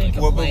 she's been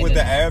complaining. But would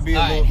the air be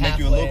make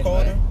you a little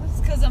colder? It's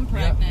because I'm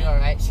pregnant. You're all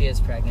right. She is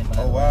pregnant. By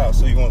the way. Wow.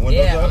 So you want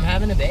windows up? Yeah, I'm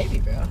having a baby,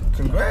 bro.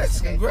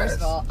 Congrats. First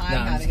of all,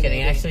 I'm just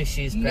kidding. Actually,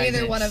 she's pregnant.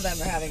 Neither one of them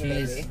are having a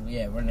baby.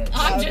 Yeah, we're not.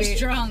 I'm just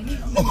drunk.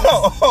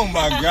 Oh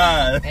my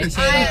God.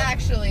 I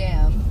actually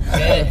am.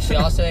 Yeah, she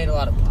also ate a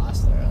lot of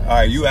pasta. Right? All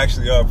right, you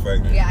actually are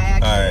pregnant. Yeah, I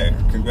actually All right,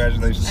 am.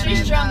 congratulations. And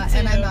I'm drunk,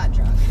 and I'm not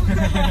drunk.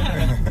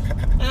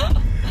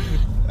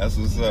 That's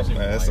what's up,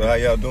 man. So how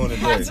y'all doing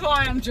today? That's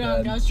why I'm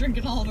drunk. I was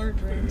drinking all of her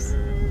drinks.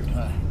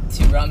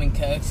 2 rum and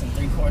cokes and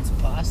 3 quarts of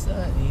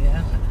pasta, you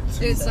know?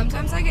 Dude,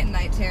 sometimes I get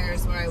night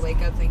terrors where I wake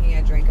up thinking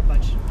I drank a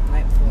bunch the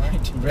night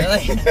before.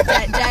 Really? Dead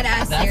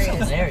ass That's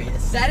serious.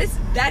 Hilarious.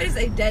 That is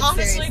a dead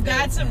Honestly, serious thing.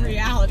 that's a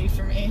reality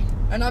for me.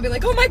 And I'll be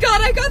like, oh my God,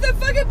 I got that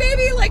fucking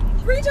baby, like,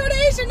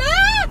 retardation,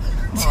 ah!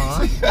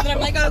 Aww. And I'm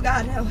like, oh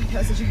God, no,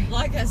 that was a dream.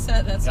 Like I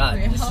said, that's a God,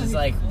 reality. this is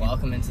like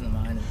welcome into the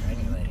mind of a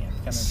pregnant lady.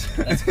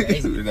 That's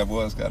crazy. That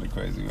was kind of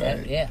crazy,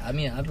 right? Yeah, I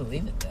mean, I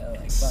believe it though.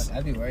 Like, fuck,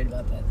 I'd be worried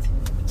about that too.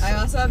 I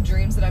also have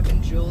dreams that I've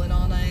been juuling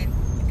all night.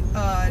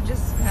 I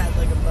just had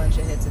like a bunch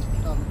of hits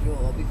on the jewel.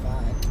 I'll be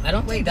fine. I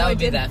don't think that would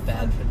be that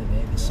bad for the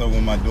baby. So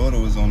when my daughter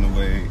was on the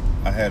way,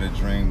 I had a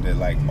dream that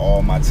like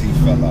all my teeth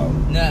fell out.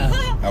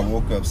 No. I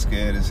woke up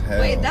scared as hell.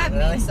 Wait, that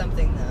means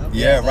something though.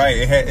 Yeah, right.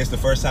 It's the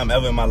first time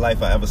ever in my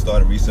life I ever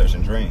started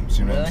researching dreams.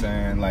 You know what I'm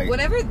Really? saying? Like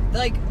whenever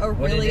like a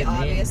What did really it mean?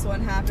 obvious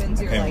one happens,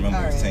 I you're can't like,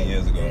 remember. all It was 10 right.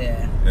 years ago.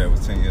 Yeah. It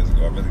was 10 years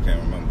ago. I really can't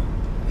remember.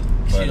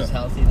 She was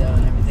healthy though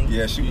and everything.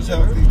 Yeah, she was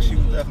healthy. She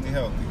was definitely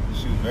healthy.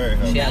 She was very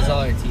healthy. She has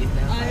all her teeth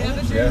now. I have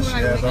a dream Yes, where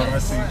she I has wake all up her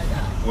before I teeth.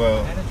 die.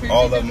 Well, Trinity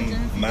all of never them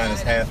Jennifer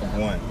minus died half of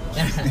after one.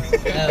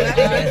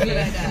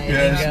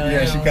 Yeah,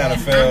 Yeah, she kind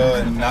of fell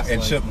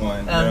and chipped one.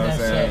 You know what I'm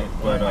saying?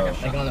 But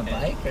like on a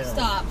bike? Or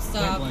Stop.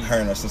 her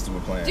and her sister were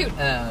playing. Dude,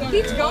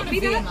 he told me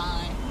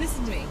that.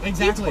 Listen to me.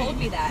 Exactly. He told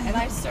me that, and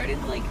I started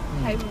like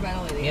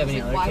hyperventilating. You have I was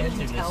any like, other why would kids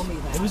you or tell just- me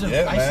that? It was a,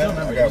 Yeah, I still man.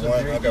 remember. I it was a got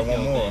very one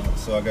detailed more. thing.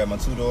 So I got my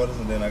 2 daughters,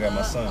 and then I got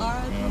my son. You know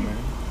what I mean?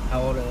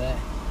 How old are they?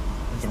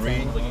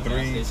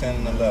 3, 10,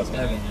 and 11.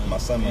 Okay. My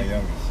son, my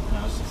youngest.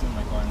 I was just in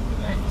my car and looked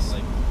at them and I was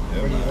like, Yeah,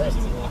 Where do you man.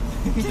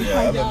 live? Yeah,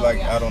 I live like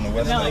out on the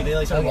west no, like, side. they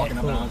like started Okay, walking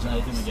up cool. and I was trying to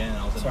look at them again and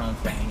all of a That's sudden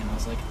where I'm bang and I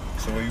was like,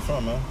 So where you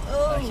from, man?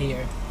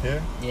 Here.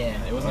 Here?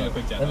 Yeah. it wasn't like a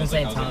quick jab. Live I in was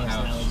like, St. I was like, Thomas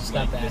now. We ouch, just got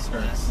like, back this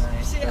hurts.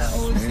 last night. Yeah,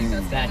 always think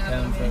that's Back gonna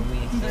home for happen a to me.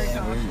 week. Very Yeah.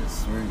 cautious.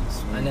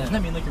 Sweet. I know. Doesn't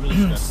that mean like you're really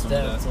stressed from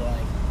Stoked that? to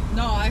like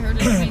No, I heard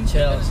it mean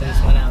chill. So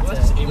just went out Well,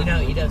 that's to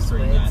Abraham Edo Lincoln Squids,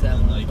 during that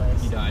and, one like,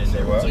 place. he died.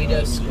 Say what?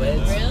 Edo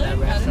Squids, Really? that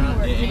restaurant.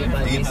 I didn't know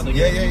By where it DC. came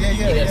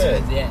Yeah. Edo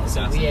Squids, yeah. So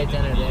we ate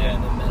dinner there Yeah.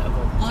 and then met up with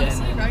Jen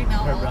Honestly, and right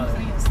now, her all I'm brother.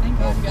 saying is thank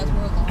God you guys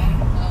wore long,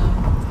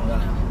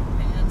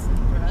 pants and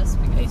dress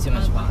because Ate too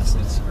much my legs pasta.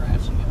 are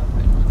scratching up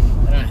right now.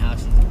 I don't know how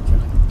she's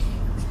drunk.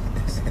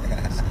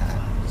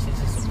 She's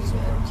just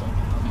absorbed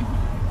somehow.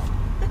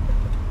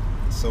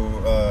 So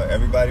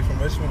everybody from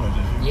Richmond or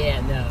just you?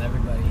 Yeah, no,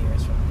 everybody here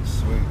is from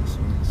Sweet.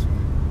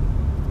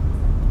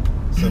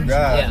 So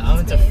guys, Yeah, I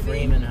went to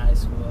Freeman High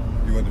School.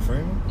 you went to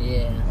Freeman?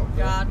 Yeah.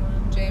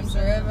 Godwin, James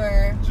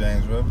River,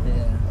 James River?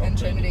 Yeah. and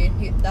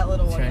Trinity. That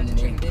little one went to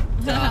Trinity.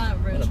 What a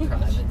Rich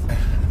private.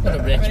 What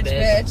a rich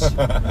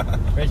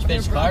bitch. Rich Their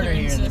bitch brother Carter and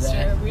here in the sister.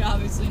 back. We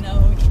obviously know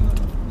which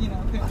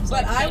one, parents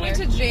But like I went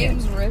to better.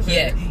 James River.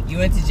 Yeah, you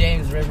went to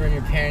James River and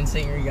your parents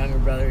sent your younger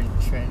brother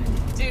to Trinity.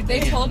 Dude, they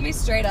told me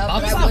straight up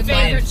Bob's that I not wouldn't.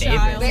 favorite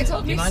child. They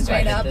told Do me you mind if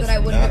I straight hit up this that I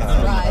thing? wouldn't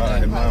have thrived I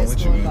in had mine private with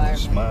school you.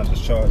 environment. Mine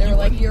just charged. They were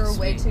like, "You're Sweet.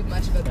 way too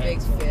much of a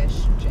big fish,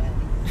 Jen."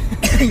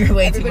 You're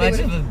way too Everybody much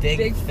of would- a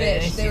big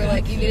fish. They were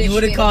like, "You needed You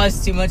would to have be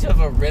caused too much of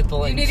a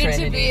ripple in You needed to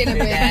Trinity. be in a for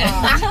big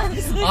that.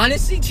 pond."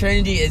 Honestly,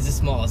 Trinity is a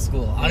small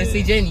school.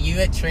 Honestly, Jen, you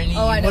at Trinity,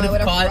 Oh, I you know, would I have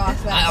would've caused.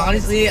 rocked that I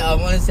honestly, I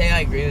want to say I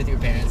agree with your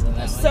parents on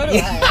that one. So do I.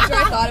 After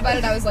I thought about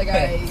it, I was like, "All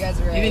right, you guys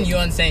are right." Even you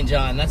on St.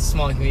 John, that's a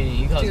small community.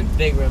 You caused a Dude.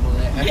 big ripple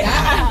there.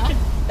 Yeah,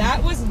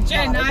 that was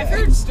Jen. not I've okay.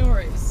 heard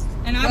stories,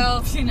 and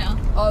Well,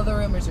 all the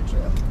rumors are true.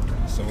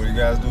 So what do you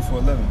guys do for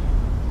a living?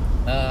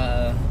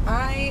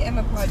 I am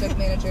a project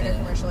manager at a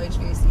commercial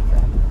HVAC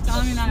firm.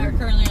 Tommy and I are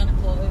currently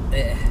unemployed.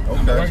 Yeah. Okay.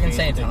 I'm working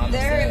St. Thomas.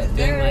 They're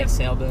doing like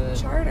sailboat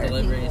charter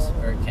deliveries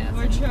people. or We're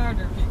captain.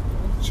 charter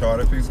people.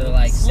 Charter people? So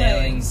like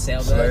sailing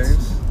sailboats.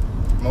 Slaves?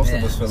 Most of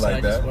Yeah, us feel so like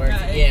I just that.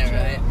 worked, Right, yeah, true.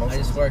 right. Most I of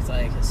just us. worked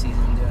like a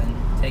season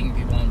taking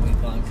people on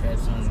week-long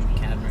trips on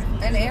catamaran.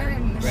 And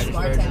Aaron British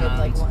bartended Virgin like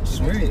Islands. once.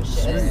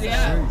 Sweet.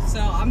 Yeah, so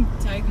I'm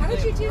taking. How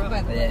did you do,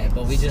 by the way? Yeah,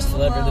 but we just So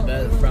delivered the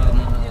boat well. from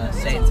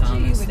St.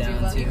 Thomas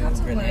down to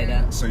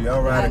Grenada. So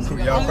y'all ride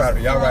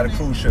a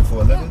cruise ship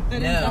for a living?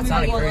 No, it's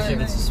not a cruise ship.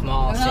 It's a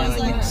small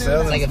sailing yacht. It's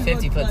like a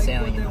 50-foot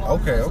sailing yacht.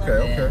 Okay.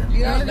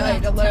 You don't know,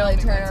 you can literally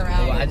turn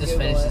around. Well, I just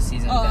finished the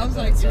season with that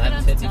boat, so I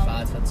have a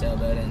 55-foot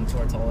sailboat in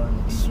Tortola on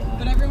the beach.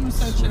 But everyone was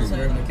so chill.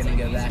 We're going to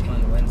go back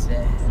on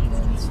Wednesday and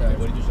then start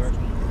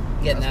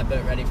getting that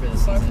boat ready for the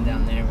season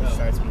down there, which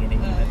starts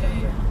beginning in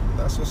November.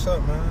 That's what's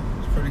up, man.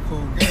 It's a pretty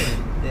cool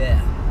game.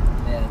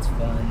 Yeah, it's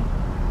fun.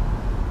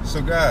 So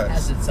It guys,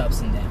 has its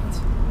ups and downs.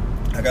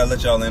 I gotta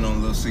let y'all in on a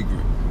little secret.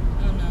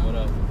 Oh no. What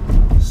up?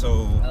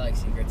 So I like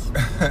secrets.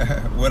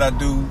 what I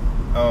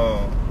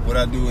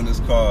do in this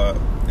car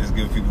is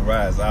give people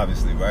rides,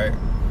 obviously, right?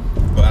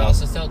 But I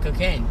also sell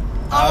cocaine.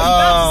 I was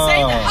about to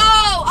say that.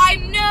 Oh, I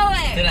know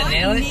it. Did I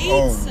nail it?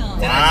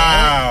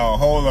 Wow,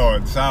 hold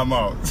on, time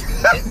out.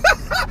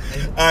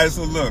 Alright,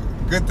 so look,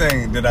 good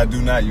thing that I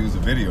do not use a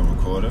video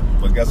recorder,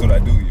 but guess what I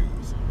do use?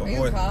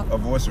 A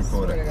voice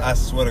recorder. I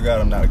swear to God,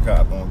 I'm not a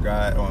cop. On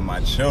God, on my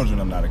children,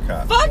 I'm not a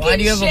cop. Why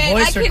do you have a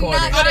voice recorder?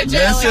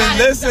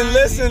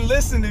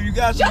 Listen. If you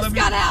guys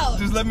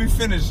just let me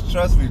finish.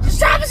 Trust me. Just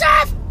stop us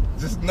off.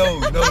 Just no.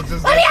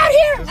 Just let me out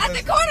here at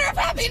the corner of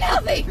Happy and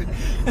Healthy.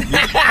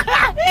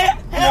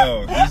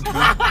 Yo,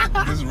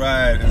 this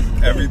ride is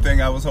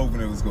everything I was hoping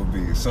it was gonna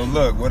be. So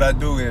look, what I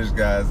do is,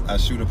 guys, I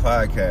shoot a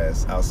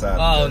podcast outside.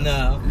 Oh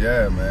no.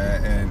 Yeah,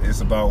 man, and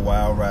it's about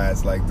wild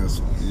rides like this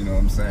one. You know what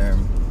I'm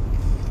saying?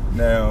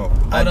 Now,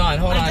 hold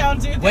on.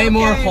 Way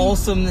more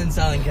wholesome than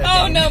selling cocaine.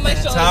 Oh no, my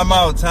shoulder.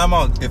 Time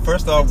out.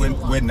 First off,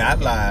 we're not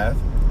live,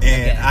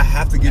 and I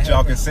have to get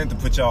y'all consent to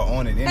put y'all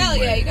on it anyway. Hell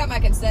yeah, you got my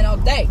consent all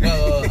day.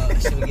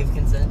 Should we give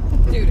consent?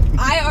 Dude,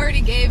 I already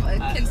gave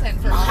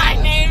consent for all My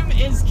name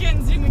is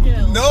Kinsey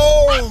McGill.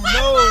 No,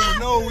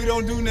 we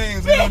don't do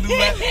names. We don't do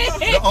that.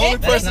 The only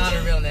That's person. not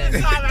a real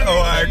name. Oh,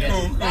 all right,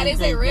 cool. That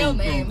is a real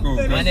name.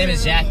 Cool. My name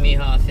is Jack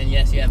Mehoff, and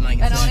yes, you have my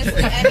And consent.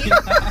 honestly,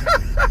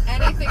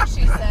 anything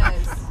she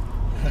says,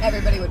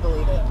 everybody would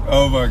believe it.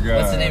 Oh my God.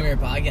 What's the name of your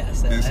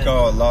podcast? It's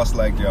called Lost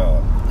Like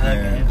Y'all.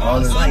 Okay.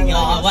 Lost Like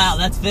Y'all. Wow,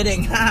 that's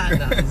fitting.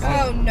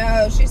 Oh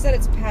no, she said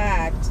it's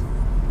packed.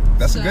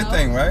 That's a good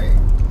thing, right?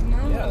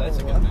 No. Yeah, that's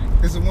a good thing.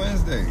 It's a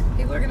Wednesday.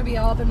 People are gonna be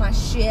all up in my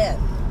shit.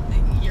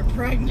 You're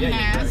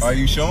pregnant. Are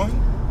you showing?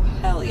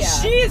 Hell yeah.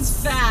 She's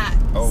fat.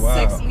 Oh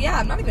wow. Yeah,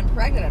 I'm not even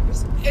pregnant. I'm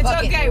just It's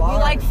fucking okay. large.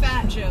 We like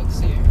fat jokes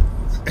here.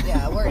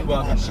 Yeah, we're into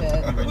that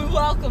shit. We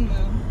welcome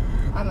them.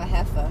 I'm a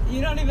heifer.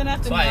 You don't even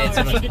have to That's why I ate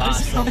so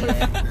know. much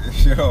pasta.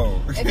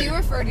 Yo. If you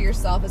refer to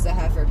yourself as a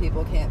heifer,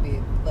 people can't be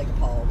like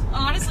appalled.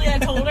 Honestly, I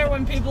told her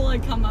when people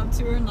like come up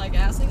to her and like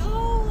ask like,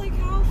 oh, like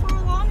how far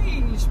along are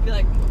you? You should be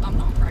like, I'm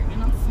not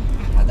pregnant. I'm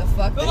fat. How the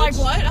fuck? But like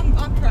what? I'm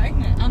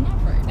pregnant. I'm not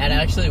pregnant. That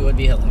actually would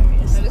be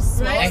hilarious.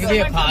 Right? That could be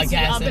a Someone comes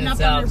podcast up in and up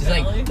itself. on Just your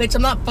like, belly. bitch,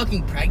 I'm not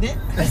fucking pregnant.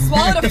 I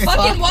swallowed a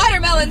fucking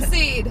watermelon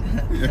seed.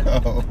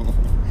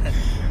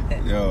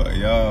 Yo,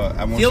 y'all.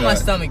 I want Feel my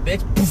y'all- stomach,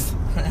 bitch.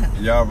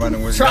 Y'all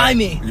running with. Try y'all-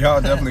 me.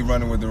 Y'all definitely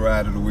running with the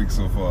ride of the week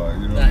so far.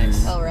 You know what I Nice.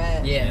 mean? All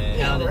right.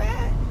 Yeah. Pound it.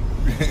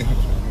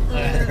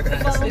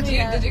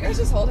 Did you guys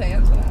just hold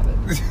hands? What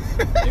happened?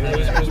 It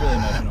was really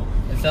emotional.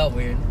 It felt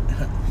weird.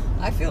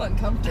 I feel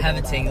uncomfortable. I have a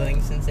about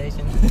tingling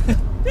sensation.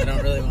 I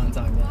don't really want to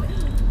talk about it.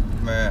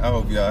 Man, I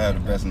hope y'all have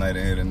the best night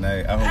ahead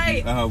tonight. I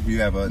hope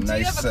you have a Do nice.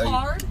 you have a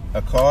card?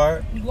 A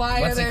card? it.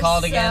 Why What's are it there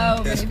called so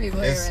again? many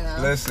people here right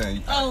now?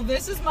 Listen. Oh,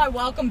 this is my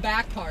welcome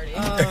back party.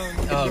 Oh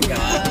God.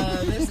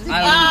 This is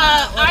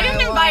I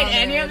didn't invite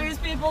any of these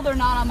people. They're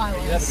not on my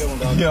list. You have a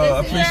good one, dog. Yo, I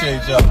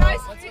appreciate y'all.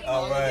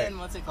 All right.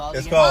 What's it called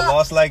It's again? called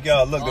Lost Like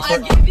Y'all. Look, the I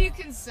give you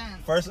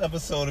consent. first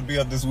episode will be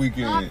up this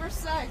weekend. Not for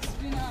sex,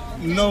 you know.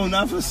 No,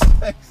 not for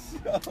sex.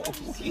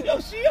 Yo,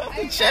 she off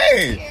the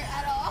chain.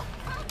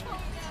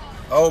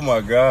 Oh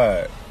my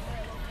God.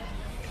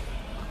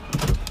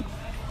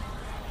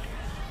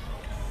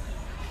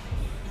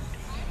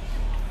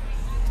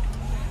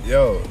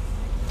 Yo,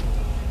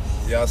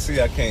 y'all see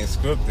I can't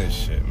script this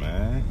shit,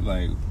 man.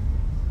 Like,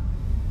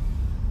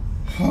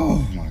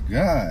 oh my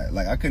God.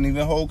 Like, I couldn't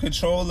even hold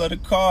control of the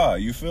car.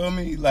 You feel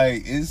me?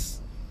 Like, it's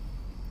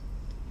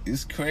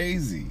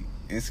crazy.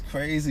 It's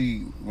crazy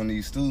when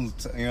these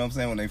students, you know what I'm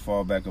saying, when they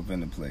fall back up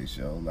into place,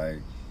 yo. Like,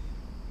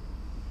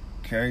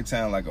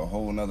 Carytown like a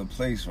whole nother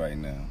place right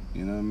now.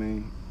 You know what I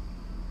mean?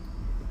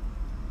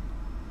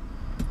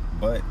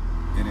 But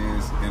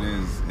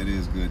it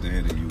is good to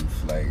hear the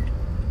youth. Like,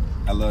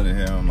 I love to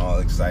hear them all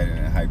excited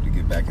and hyped to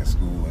get back in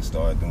school and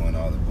start doing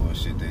all the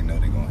bullshit they know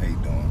they're gonna hate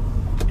doing.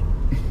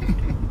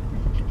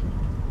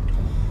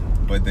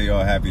 But they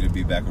are happy to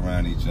be back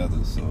around each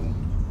other. So,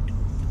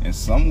 and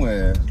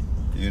somewhere,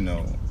 you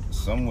know,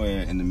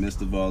 somewhere in the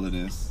midst of all of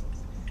this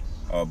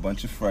are a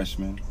bunch of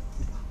freshmen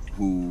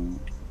who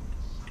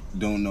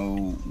don't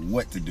know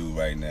what to do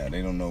right now.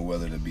 They don't know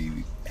whether to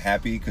be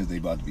happy because they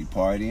about to be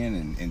partying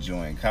and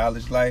enjoying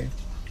college life.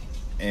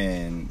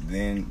 And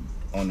then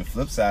on the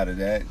flip side of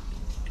that,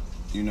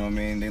 you know what I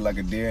mean, they like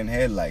a deer in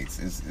headlights.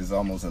 It's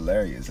almost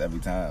hilarious every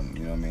time.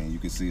 You know what I mean? You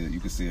can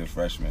see a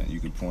freshman,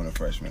 you could point a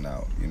freshman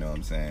out, you know what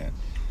I'm saying?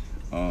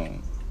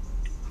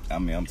 I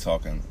mean, I'm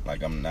talking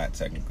like I'm not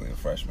technically a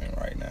freshman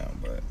right now,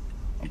 but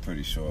I'm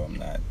pretty sure I'm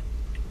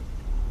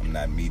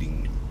not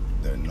meeting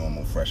the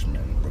normal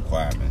freshman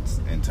requirements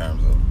in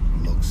terms of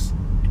looks.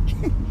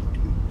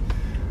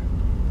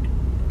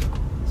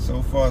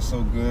 So far,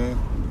 so good.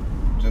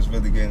 Just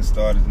really getting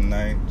started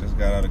tonight. Just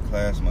got out of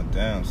class, my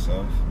damn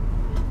self.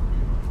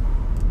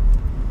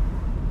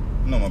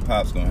 I know my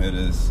pop's gonna hear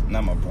this.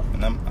 Not my pop.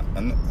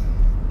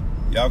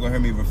 Y'all gonna hear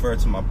me refer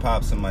to my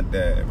pops and my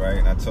dad, right?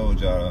 And I told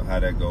y'all how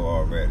that go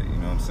already. You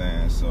know what I'm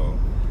saying? So,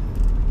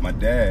 my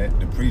dad,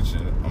 the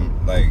preacher,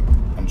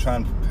 I'm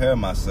trying to prepare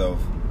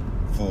myself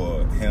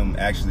for him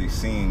actually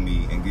seeing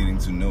me and getting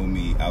to know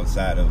me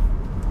outside of,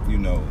 you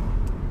know,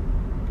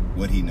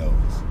 what he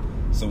knows.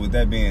 So with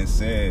that being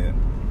said,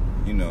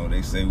 you know,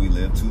 they say we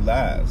live two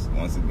lives.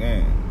 Once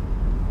again,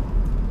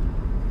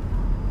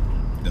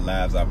 the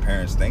lives our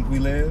parents think we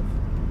live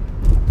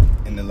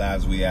and the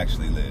lives we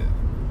actually live.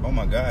 Oh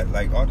my God,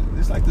 like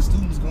it's like the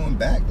students going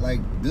back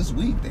like this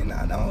week.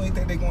 I don't even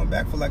think they're going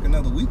back for like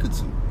another week or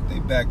two. They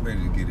back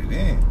ready to get it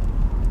in.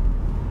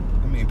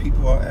 I mean,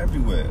 people are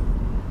everywhere,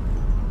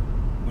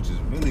 which is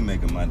really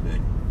making my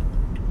day.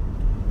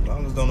 As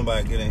long as don't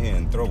nobody get in here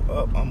and throw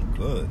up, I'm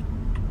good.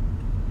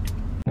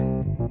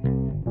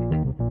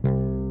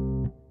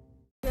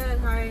 Good,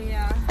 how are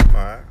you?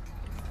 Alright.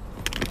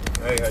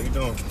 Hey, how you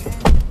doing?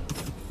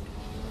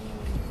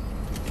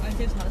 I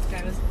could tell this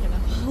guy was gonna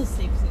fall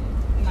asleep soon.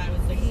 And I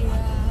was like,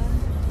 yeah.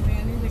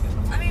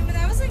 I mean, but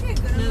that was like a good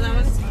amount that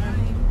was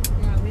time.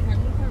 Yeah, we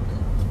hardly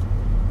covered.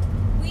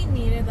 We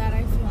needed that,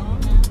 I feel.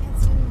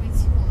 It's been way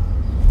too long.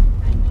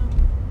 I know.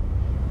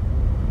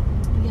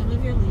 You can't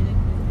live your leading.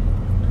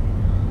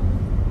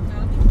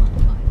 That'll be fun.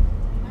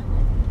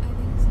 I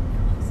think so.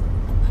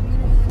 I'm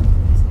gonna be like,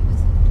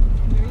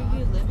 where are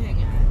you living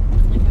at?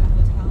 Like at a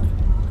hotel or a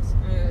house?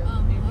 Or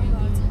maybe a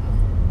hotel.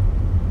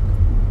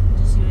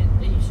 Just you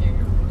share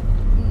your room with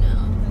them? No.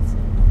 That's it.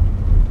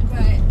 But,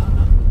 like,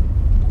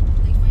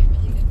 my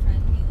really good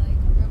friend, we, like,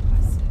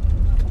 requested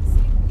about the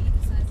same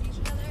weeks as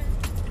each other.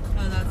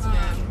 Oh, that's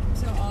good.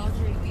 So all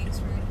 3 weeks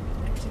we're gonna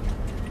be there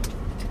together.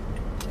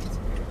 That's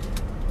weird.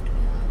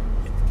 Yeah.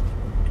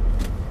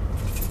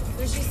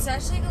 But she's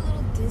such, like, a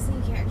little Disney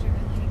character.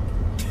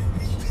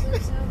 Like, she's,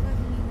 like, so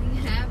fucking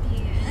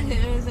happy. And it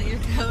was that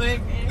you're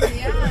going.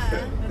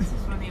 Yeah. That's a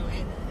funny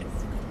way to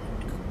explain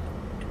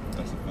it.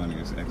 That's the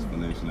funniest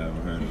explanation I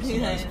ever heard of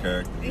somebody's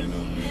character, you know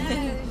what I mean?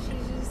 Yeah,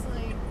 she's just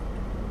like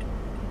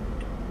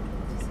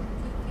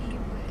goofy,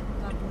 but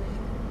lovely.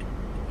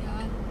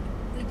 Yeah,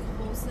 like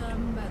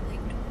wholesome, but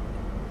like.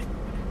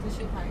 Does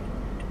she hire?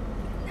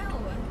 No.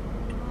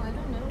 Oh, I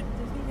don't know.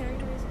 Disney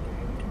characters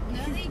hire?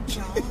 No, they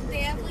don't.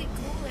 They have like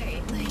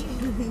Kool-Aid.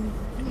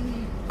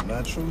 Like.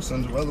 Not true.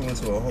 Cinderella went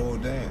to a whole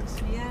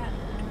dance. Yeah.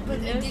 But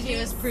if she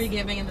was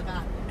pre-giving in the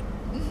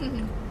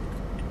bathroom.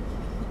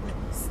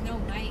 Snow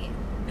White.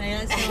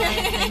 Yeah, Snow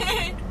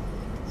White.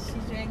 She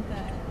drank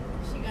that.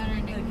 She got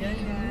her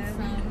nickname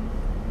from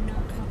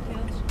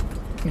Cocktail.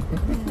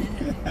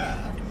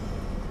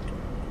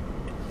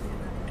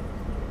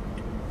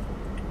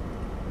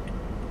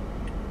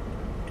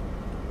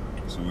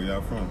 So where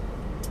y'all from?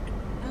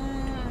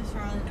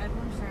 Charlotte. I'm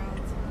from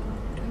Charlottesville.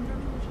 I'm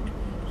from Virginia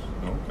Beach.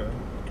 Okay.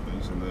 I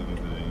used to live in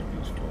Virginia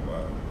Beach for a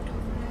while.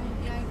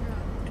 Yeah, I grew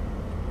up there.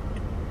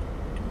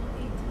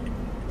 18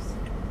 years.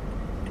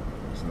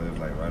 Used to live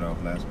like right off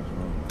Lascaux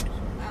Road.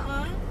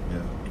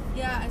 Yeah.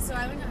 Yeah, so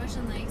I went to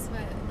Ocean Lakes,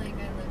 but like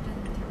I lived in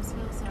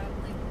Timpsville, so I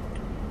would like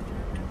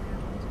drive around there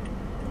all the time.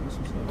 This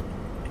was up.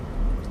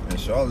 And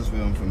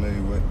Charlottesville I'm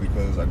familiar with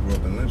because I grew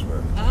up in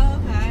Lynchburg.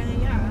 Oh, okay.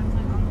 Yeah, it's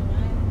like on the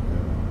way.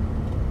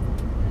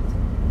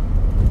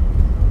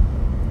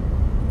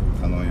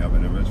 How long y'all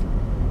been in Richmond?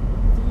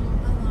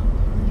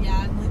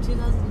 Yeah, like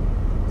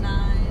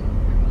 2009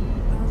 for me.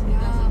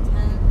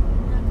 2010.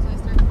 Yeah, because I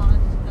started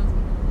college in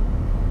 2009.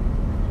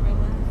 I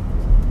never left.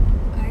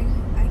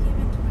 I came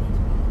in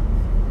 2012.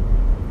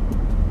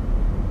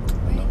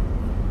 Right?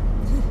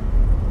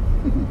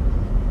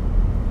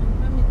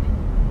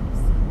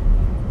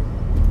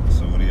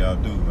 So what do y'all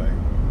do, like,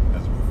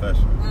 as a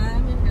profession?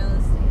 I'm in real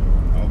estate.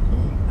 Oh,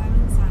 cool. I'm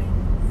in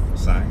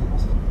science.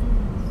 Science?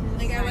 Mm-hmm.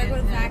 Like I work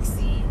with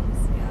vaccines.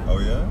 Yeah. Oh,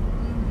 yeah?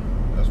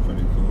 Mm-hmm. That's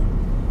pretty cool.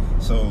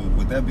 So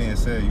with that being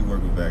said, you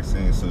work with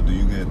vaccines. So do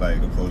you get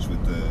like approached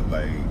with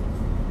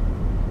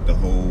the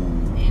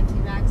whole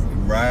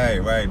anti-vaccine?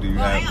 Right. Do you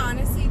well, have? I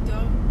honestly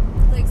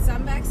don't. Like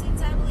some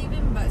vaccines I believe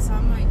in, but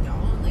some I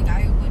don't. Like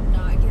I would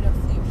not get a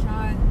flu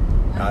shot.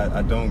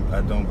 I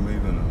don't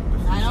believe in them. The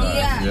flu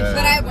shots. Yeah,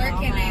 but I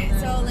work in it,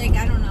 so like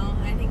I don't know.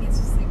 I think it's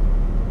just like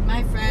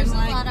my friend. There's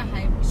like, a lot of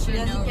hype. She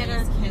doesn't get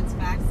her kids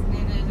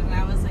vaccinated, and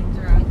I was like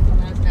drunk when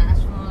I was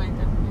Nashville, and I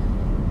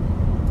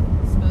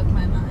definitely spoke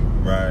my mind.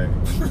 Right.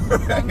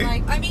 I'm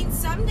like, I mean,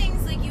 some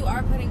things like you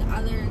are putting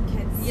other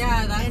kids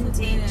that's in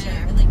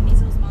danger, like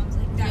measles, mumps,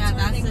 like that. Yeah,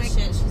 that's thing, the like,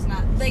 shit. She's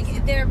not like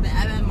they're the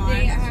MMR.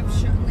 They have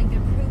shown like they're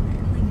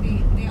proven,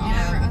 like they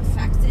are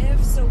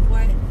effective. So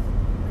what? Like,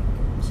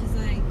 she's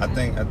like. I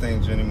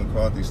think Jenny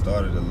McCarthy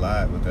started a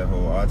lot with that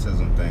whole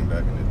autism thing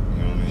back in the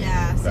know what I mean?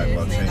 Yeah, Back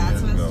about 10 that's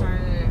years what ago.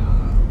 started it.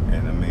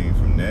 And I mean,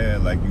 from there,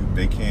 like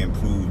they can't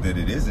prove that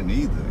it isn't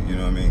either. You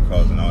know what I mean?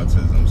 Causing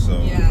autism. So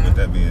with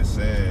that being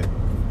said,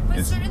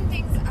 But certain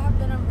things have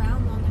been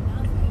around long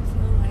enough. I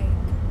feel like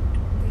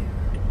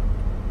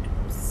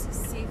they're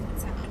safe and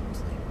sound.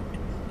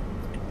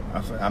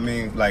 I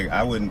mean, like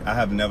I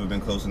have never been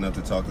close enough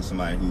to talk to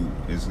somebody who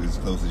is as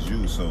close as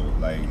you. So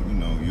like, you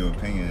know, your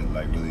opinion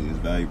like really is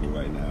valuable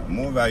right now.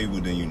 More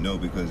valuable than you know,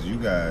 because you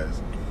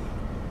guys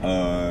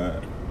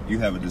you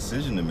have a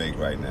decision to make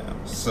right now.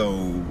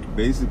 So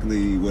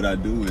basically what I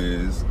do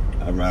is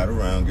I ride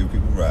around, give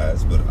people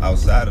rides, but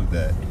outside of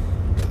that,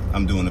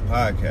 I'm doing a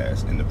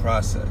podcast in the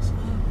process.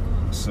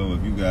 So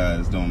if you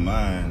guys don't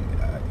mind,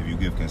 if you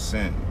give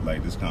consent,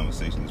 like this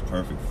conversation is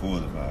perfect for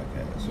the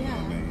podcast. You know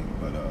what I mean?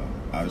 But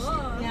obviously,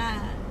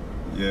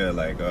 yeah,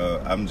 like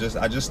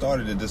I just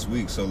started it this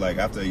week. So like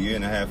after a year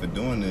and a half of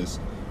doing this,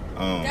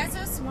 that's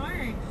so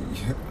smart.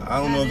 I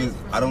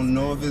don't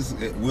know if it's.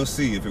 We'll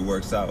see if it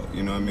works out.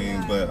 You know what I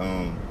mean? But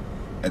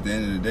at the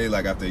end of the day,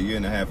 like after a year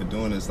and a half of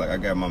doing this, like I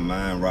got my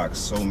mind rocked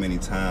so many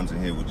times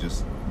in here with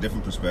just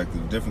different perspectives,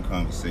 different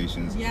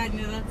conversations. Yeah,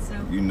 no, that's so.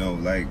 You know,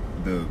 like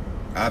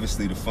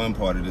obviously the fun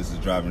part of this is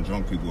driving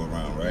drunk people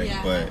around, right?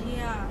 Yeah. But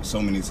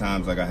so many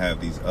times, like I have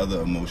these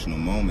other emotional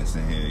moments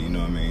in here. You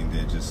know what I mean?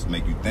 That just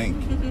make you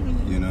think.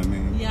 You know what I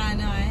mean? Yeah,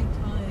 no, I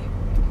totally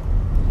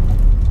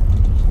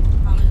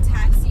agree.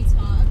 Taxi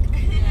talk.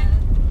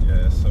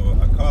 Yeah, so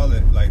I call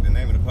it, like the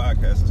name of the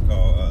podcast is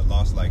called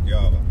Lost Like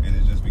Y'all, and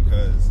it's just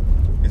because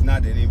it's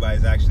not that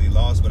anybody's actually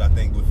lost, but I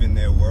think within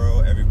their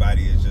world,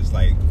 everybody is just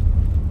like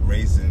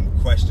raising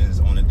questions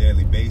on a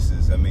daily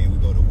basis. I mean, we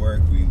go to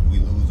work, we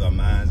lose our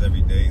minds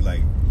every day.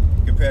 Like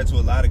compared to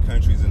a lot of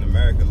countries in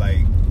America,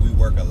 like we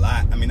work a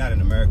lot. I mean, not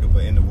in America,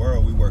 but in the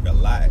world, we work a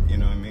lot. You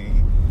know what I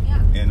mean?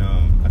 Yeah. And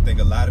I think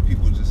a lot of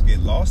people just get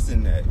lost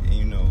in that,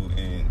 you know,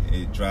 and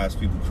it drives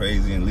people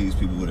crazy and leaves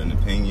people with an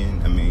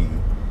opinion. I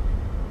mean,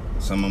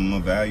 some of them are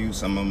valued,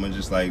 some of them are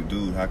just like,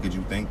 dude, how could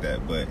you think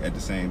that? But at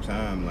the same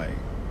time, like,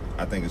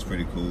 I think it's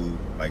pretty cool.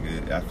 Like,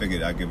 I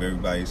figured I'd give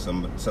everybody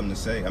something to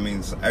say. I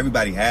mean,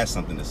 everybody has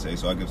something to say,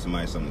 so I'll give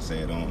somebody something to say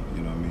it on.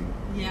 You know what I mean?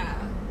 Yeah.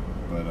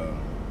 But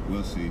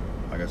we'll see.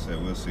 Like I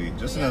said, we'll see.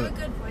 Just you have a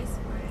good voice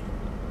for it.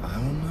 I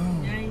don't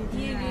know. Yeah, you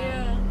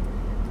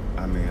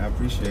do. I mean, I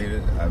appreciate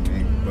it. I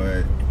mean,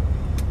 but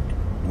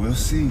we'll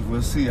see.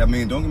 We'll see. I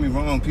mean, don't get me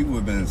wrong. People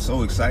have been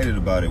so excited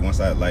about it once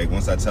I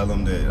tell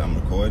them that I'm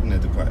recording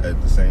at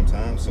the same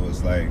time. So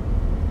it's like,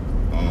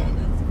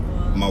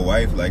 my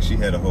wife, like, she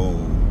had a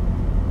whole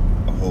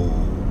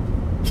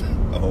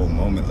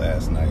moment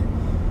last night.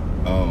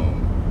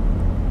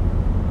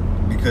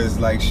 Because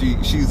like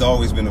she's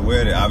always been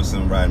aware that obviously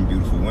I'm riding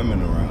beautiful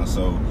women around.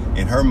 So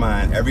in her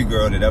mind, every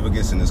girl that ever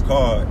gets in this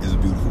car is a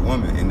beautiful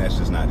woman, and that's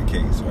just not the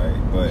case, right?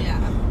 But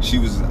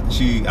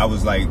I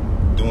was like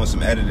doing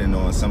some editing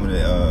on some of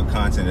the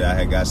content that I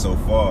had got so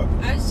far.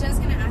 I was just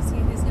gonna ask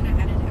you who's gonna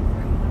edit it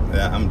for you.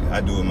 Yeah,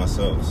 I do it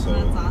myself. So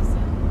that's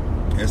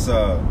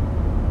awesome.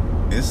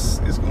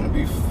 It's gonna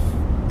be.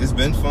 It's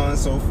been fun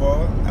so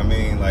far. I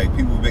mean, like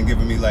people have been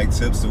giving me like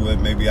tips to what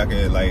maybe I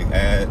could like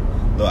add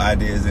little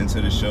ideas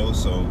into the show.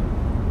 So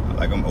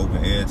like I'm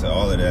open ear to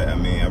all of that. I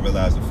mean, I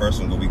realized the first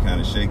one will be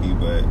kind of shaky,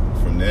 but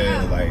from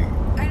there, like.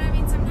 And I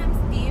mean, sometimes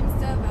themes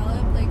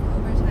develop like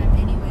over time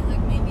anyway.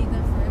 Like maybe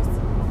the first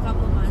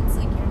couple months,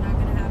 like you're not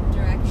gonna have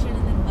direction,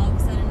 and then all of a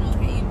sudden it'll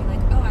hit you and be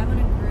like, oh, I want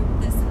to group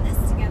this and this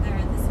together,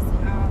 and this is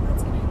how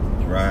that's gonna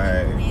get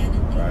right. Plan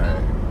and think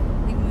about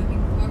like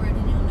moving forward,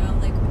 and you'll know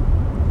like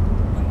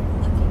what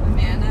you're looking at.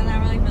 Amanda and I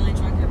were like really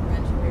drunk at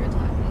brunch, and we were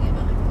talking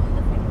about like all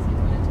the things we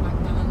want to talk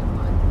about on the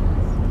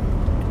podcast,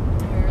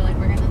 and we were like,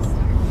 we're gonna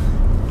start.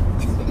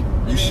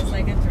 But it was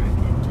like a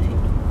drunken, like,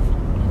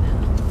 you know.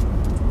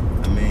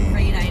 I mean,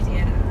 great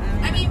idea.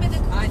 I mean, but the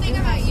cool thing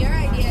about your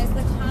idea is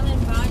the common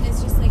bond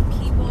is just like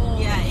people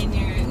in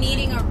your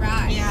needing a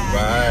ride. Yeah.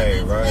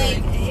 Right.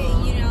 Like,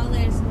 you know,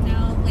 there's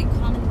no like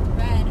common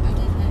thread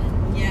other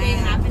than they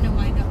happen to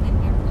wind up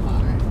in your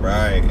car.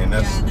 Right, and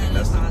that's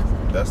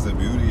awesome. That's the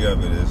beauty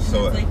of it. Is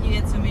so it's like you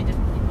get so many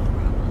different people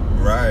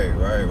probably.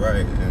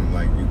 Right, and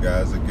like you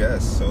guys are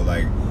guests. So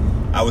like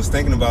I was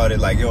thinking about it,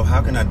 like, yo,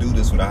 how can I do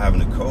this without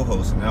having a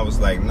co-host? And I was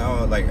like,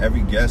 no, like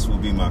every guest will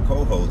be my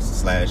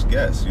co-host /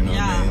 guest. You know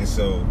what I mean?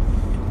 So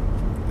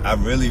I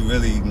really,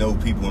 really know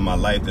people in my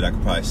life that I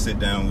could probably sit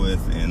down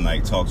with and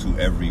like talk to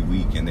every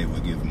week, and they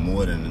would give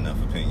more than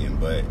enough opinion.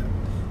 But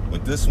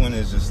with this one,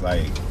 it's just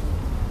like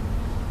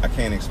I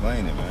can't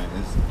explain it, man.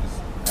 It's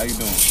how you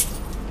doing?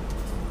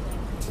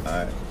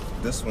 All right,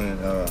 this one,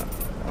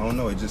 I don't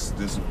know. It just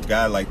this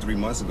guy like 3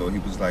 months ago, he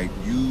was like,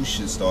 "You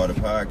should start a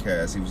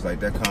podcast." He was like,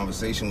 "That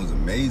conversation was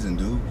amazing,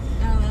 dude."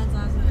 Oh, that's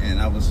awesome. And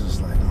I was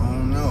just like, I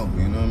don't know,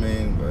 you know what I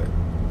mean? But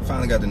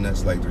finally got the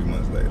nuts like 3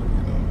 months later, you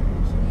know what I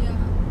mean?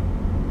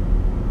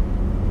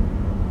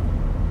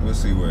 So, we'll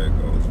see where it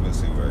goes.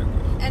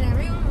 And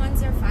everyone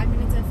wants their 5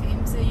 minutes of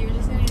fame, so you're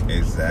just gonna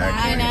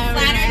exactly.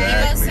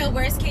 flatter people. So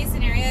worst case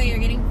scenario, you're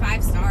getting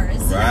 5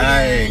 stars.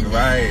 Right.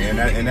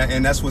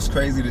 And that's what's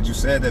crazy that you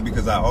said that,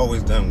 because I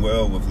always done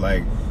well with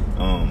like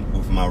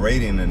with my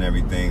rating and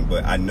everything.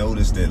 But I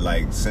noticed that,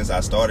 like, since I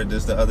started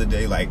this the other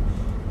day, like,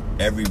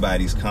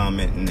 everybody's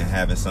commenting and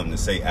having something to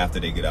say after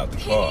they get out the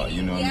car.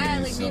 You know what I mean? Yeah,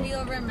 like maybe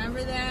you'll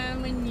remember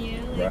them when you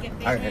get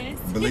famous.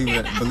 Believe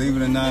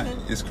it or not,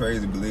 it's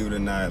crazy. Believe it or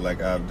not,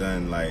 like, I've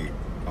done like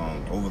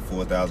over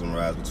 4,000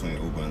 rides between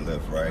Uber and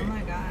Lyft, right? Oh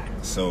my god.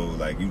 So,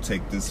 like, you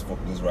take this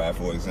ride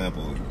for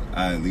example,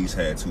 I at least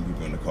had 2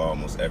 people in the car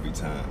almost every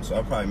time. So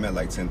I probably met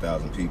like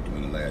 10,000 people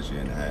in the last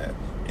year and a half,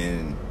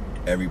 and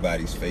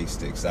everybody's face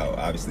sticks out.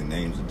 Obviously,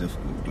 names are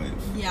difficult, but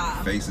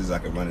faces I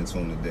could run into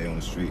them today on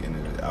the street, and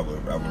I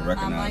would recognize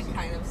I'm like them.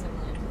 kind of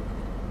similar to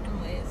that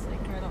in ways,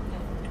 like where I don't know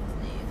his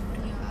name.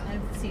 Yeah. I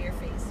see your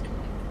face. And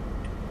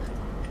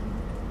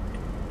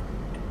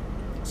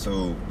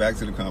So back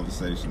to the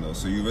conversation though.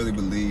 So you really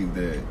believe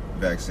that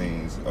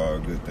vaccines are a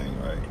good thing,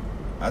 right?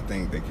 I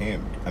think they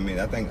can. I mean,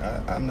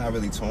 I'm not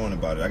really torn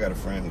about it. I got a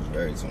friend who's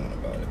very torn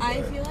about it.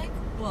 I feel like,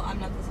 well, I'm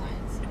not the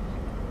science.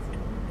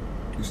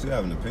 So you still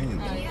have an opinion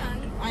though. Yeah,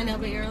 I know,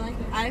 but you're like,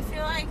 I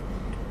feel like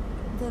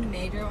the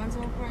major ones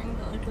are important,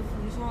 but like the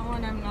flu shot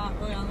one, I'm not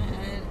really on the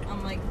edge.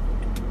 I'm like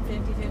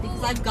 50-50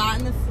 because I've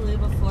gotten the flu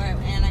before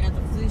and I got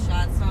the flu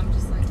shot, so I'm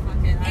just like,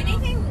 fuck it.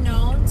 Anything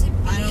known to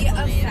be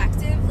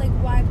effective, like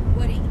why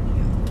wouldn't you?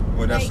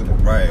 Well, that's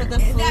like, right. But the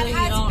flu, that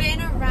has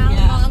been around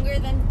longer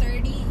than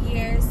 30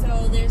 years,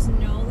 so there's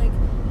no like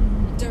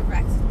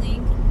direct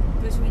link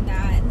between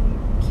that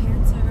and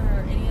cancer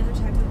or any other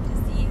type of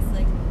disease.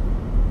 Like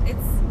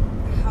it's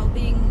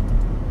helping.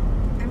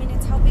 I mean,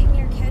 it's helping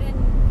your kid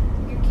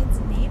and your kid's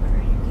neighbor,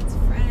 your kid's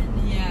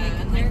friend.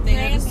 Yeah, and their like they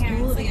go to school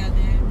grandparents.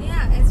 together.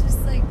 Yeah, it's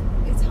just like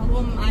it's helping.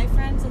 Well, my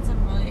friend said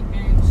some really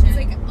ignorant shit. It's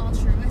like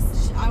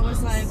altruistic. I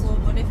was like, well,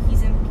 what if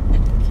he's in a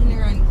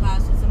kindergarten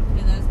class with some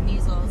kid that has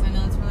measles? I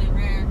know it's really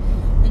rare.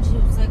 And she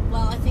was like,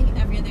 well, I think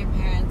every other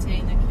parent's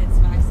getting their kids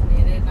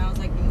vaccinated. And I was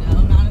like,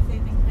 no, not if they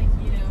think like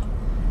you.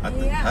 I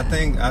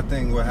think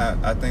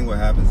what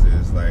happens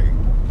is, like,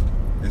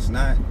 it's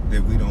not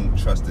that we don't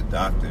trust the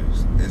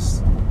doctors.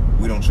 It's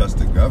we don't trust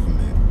the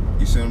government.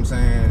 You see what I'm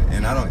saying?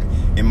 And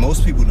and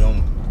most people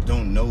don't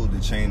know the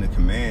chain of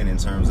command in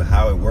terms of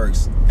how it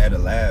works at a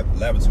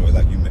laboratory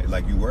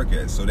like you work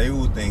at. So they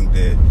will think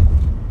that,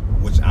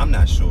 which I'm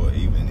not sure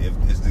even if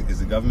is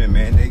the government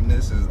mandating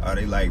this? Are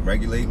they like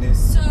regulating it?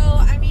 So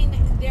I mean,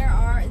 there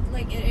are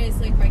like it is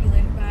like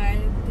regulated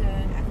by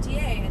the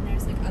FDA, and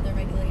there's like other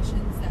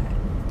regulations that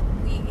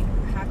we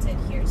have to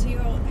adhere to.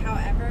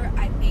 However,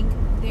 I think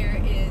there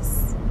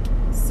is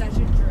such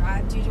a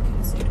drive due to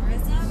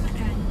consumerism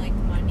and like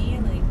money,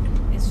 like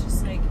it's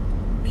just like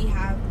we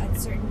have a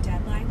certain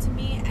deadline to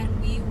meet,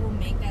 and we will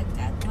make that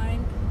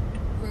deadline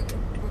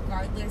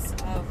regardless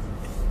of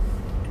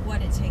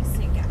what it takes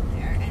to get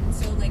there. And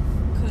so, like,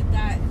 could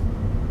that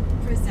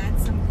present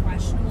some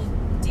questionable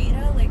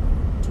data? Like,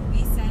 do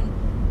we send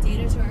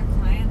data to our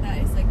client that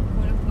is like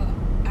quote unquote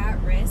at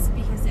risk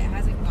because it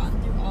hasn't gone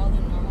through all the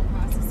normal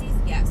processes?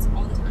 Yes,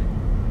 all the time,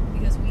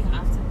 because we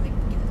have to like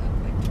get a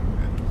quick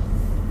turnaround.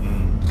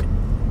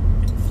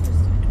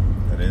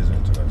 That is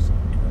interesting.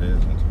 I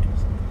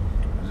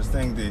just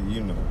think that,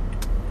 you know,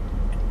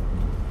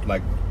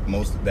 like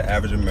the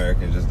average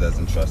American just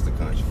doesn't trust the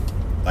country.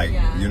 Like,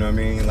 you know what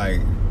I mean?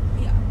 Like,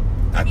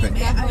 I think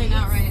definitely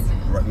not right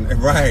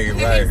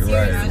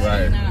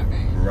now.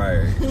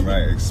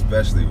 Right.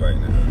 Especially right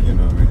now. You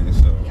know what I mean?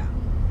 So yeah.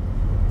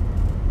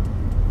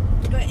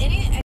 But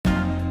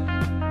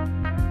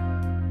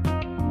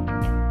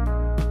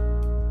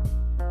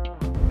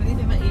What do you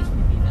think about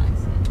HPV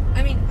vaccine?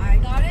 I mean, I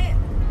got it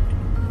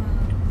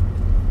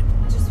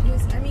just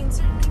because I mean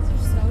certain things are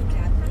so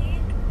deadly.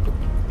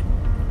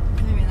 I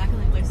mean, that can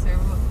look like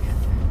cervical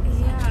cancer.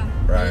 Yeah.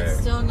 But it's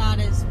still not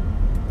as,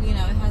 you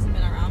know, it hasn't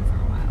been around for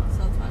a while,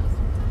 so that's why I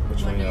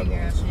was wondering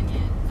your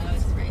opinion. Oh,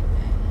 it's right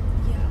there.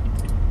 Yeah.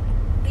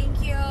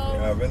 Thank you.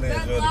 Yeah, I really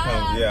enjoyed the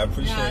conversation. Yeah, I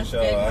appreciate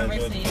y'all. I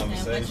enjoyed the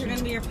conversation. What's going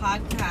to be your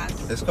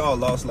podcast? It's called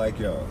Lost Like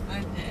Y'all.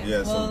 Okay.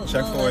 Yeah, so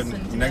check for it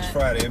next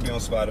Friday. It'll be on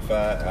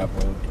Spotify,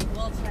 Apple.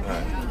 We'll check it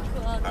out.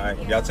 Cool. All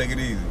right, y'all take it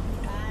easy.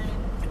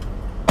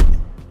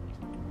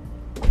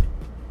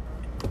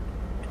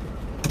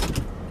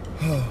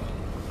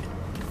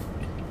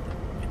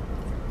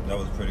 That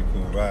was a pretty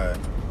cool ride,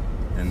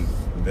 and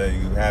there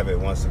you have it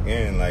once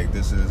again. Like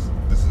this is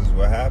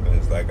what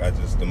happens. Like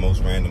the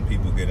most random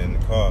people get in the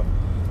car.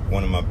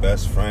 One of my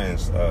best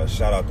friends,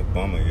 shout out to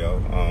Bummer,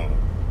 yo.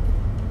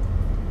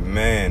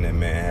 Man, that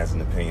man has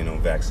an opinion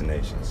on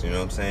vaccinations. You know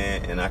what I'm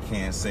saying? And I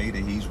can't say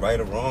that he's right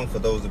or wrong for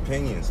those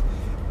opinions.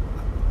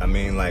 I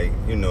mean, like,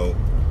 you know,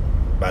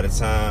 by the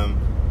time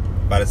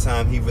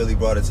he really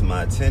brought it to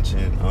my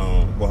attention,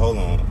 well, hold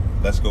on.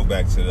 Let's go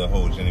back to the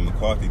whole Jenny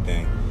McCarthy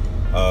thing.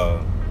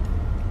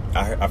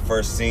 I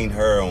first seen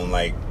her on,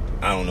 like,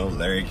 I don't know,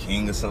 Larry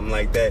King or something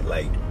like that,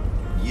 like,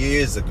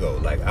 years ago.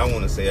 Like, I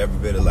want to say every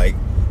bit of, like,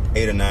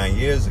 8 or 9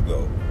 years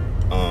ago,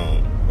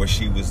 where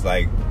she was,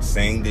 like,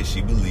 saying that she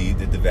believed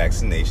that the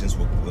vaccinations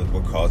were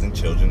causing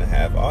children to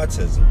have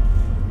autism.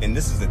 And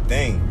this is the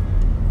thing.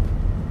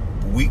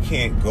 We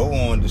can't go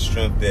on the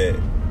strength that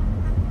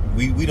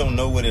we don't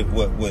know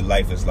what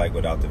life is like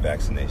without the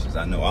vaccinations.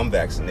 I know I'm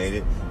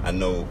vaccinated. I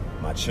know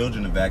my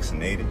children are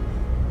vaccinated.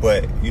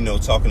 But, you know,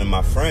 talking to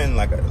my friend,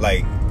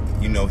 like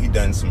you know, he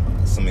done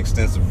some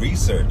extensive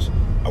research.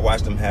 I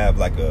watched him have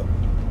like a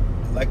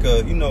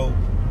you know,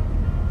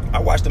 I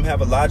watched him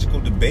have a logical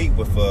debate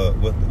with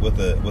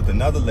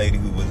another lady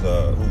who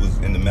was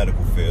in the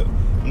medical field.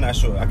 I'm not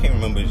sure. I can't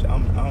remember. I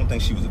don't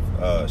think she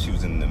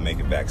was in the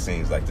making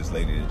vaccines like this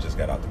lady that just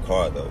got out the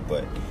car though.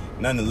 But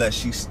nonetheless,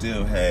 she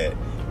still had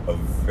a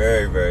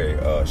very, very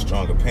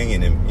strong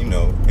opinion, and you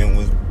know, and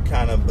was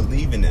kind of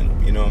believing in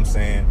them. You know what I'm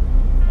saying?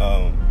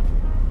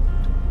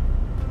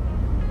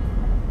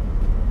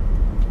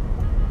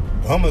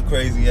 Bummer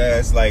crazy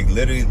ass, like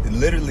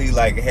literally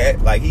like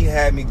he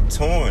had me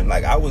torn.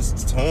 Like I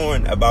was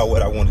torn about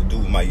what I wanted to do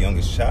with my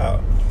youngest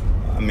child.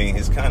 I mean,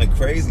 it's kind of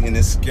crazy and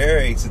it's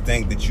scary to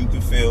think that you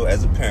could feel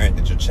as a parent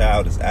that your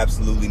child is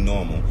absolutely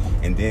normal,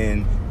 and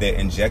then they're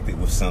injected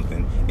with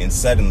something, and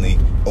suddenly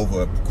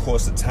over a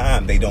course of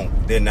time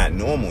they're not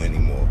normal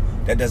anymore.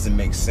 That doesn't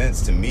make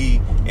sense to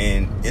me,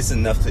 and it's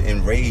enough to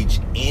enrage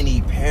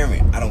any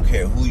parent. I don't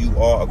care who you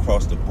are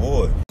across the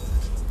board.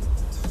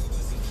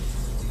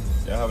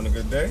 Y'all having a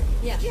good day?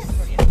 Yeah.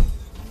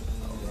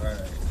 All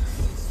right.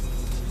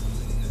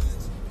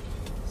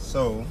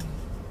 So.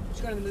 Did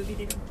you go to the movie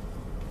theater?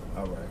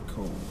 All right,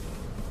 cool.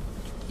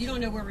 You don't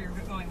know where we were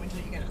going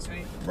until you get us,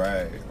 right?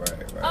 Right.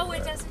 Oh,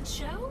 it doesn't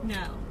show?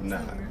 No. Nah,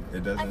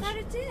 it doesn't. I thought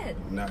it did.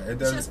 Nah, it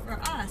doesn't. It's just for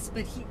us,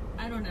 but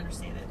I don't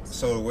understand it.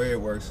 So the way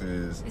it works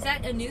is. Is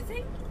that a new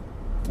thing?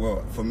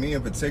 Well, for me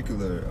in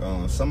particular,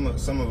 some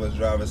of us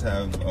drivers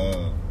have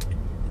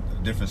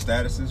different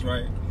statuses,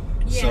 right?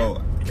 Yeah.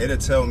 So it'll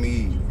tell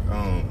me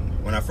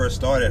when I first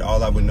started,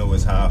 all I would know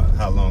is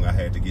how long I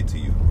had to get to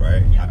you,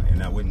 right? Yeah.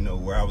 And I wouldn't know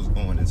where I was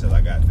going until I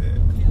got there.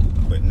 Yeah.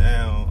 But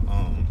now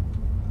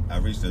I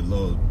reached a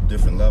little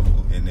different level,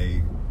 and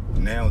they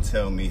now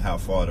tell me how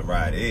far the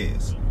ride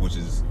is, which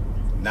is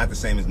not the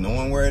same as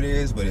knowing where it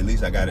is, but at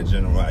least I got a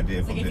general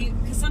idea from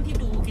it. Because some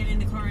people will get in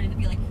the car and it'll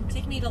be like,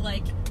 take me to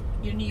like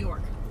New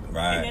York.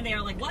 Right. And then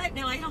they're like, what?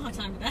 No, I don't have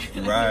time for that.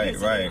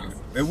 Right.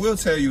 It will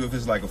tell you if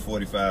it's like a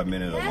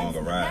 45-minute or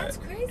longer ride. That's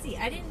crazy.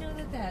 I didn't know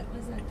that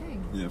was that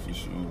thing. Yeah, for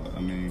sure. I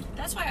mean,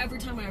 that's why every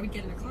time I would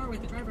get in a car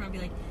with the driver, I'd be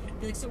like,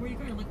 so where are you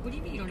going? I'm like, what do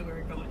you mean you don't know where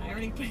you're going? I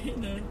already put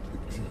in the.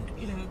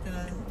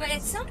 But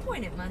at some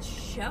point it must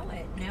show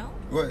it, no?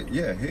 Well,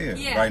 yeah, here,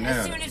 yeah, right now.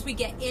 As soon as we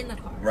get in the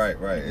car. Right.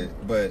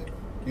 But,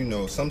 you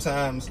know,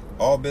 sometimes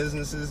all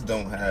businesses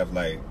don't have,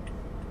 like,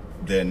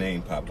 their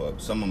name pop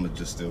up. Some of them would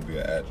just still be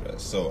an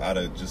address. So, out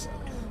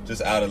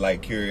of,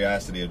 like,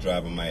 curiosity, a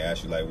driver might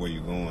ask you, like, where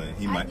you going.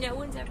 No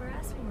one's ever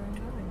asked me where I'm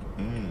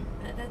going.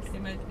 They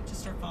might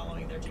just start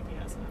following their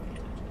GPS and not paying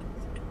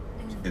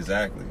attention.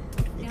 Exactly.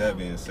 With that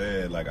being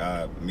said, like,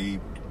 me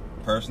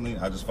personally,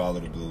 I just follow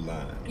the blue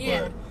line.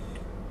 Yeah. But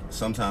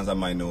sometimes I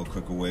might know a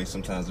quicker way.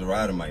 Sometimes the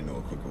rider might know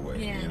a quicker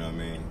way. Yeah. You know what I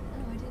mean?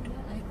 Oh, I didn't know.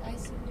 I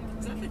assumed there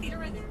was. Is that the theater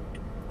right there?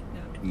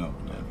 No.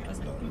 Okay, I was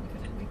like, we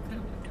couldn't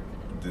went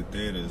there. The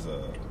theater is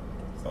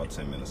about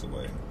 10 minutes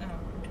away. Oh.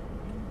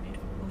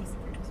 What was the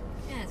previous one?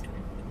 Yeah, it's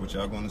fine. What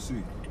y'all going to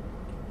see?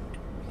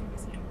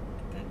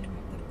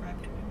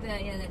 That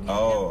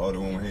Oh, the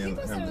one with him.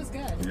 People said it was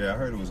good. Yeah, I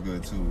heard it was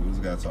good too. There was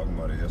a guy talking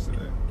about it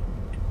yesterday.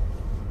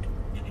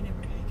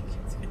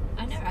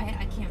 Yeah,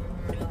 I can't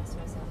remember the last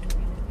time I saw a movie in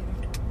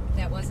the theater.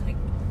 That wasn't a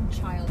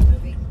child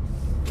movie.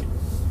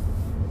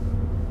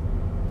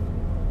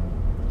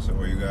 So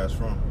where you guys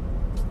from?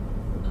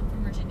 I'm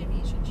from Virginia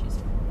Beach, and she's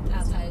from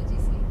outside of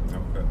DC.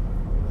 Okay.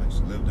 I used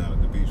to live down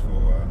at the beach for a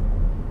while.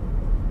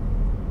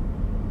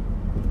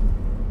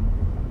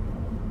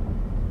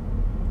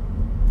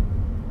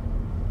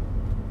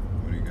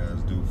 What do you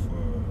guys do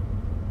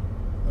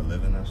for a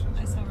living, I should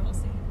say? I sell real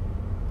estate.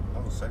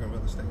 Oh, second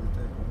real estate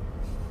today.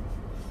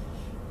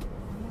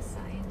 I'm a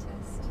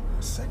scientist.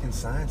 Second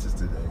scientist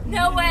today.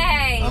 No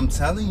way! I'm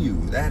telling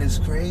you, that is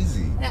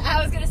crazy.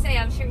 I was gonna say,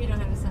 I'm sure you don't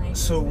have a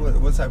scientist. So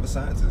what type of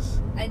scientist?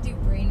 I do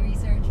brain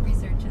research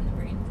on the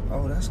brain.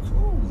 Oh, that's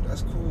cool.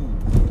 That's cool.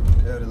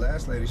 Yeah, the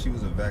last lady, she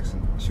works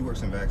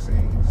in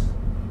vaccines.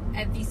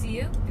 At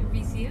VCU?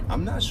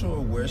 I'm not sure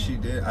where she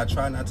did. I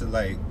try not to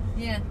like.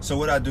 Yeah. So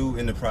what I do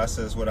in the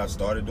process, what I've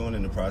started doing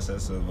in the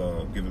process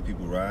of giving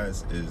people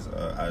rides is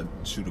I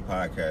shoot a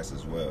podcast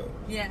as well.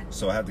 Yeah.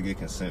 So I have to get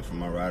consent from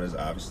my riders,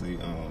 obviously,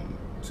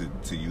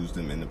 to use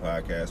them in the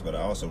podcast. But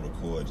I also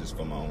record just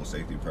for my own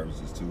safety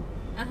purposes too.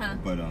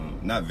 But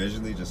not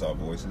visually, just our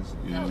voices.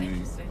 You know what I mean?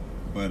 Interesting.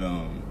 But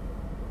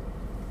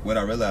what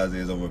I realized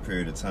is over a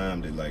period of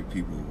time that like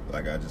people,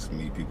 like I just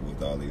meet people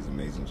with all these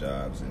amazing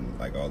jobs and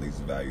like all these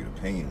valued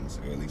opinions,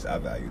 or at least I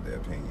value their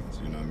opinions.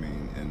 You know what I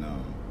mean? And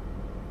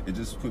it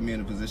just put me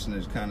in a position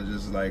to kind of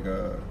just like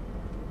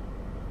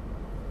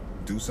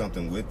do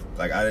something with.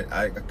 Like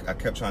I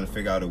kept trying to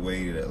figure out a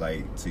way to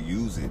like to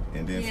use it,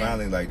 and then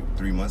finally like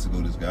 3 months ago,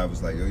 this guy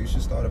was like, "Yo, you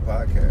should start a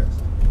podcast,"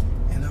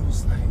 and I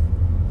was like,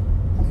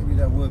 maybe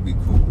that would be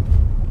cool.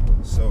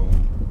 So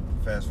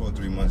fast forward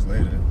 3 months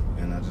later,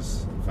 and I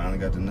just finally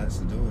got the nuts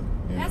to do it.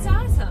 That's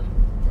awesome.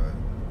 Right.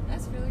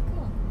 That's really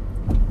cool.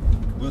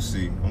 we'll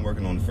see. I'm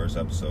working on the first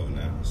episode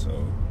now, so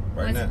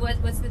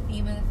What's the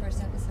theme of the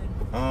first episode?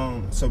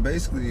 So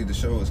basically the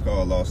show is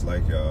called Lost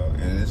Like Y'all,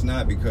 and it's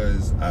not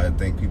because I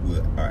think people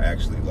are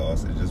actually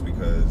lost. It's just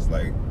because,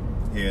 like,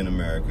 here in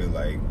America,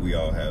 like, we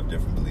all have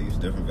different beliefs,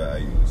 different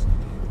values.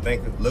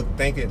 Think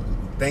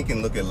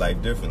and look at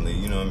life differently,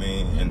 you know what I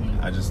mean?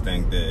 And I just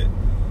think that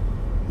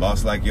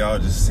Lost Like Y'all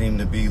just seem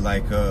to be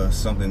like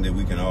something that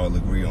we can all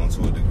agree on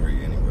to a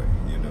degree anyway,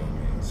 you know what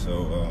I mean?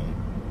 So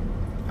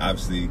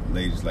obviously,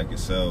 ladies like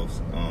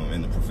yourselves,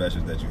 in the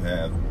professions that you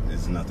have,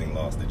 there's nothing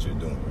lost that you're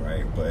doing,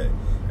 right? But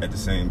at the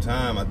same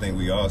time, I think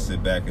we all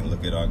sit back and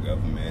look at our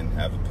government,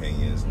 have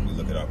opinions. We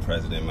look at our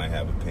president, might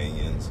have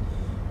opinions,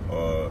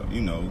 or,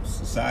 you know,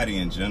 society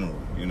in general,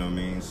 you know what I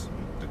mean?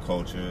 The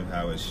culture,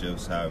 how it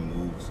shifts, how it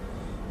moves.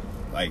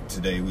 Like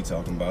today, we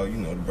talking about, you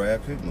know, the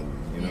Brad Pitt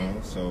movie, you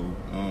know? So,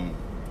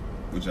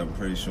 which I'm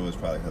pretty sure is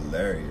probably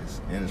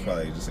hilarious, and it's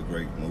probably just a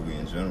great movie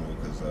in general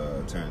because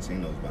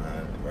Tarantino's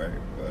behind it,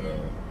 right? But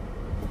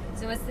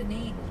so what's the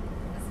name?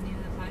 What's the name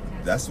of the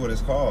podcast? That's what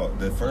it's called.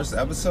 The first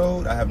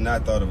episode, I have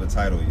not thought of a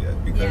title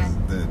yet because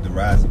the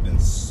rides have been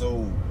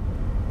so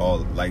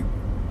all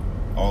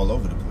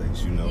over the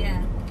place, you know.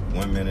 Yeah.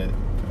 1 minute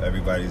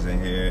everybody's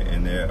in here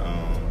and they're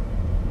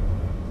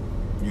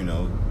you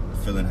know,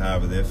 feeling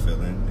however they're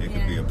feeling. It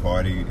could be a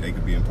party, they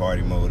could be in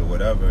party mode or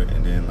whatever,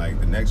 and then like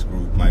the next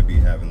group might be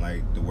having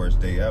like the worst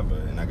day ever,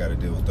 and I got to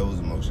deal with those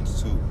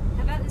emotions too.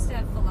 How about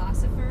instead of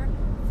philosopher?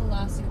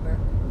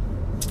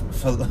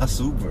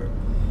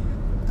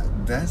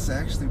 That's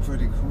actually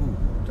pretty cool.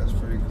 That's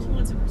pretty cool.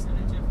 What's a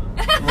percentage of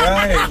them?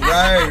 Right.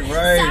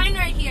 Sign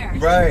right here.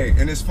 Right,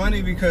 and it's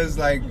funny because,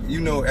 like, you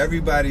know,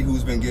 everybody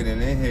who's been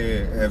getting in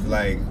here have,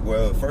 like,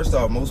 well, first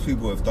off, most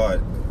people have thought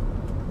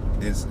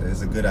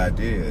it's a good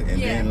idea,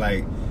 and then,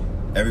 like,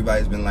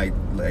 everybody's been like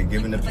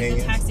giving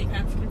opinions. Like the taxi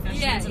cab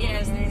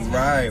confessions.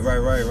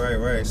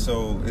 Right.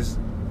 So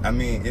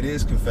it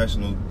is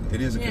confessional.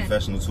 It is a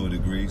confessional to a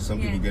degree.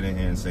 Some people get in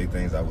here and say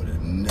things I would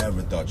have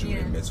never thought you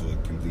would admit to a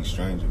complete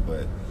stranger,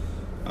 but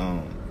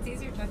it's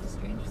easier to talk to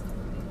strangers than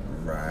people.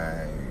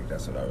 Right.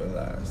 That's what I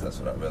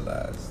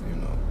realized. You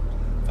know,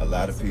 a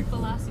lot of people.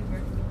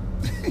 Philosopher.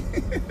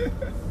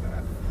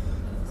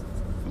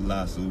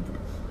 Philosopher.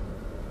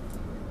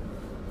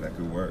 That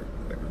could work.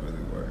 That could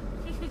really work.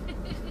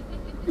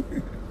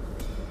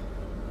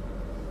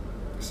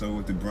 So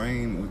with the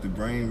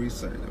brain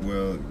research,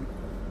 well,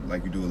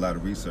 like you do a lot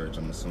of research,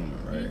 I'm assuming,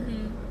 right?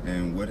 Mm-hmm.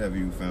 And what have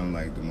you found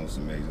like the most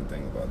amazing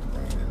thing about the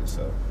brain in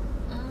itself?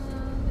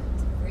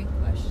 That's a great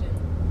question.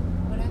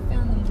 What I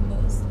found the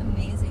most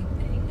amazing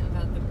thing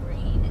about the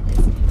brain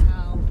is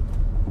how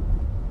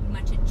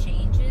much it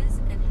changes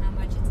and how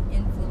much it's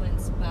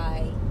influenced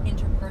by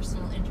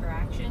interpersonal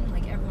interaction.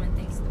 Like everyone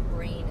thinks the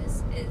brain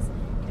is you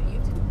know, you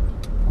have to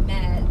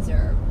meds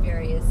or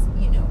various,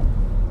 you know,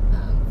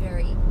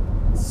 very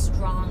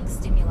strong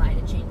stimuli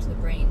to change the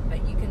brain,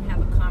 but you can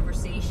have a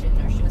conversation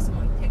or show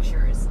someone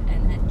pictures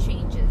and that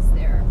changes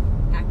their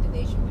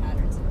activation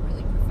patterns in a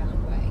really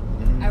profound way.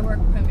 Mm-hmm. I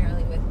work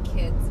primarily with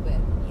kids with,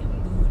 you know,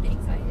 mood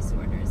anxiety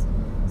disorders,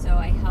 so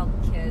I help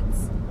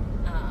kids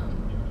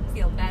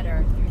feel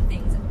better through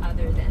things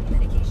other than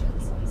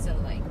medications. So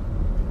like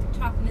through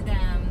talking to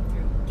them,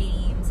 through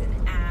games and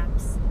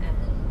apps and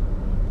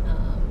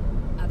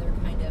other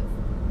kind of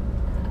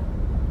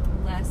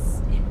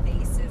less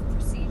invasive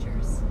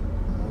procedures.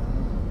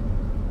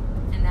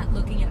 And that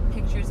looking at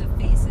pictures of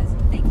faces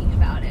and thinking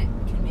about it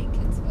can make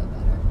kids feel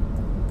better.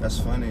 That's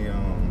funny.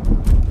 I'm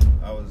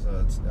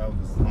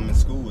in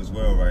school as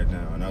well right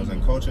now, and I was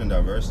in culture and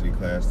diversity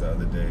class the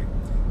other day,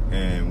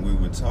 and we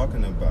were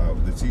talking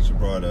about, the teacher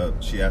brought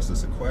up, she asked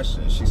us a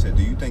question. She said,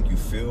 do you think you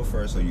feel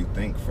first or you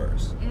think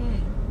first?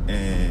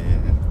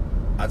 And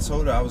I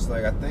told her, I was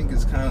like, I think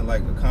it's kind of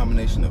like a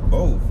combination of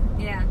both.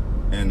 Yeah.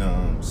 And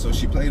so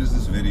she played us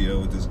this video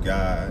with this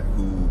guy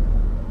who,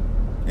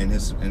 in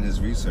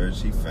his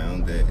research, he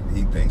found that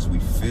he thinks we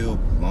feel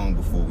long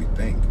before we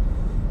think.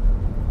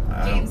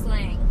 James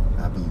Lang.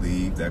 I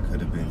believe that could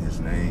have been his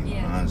name.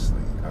 Yeah.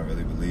 Honestly, I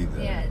really believe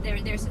that. Yeah, there are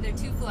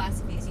two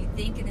philosophies. You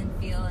think and then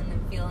feel and then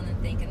feel and then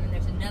think, and then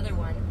there's another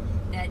one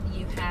that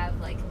you have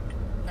like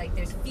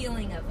there's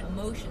feeling of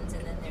emotions,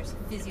 and then there's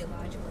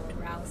physiological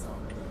arousal,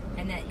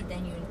 and that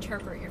then you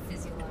interpret your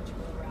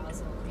physiological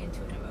arousal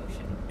into an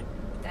emotion.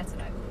 That's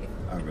what I believe.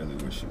 I really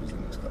wish she was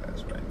in this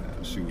class right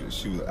now. She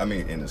would. I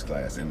mean, in this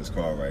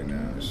car right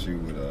now. She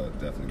would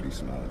definitely be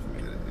smiling for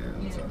me to hear.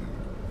 I'm telling you.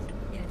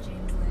 Yeah,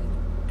 James Lang.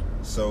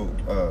 So,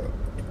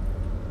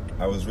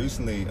 I was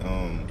recently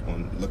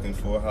on looking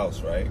for a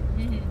house, right?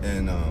 Mm-hmm.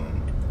 And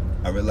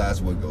I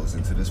realized what goes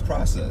into this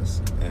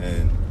process,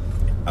 and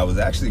I was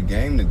actually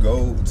game to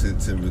go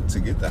to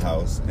get the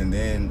house, and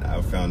then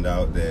I found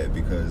out that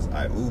because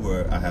I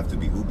Uber, I have to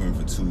be Ubering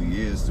for 2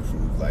 years to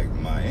prove like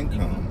my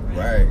income,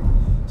 right?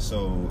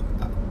 So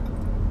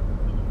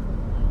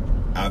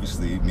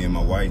obviously, me and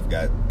my wife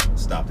got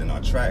stopped in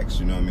our tracks.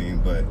 You know what I mean?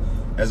 But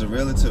as a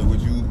realtor,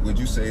 would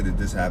you say that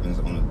this happens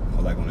on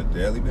a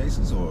daily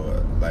basis,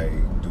 or like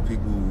do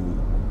people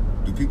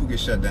Do people get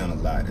shut down a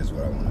lot is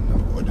what I want to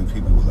know. Or do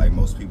people, like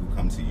most people,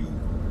 come to you?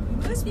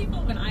 Most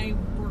people, when I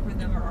work with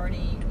them, are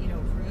already,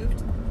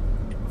 approved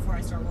before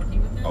I start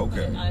working with them.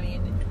 Okay. But, I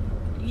mean,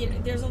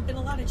 there's been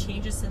a lot of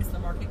changes since the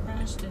market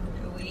crashed in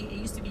 2008. It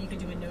used to be you could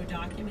do a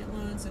no-document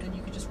loan, so then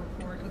you could just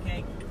report,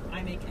 okay,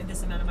 I make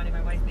this amount of money,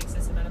 my wife makes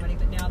this amount of money.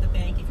 But now the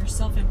bank, if you're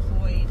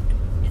self-employed,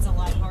 it's a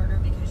lot harder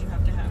because you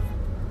have to have,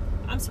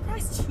 I'm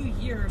surprised 2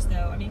 years,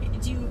 though. I mean,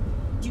 do you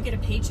get a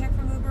paycheck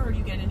from Uber, or do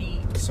you get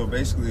any? So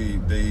basically,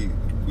 I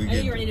know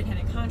you're an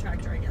independent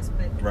contractor, I guess,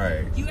 but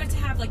right. You have to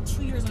have like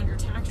 2 years on your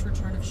tax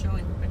return of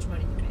showing how much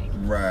money you make.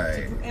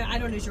 Right. I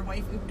don't know. Does your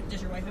wife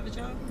have a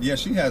job? Yeah,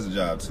 she has a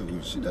job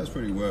too. She does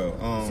pretty well.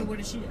 So what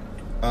does she do?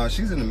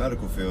 She's in the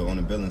medical field on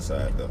the billing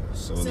side though.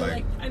 So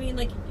like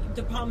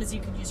the problem is you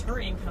could use her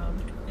income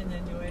and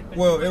then do it. But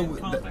well, it would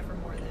qualify for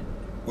more than.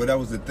 Well, that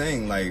was the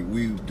thing. Like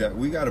we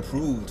got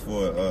approved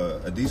for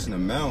a decent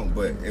amount,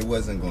 but it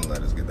wasn't going to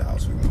let us get the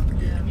house we wanted to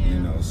get.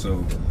 Yeah.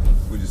 So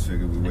we just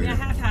figured we waited. I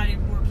have had it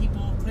where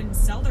people couldn't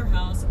sell their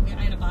house. I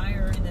had a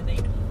buyer, and then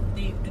the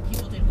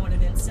people didn't want to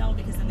then sell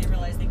because then they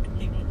realized they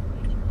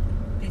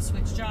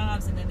switched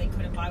jobs, and then they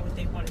couldn't buy what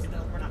they wanted, so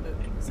we're not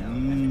moving. So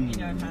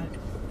I've had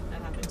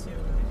that happen too.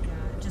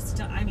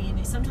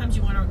 Yeah, sometimes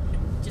you want to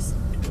just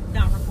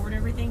not report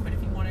everything, but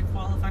if you want to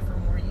qualify for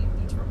more, you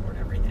need to report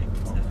everything.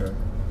 So, okay.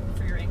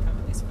 For your income,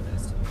 at least for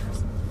those 2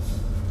 years.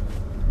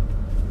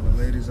 Well,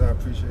 ladies, I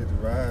appreciate the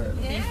ride.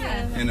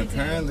 Yeah. And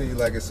apparently,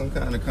 like, it's some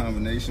kind of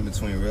combination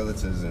between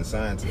realtors and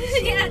scientists. So.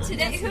 Yeah,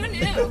 today. Who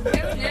knew? Who knew?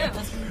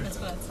 That's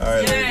what. All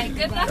right,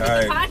 good luck with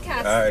the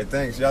podcast. All right,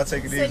 thanks. Y'all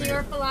take it easy.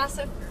 Senor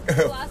Philosopher.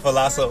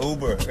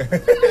 Uber.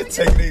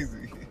 Take it easy.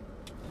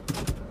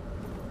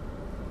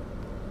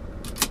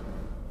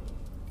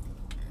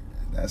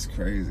 That's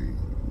crazy.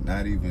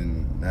 Not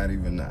even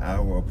an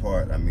hour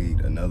apart, I meet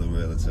another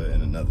realtor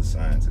and another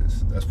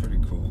scientist. That's pretty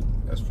cool.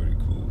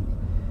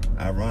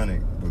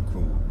 Ironic, but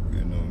cool.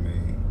 You know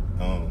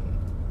what I mean?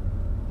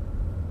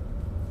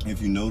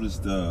 If you notice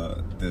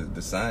the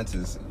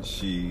scientist,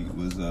 she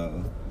was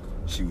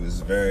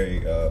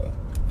very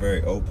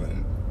very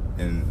open,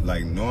 and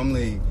like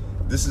normally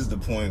this is the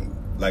point.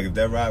 Like if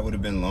that ride would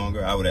have been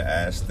longer, I would have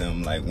asked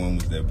them like when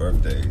was their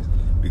birthdays,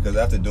 because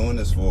after doing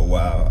this for a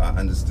while, I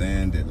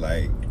understand that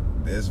like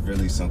there's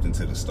really something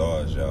to the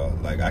stars, y'all.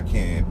 Like I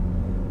can't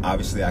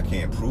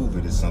prove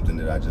it. It's something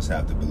that I just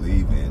have to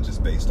believe in,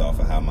 just based off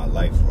of how my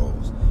life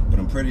rolls. But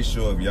I'm pretty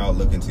sure if y'all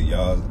look into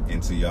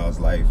y'all's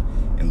life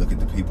and look at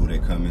the people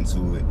that come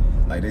into it,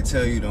 like they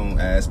tell you don't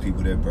ask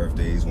people their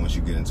birthdays once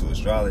you get into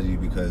astrology,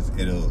 because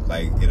it'll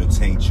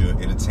taint your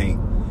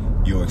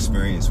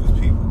experience with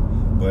people.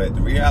 But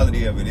the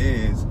reality of it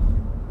is,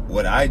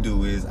 what I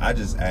do is I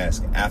just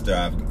ask after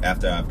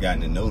I've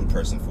gotten to know the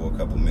person for a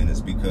couple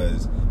minutes,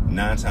 because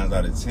 9 times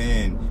out of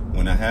 10,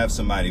 when I have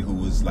somebody who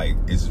was like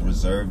as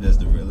reserved as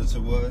the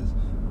realtor was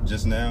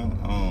just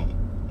now,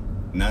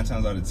 9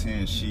 times out of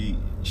 10, she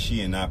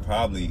and I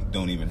probably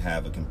don't even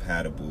have a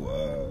compatible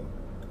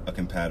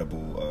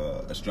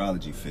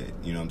astrology fit.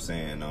 You know what I'm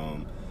saying?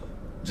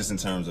 Just in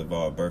terms of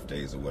our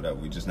birthdays or whatever,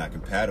 we're just not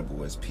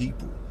compatible as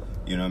people.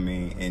 You know what I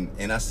mean?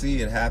 And I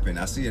see it happen.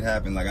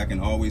 Like I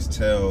can always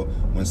tell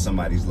when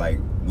somebody's like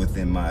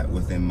in my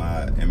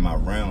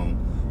realm,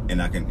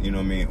 and I can, you know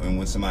what I mean, and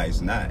when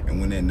somebody's not. And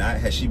when they're not,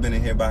 had she been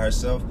in here by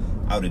herself,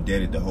 I would have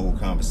deaded the whole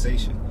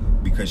conversation,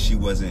 because she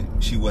wasn't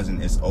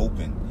as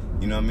open.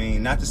 You know what I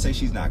mean? Not to say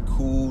she's not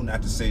cool,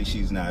 not to say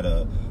she's not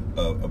a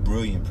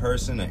brilliant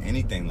person or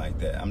anything like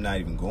that. I'm not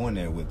even going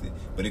there with it.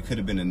 But it could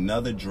have been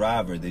another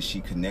driver that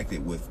she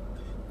connected with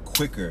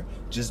quicker,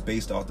 just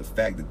based off the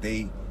fact that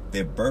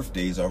their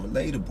birthdays are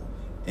relatable.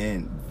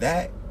 And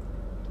that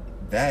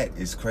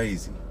is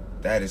crazy.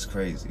 That is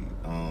crazy.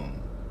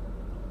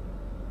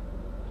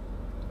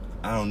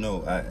 I don't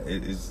know.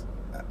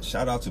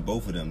 Shout out to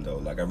both of them though.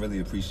 Like I really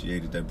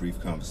appreciated that brief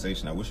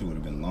conversation. I wish it would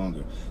have been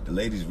longer. The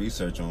lady's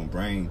research on the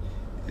brain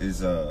is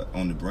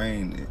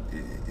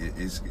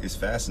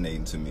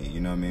fascinating to me.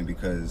 You know what I mean?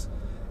 Because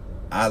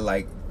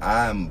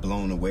I'm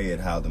blown away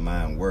at how the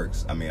mind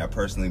works. I mean, I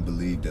personally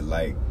believe that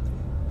like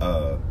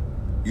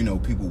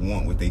people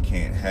want what they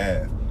can't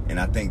have. And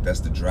I think that's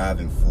the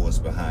driving force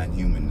behind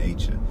human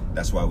nature.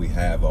 That's why we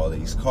have all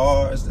these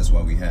cars. That's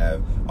why we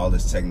have all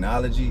this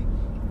technology.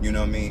 You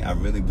know what I mean? I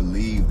really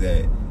believe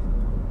that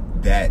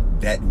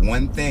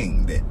one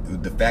thing, that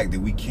the fact that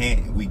we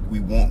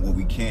want what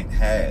we can't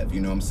have. You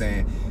know what I'm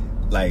saying?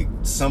 Like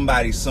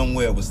somebody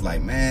somewhere was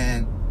like,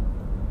 man,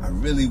 I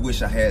really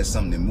wish I had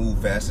something that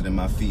moved faster than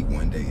my feet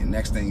one day. And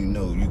next thing you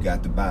know, you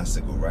got the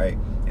bicycle, right?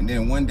 And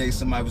then one day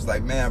somebody was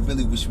like, man, I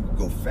really wish we could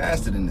go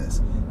faster than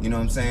this. You know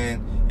what I'm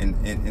saying? And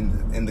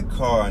the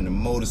car and the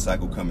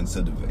motorcycle coming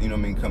to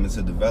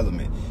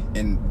development.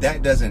 And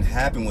that doesn't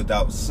happen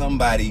without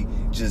somebody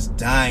just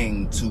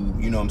dying to,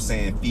 you know what I'm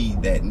saying,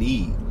 feed that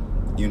need.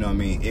 You know what I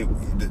mean?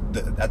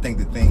 I think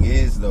the thing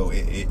is though,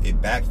 it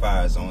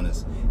backfires on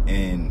us,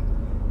 and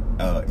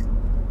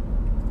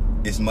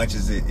as much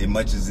as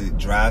it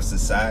drives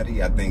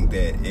society, I think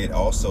that it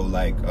also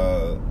like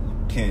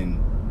can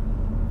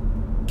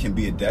can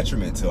be a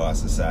detriment to our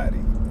society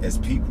as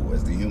people,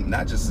 as the human,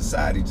 not just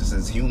society, just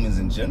as humans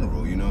in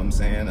general. You know what I'm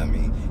saying? I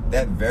mean,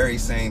 that very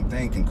same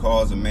thing can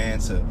cause a man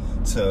to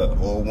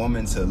or a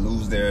woman to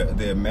lose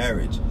their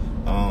marriage,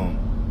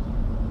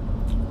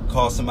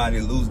 cause somebody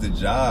to lose their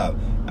job.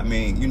 I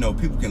mean, you know,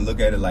 people can look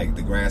at it like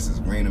the grass is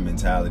greener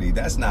mentality.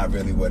 That's not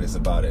really what it's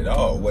about at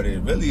all. What it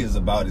really is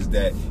about is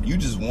that you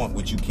just want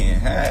what you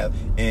can't have.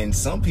 And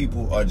some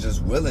people are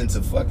just willing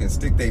to fucking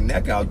stick their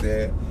neck out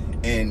there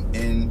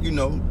and you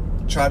know,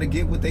 try to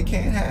get what they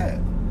can't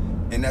have.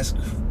 And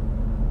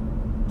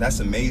that's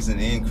amazing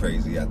and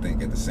crazy, I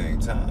think, at the same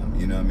time.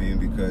 You know what I mean?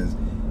 Because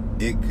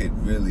it could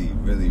really,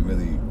 really,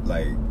 really,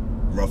 like,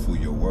 ruffle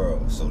your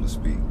world, so to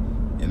speak.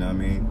 You know what I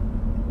mean?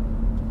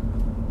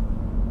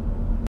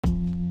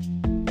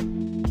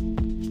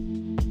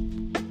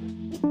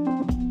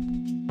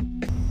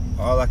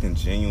 All I can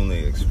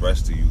genuinely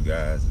express to you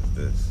guys is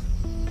this.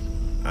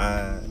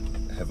 I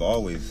have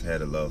always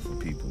had a love for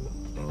people.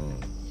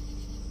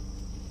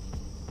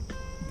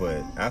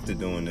 But after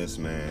doing this,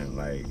 man,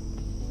 like,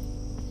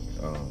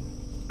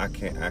 I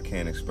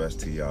can't express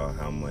to y'all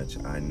how much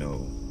I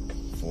know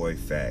for a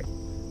fact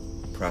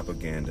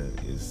propaganda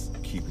is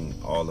keeping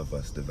all of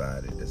us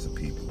divided as a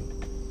people.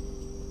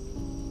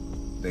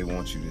 They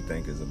want you to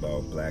think it's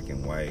about black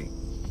and white.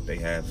 They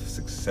have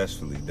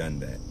successfully done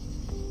that.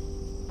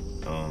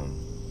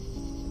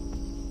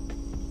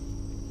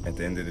 At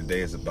the end of the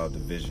day, it's about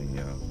division,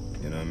 y'all.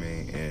 You know what I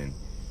mean? And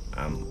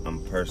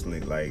I'm personally,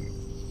 like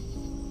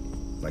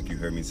you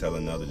heard me tell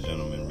another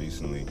gentleman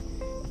recently,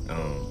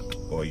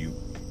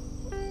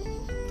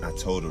 I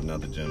told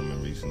another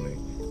gentleman recently,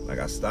 like,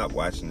 I stopped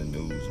watching the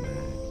news,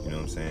 man. You know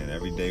what I'm saying?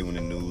 Every day when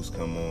the news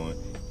come on,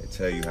 they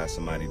tell you how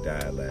somebody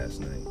died last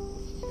night.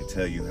 They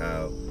tell you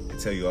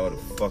all the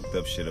fucked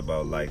up shit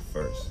about life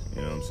first.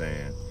 You know what I'm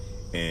saying?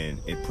 And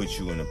it puts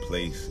you in a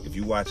place. If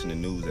you're watching the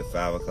news at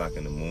 5 o'clock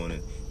in the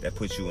morning, that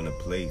puts you in a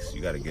place.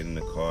 You got to get in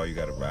the car. You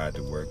got to ride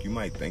to work. You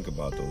might think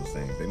about those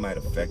things. They might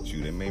affect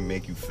you. They may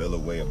make you feel a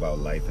way about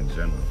life in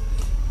general.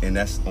 And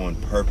that's on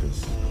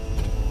purpose.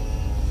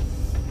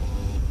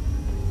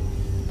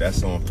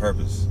 That's on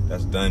purpose.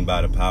 That's done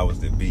by the powers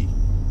that be.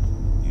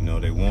 You know,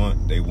 they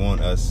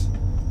want us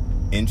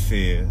in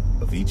fear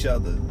of each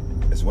other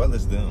as well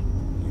as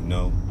them, you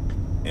know.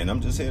 And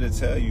I'm just here to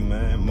tell you,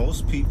 man,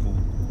 most people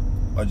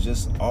are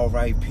just all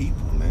right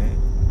people, man.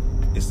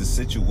 It's the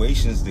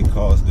situations that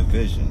cause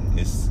division.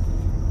 It's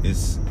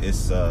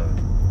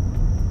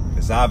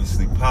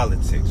obviously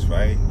politics,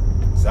 right?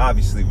 It's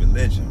obviously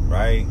religion,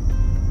 right?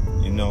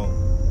 You know,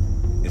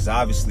 it's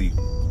obviously,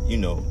 you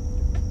know,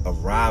 a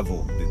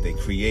rival that they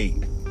create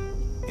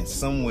in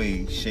some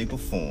way, shape, or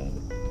form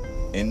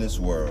in this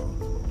world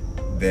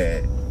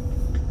that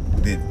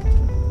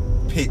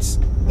pits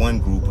one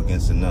group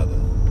against another.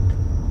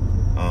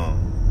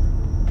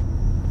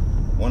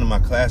 One of my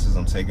classes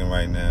I'm taking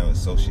right now is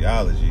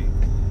sociology,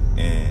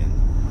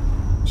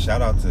 and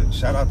shout out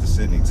to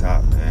Sydney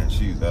Top, man.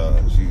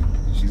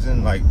 She's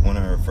in like one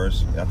of her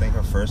first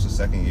or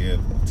second year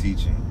of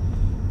teaching,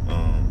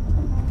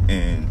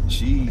 and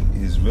she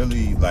has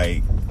really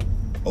like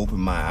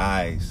opened my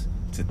eyes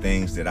to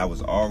things that I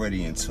was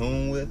already in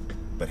tune with,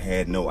 but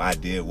had no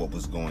idea what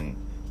was going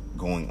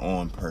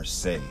on per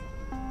se,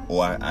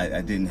 or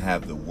I didn't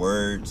have the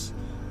words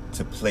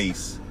to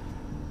place.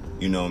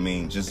 You know what I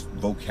mean? Just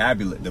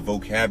vocabulary. The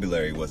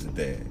vocabulary wasn't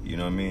there. You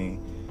know what I mean?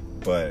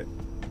 But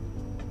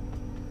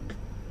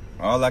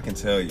all I can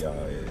tell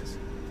y'all is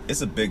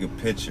it's a bigger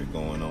picture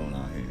going on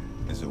out here.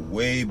 It's a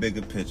way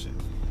bigger picture.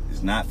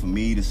 It's not for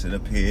me to sit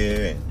up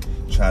here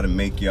and try to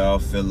make y'all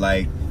feel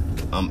like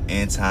I'm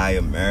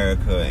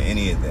anti-America or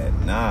any of that.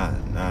 Nah.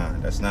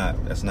 That's not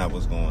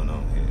what's going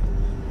on here.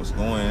 What's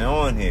going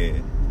on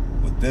here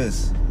with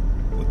this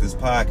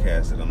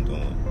podcast that I'm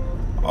doing,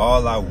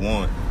 all I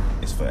want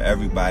is for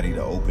everybody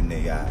to open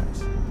their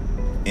eyes.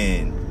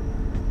 And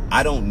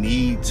I don't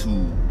need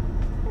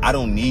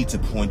to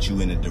point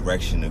you in a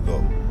direction to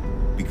go.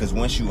 Because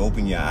once you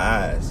open your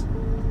eyes,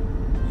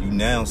 you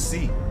now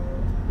see.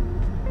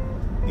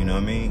 You know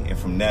what I mean? And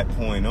from that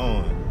point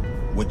on,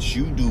 what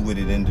you do with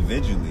it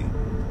individually,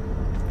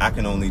 I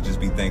can only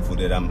just be thankful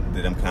that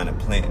I'm kind of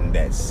planting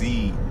that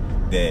seed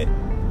that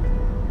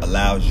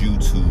allows you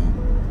to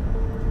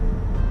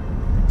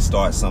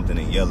start something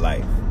in your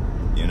life.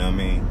 You know what I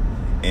mean?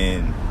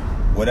 And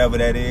whatever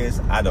that is,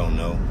 I don't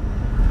know.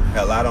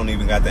 Hell, I don't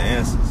even got the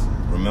answers.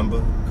 Remember?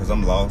 Because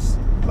I'm lost,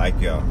 like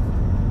y'all.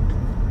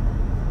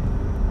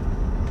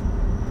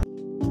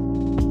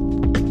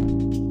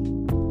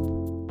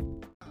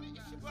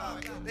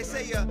 They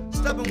say a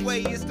stubborn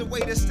way is the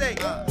way to stay.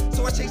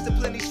 So I chased the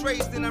plenty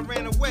strays, then I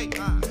ran away.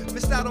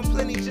 Missed out on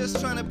plenty just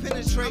trying to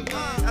penetrate.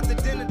 After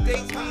dinner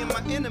dates, me and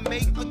my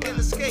inmate again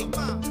escape.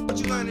 What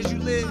you learn as you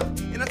live,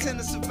 and I tend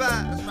to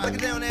survive. Like a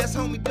down ass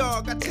homie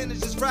dog, I tend to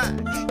just ride.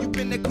 You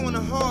been that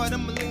corner hard,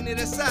 I'ma lean to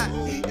that side.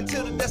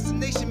 Until the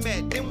destination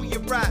met, then we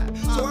arrive.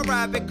 So I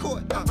arrive at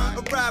court,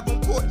 arrive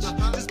on porch.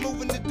 Just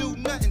moving to do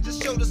nothing,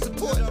 just show the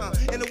support.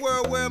 In a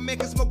world where man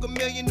can smoke a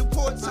million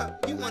Newports.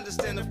 You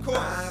understand, of course.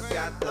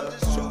 I'm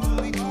just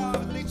truthfully.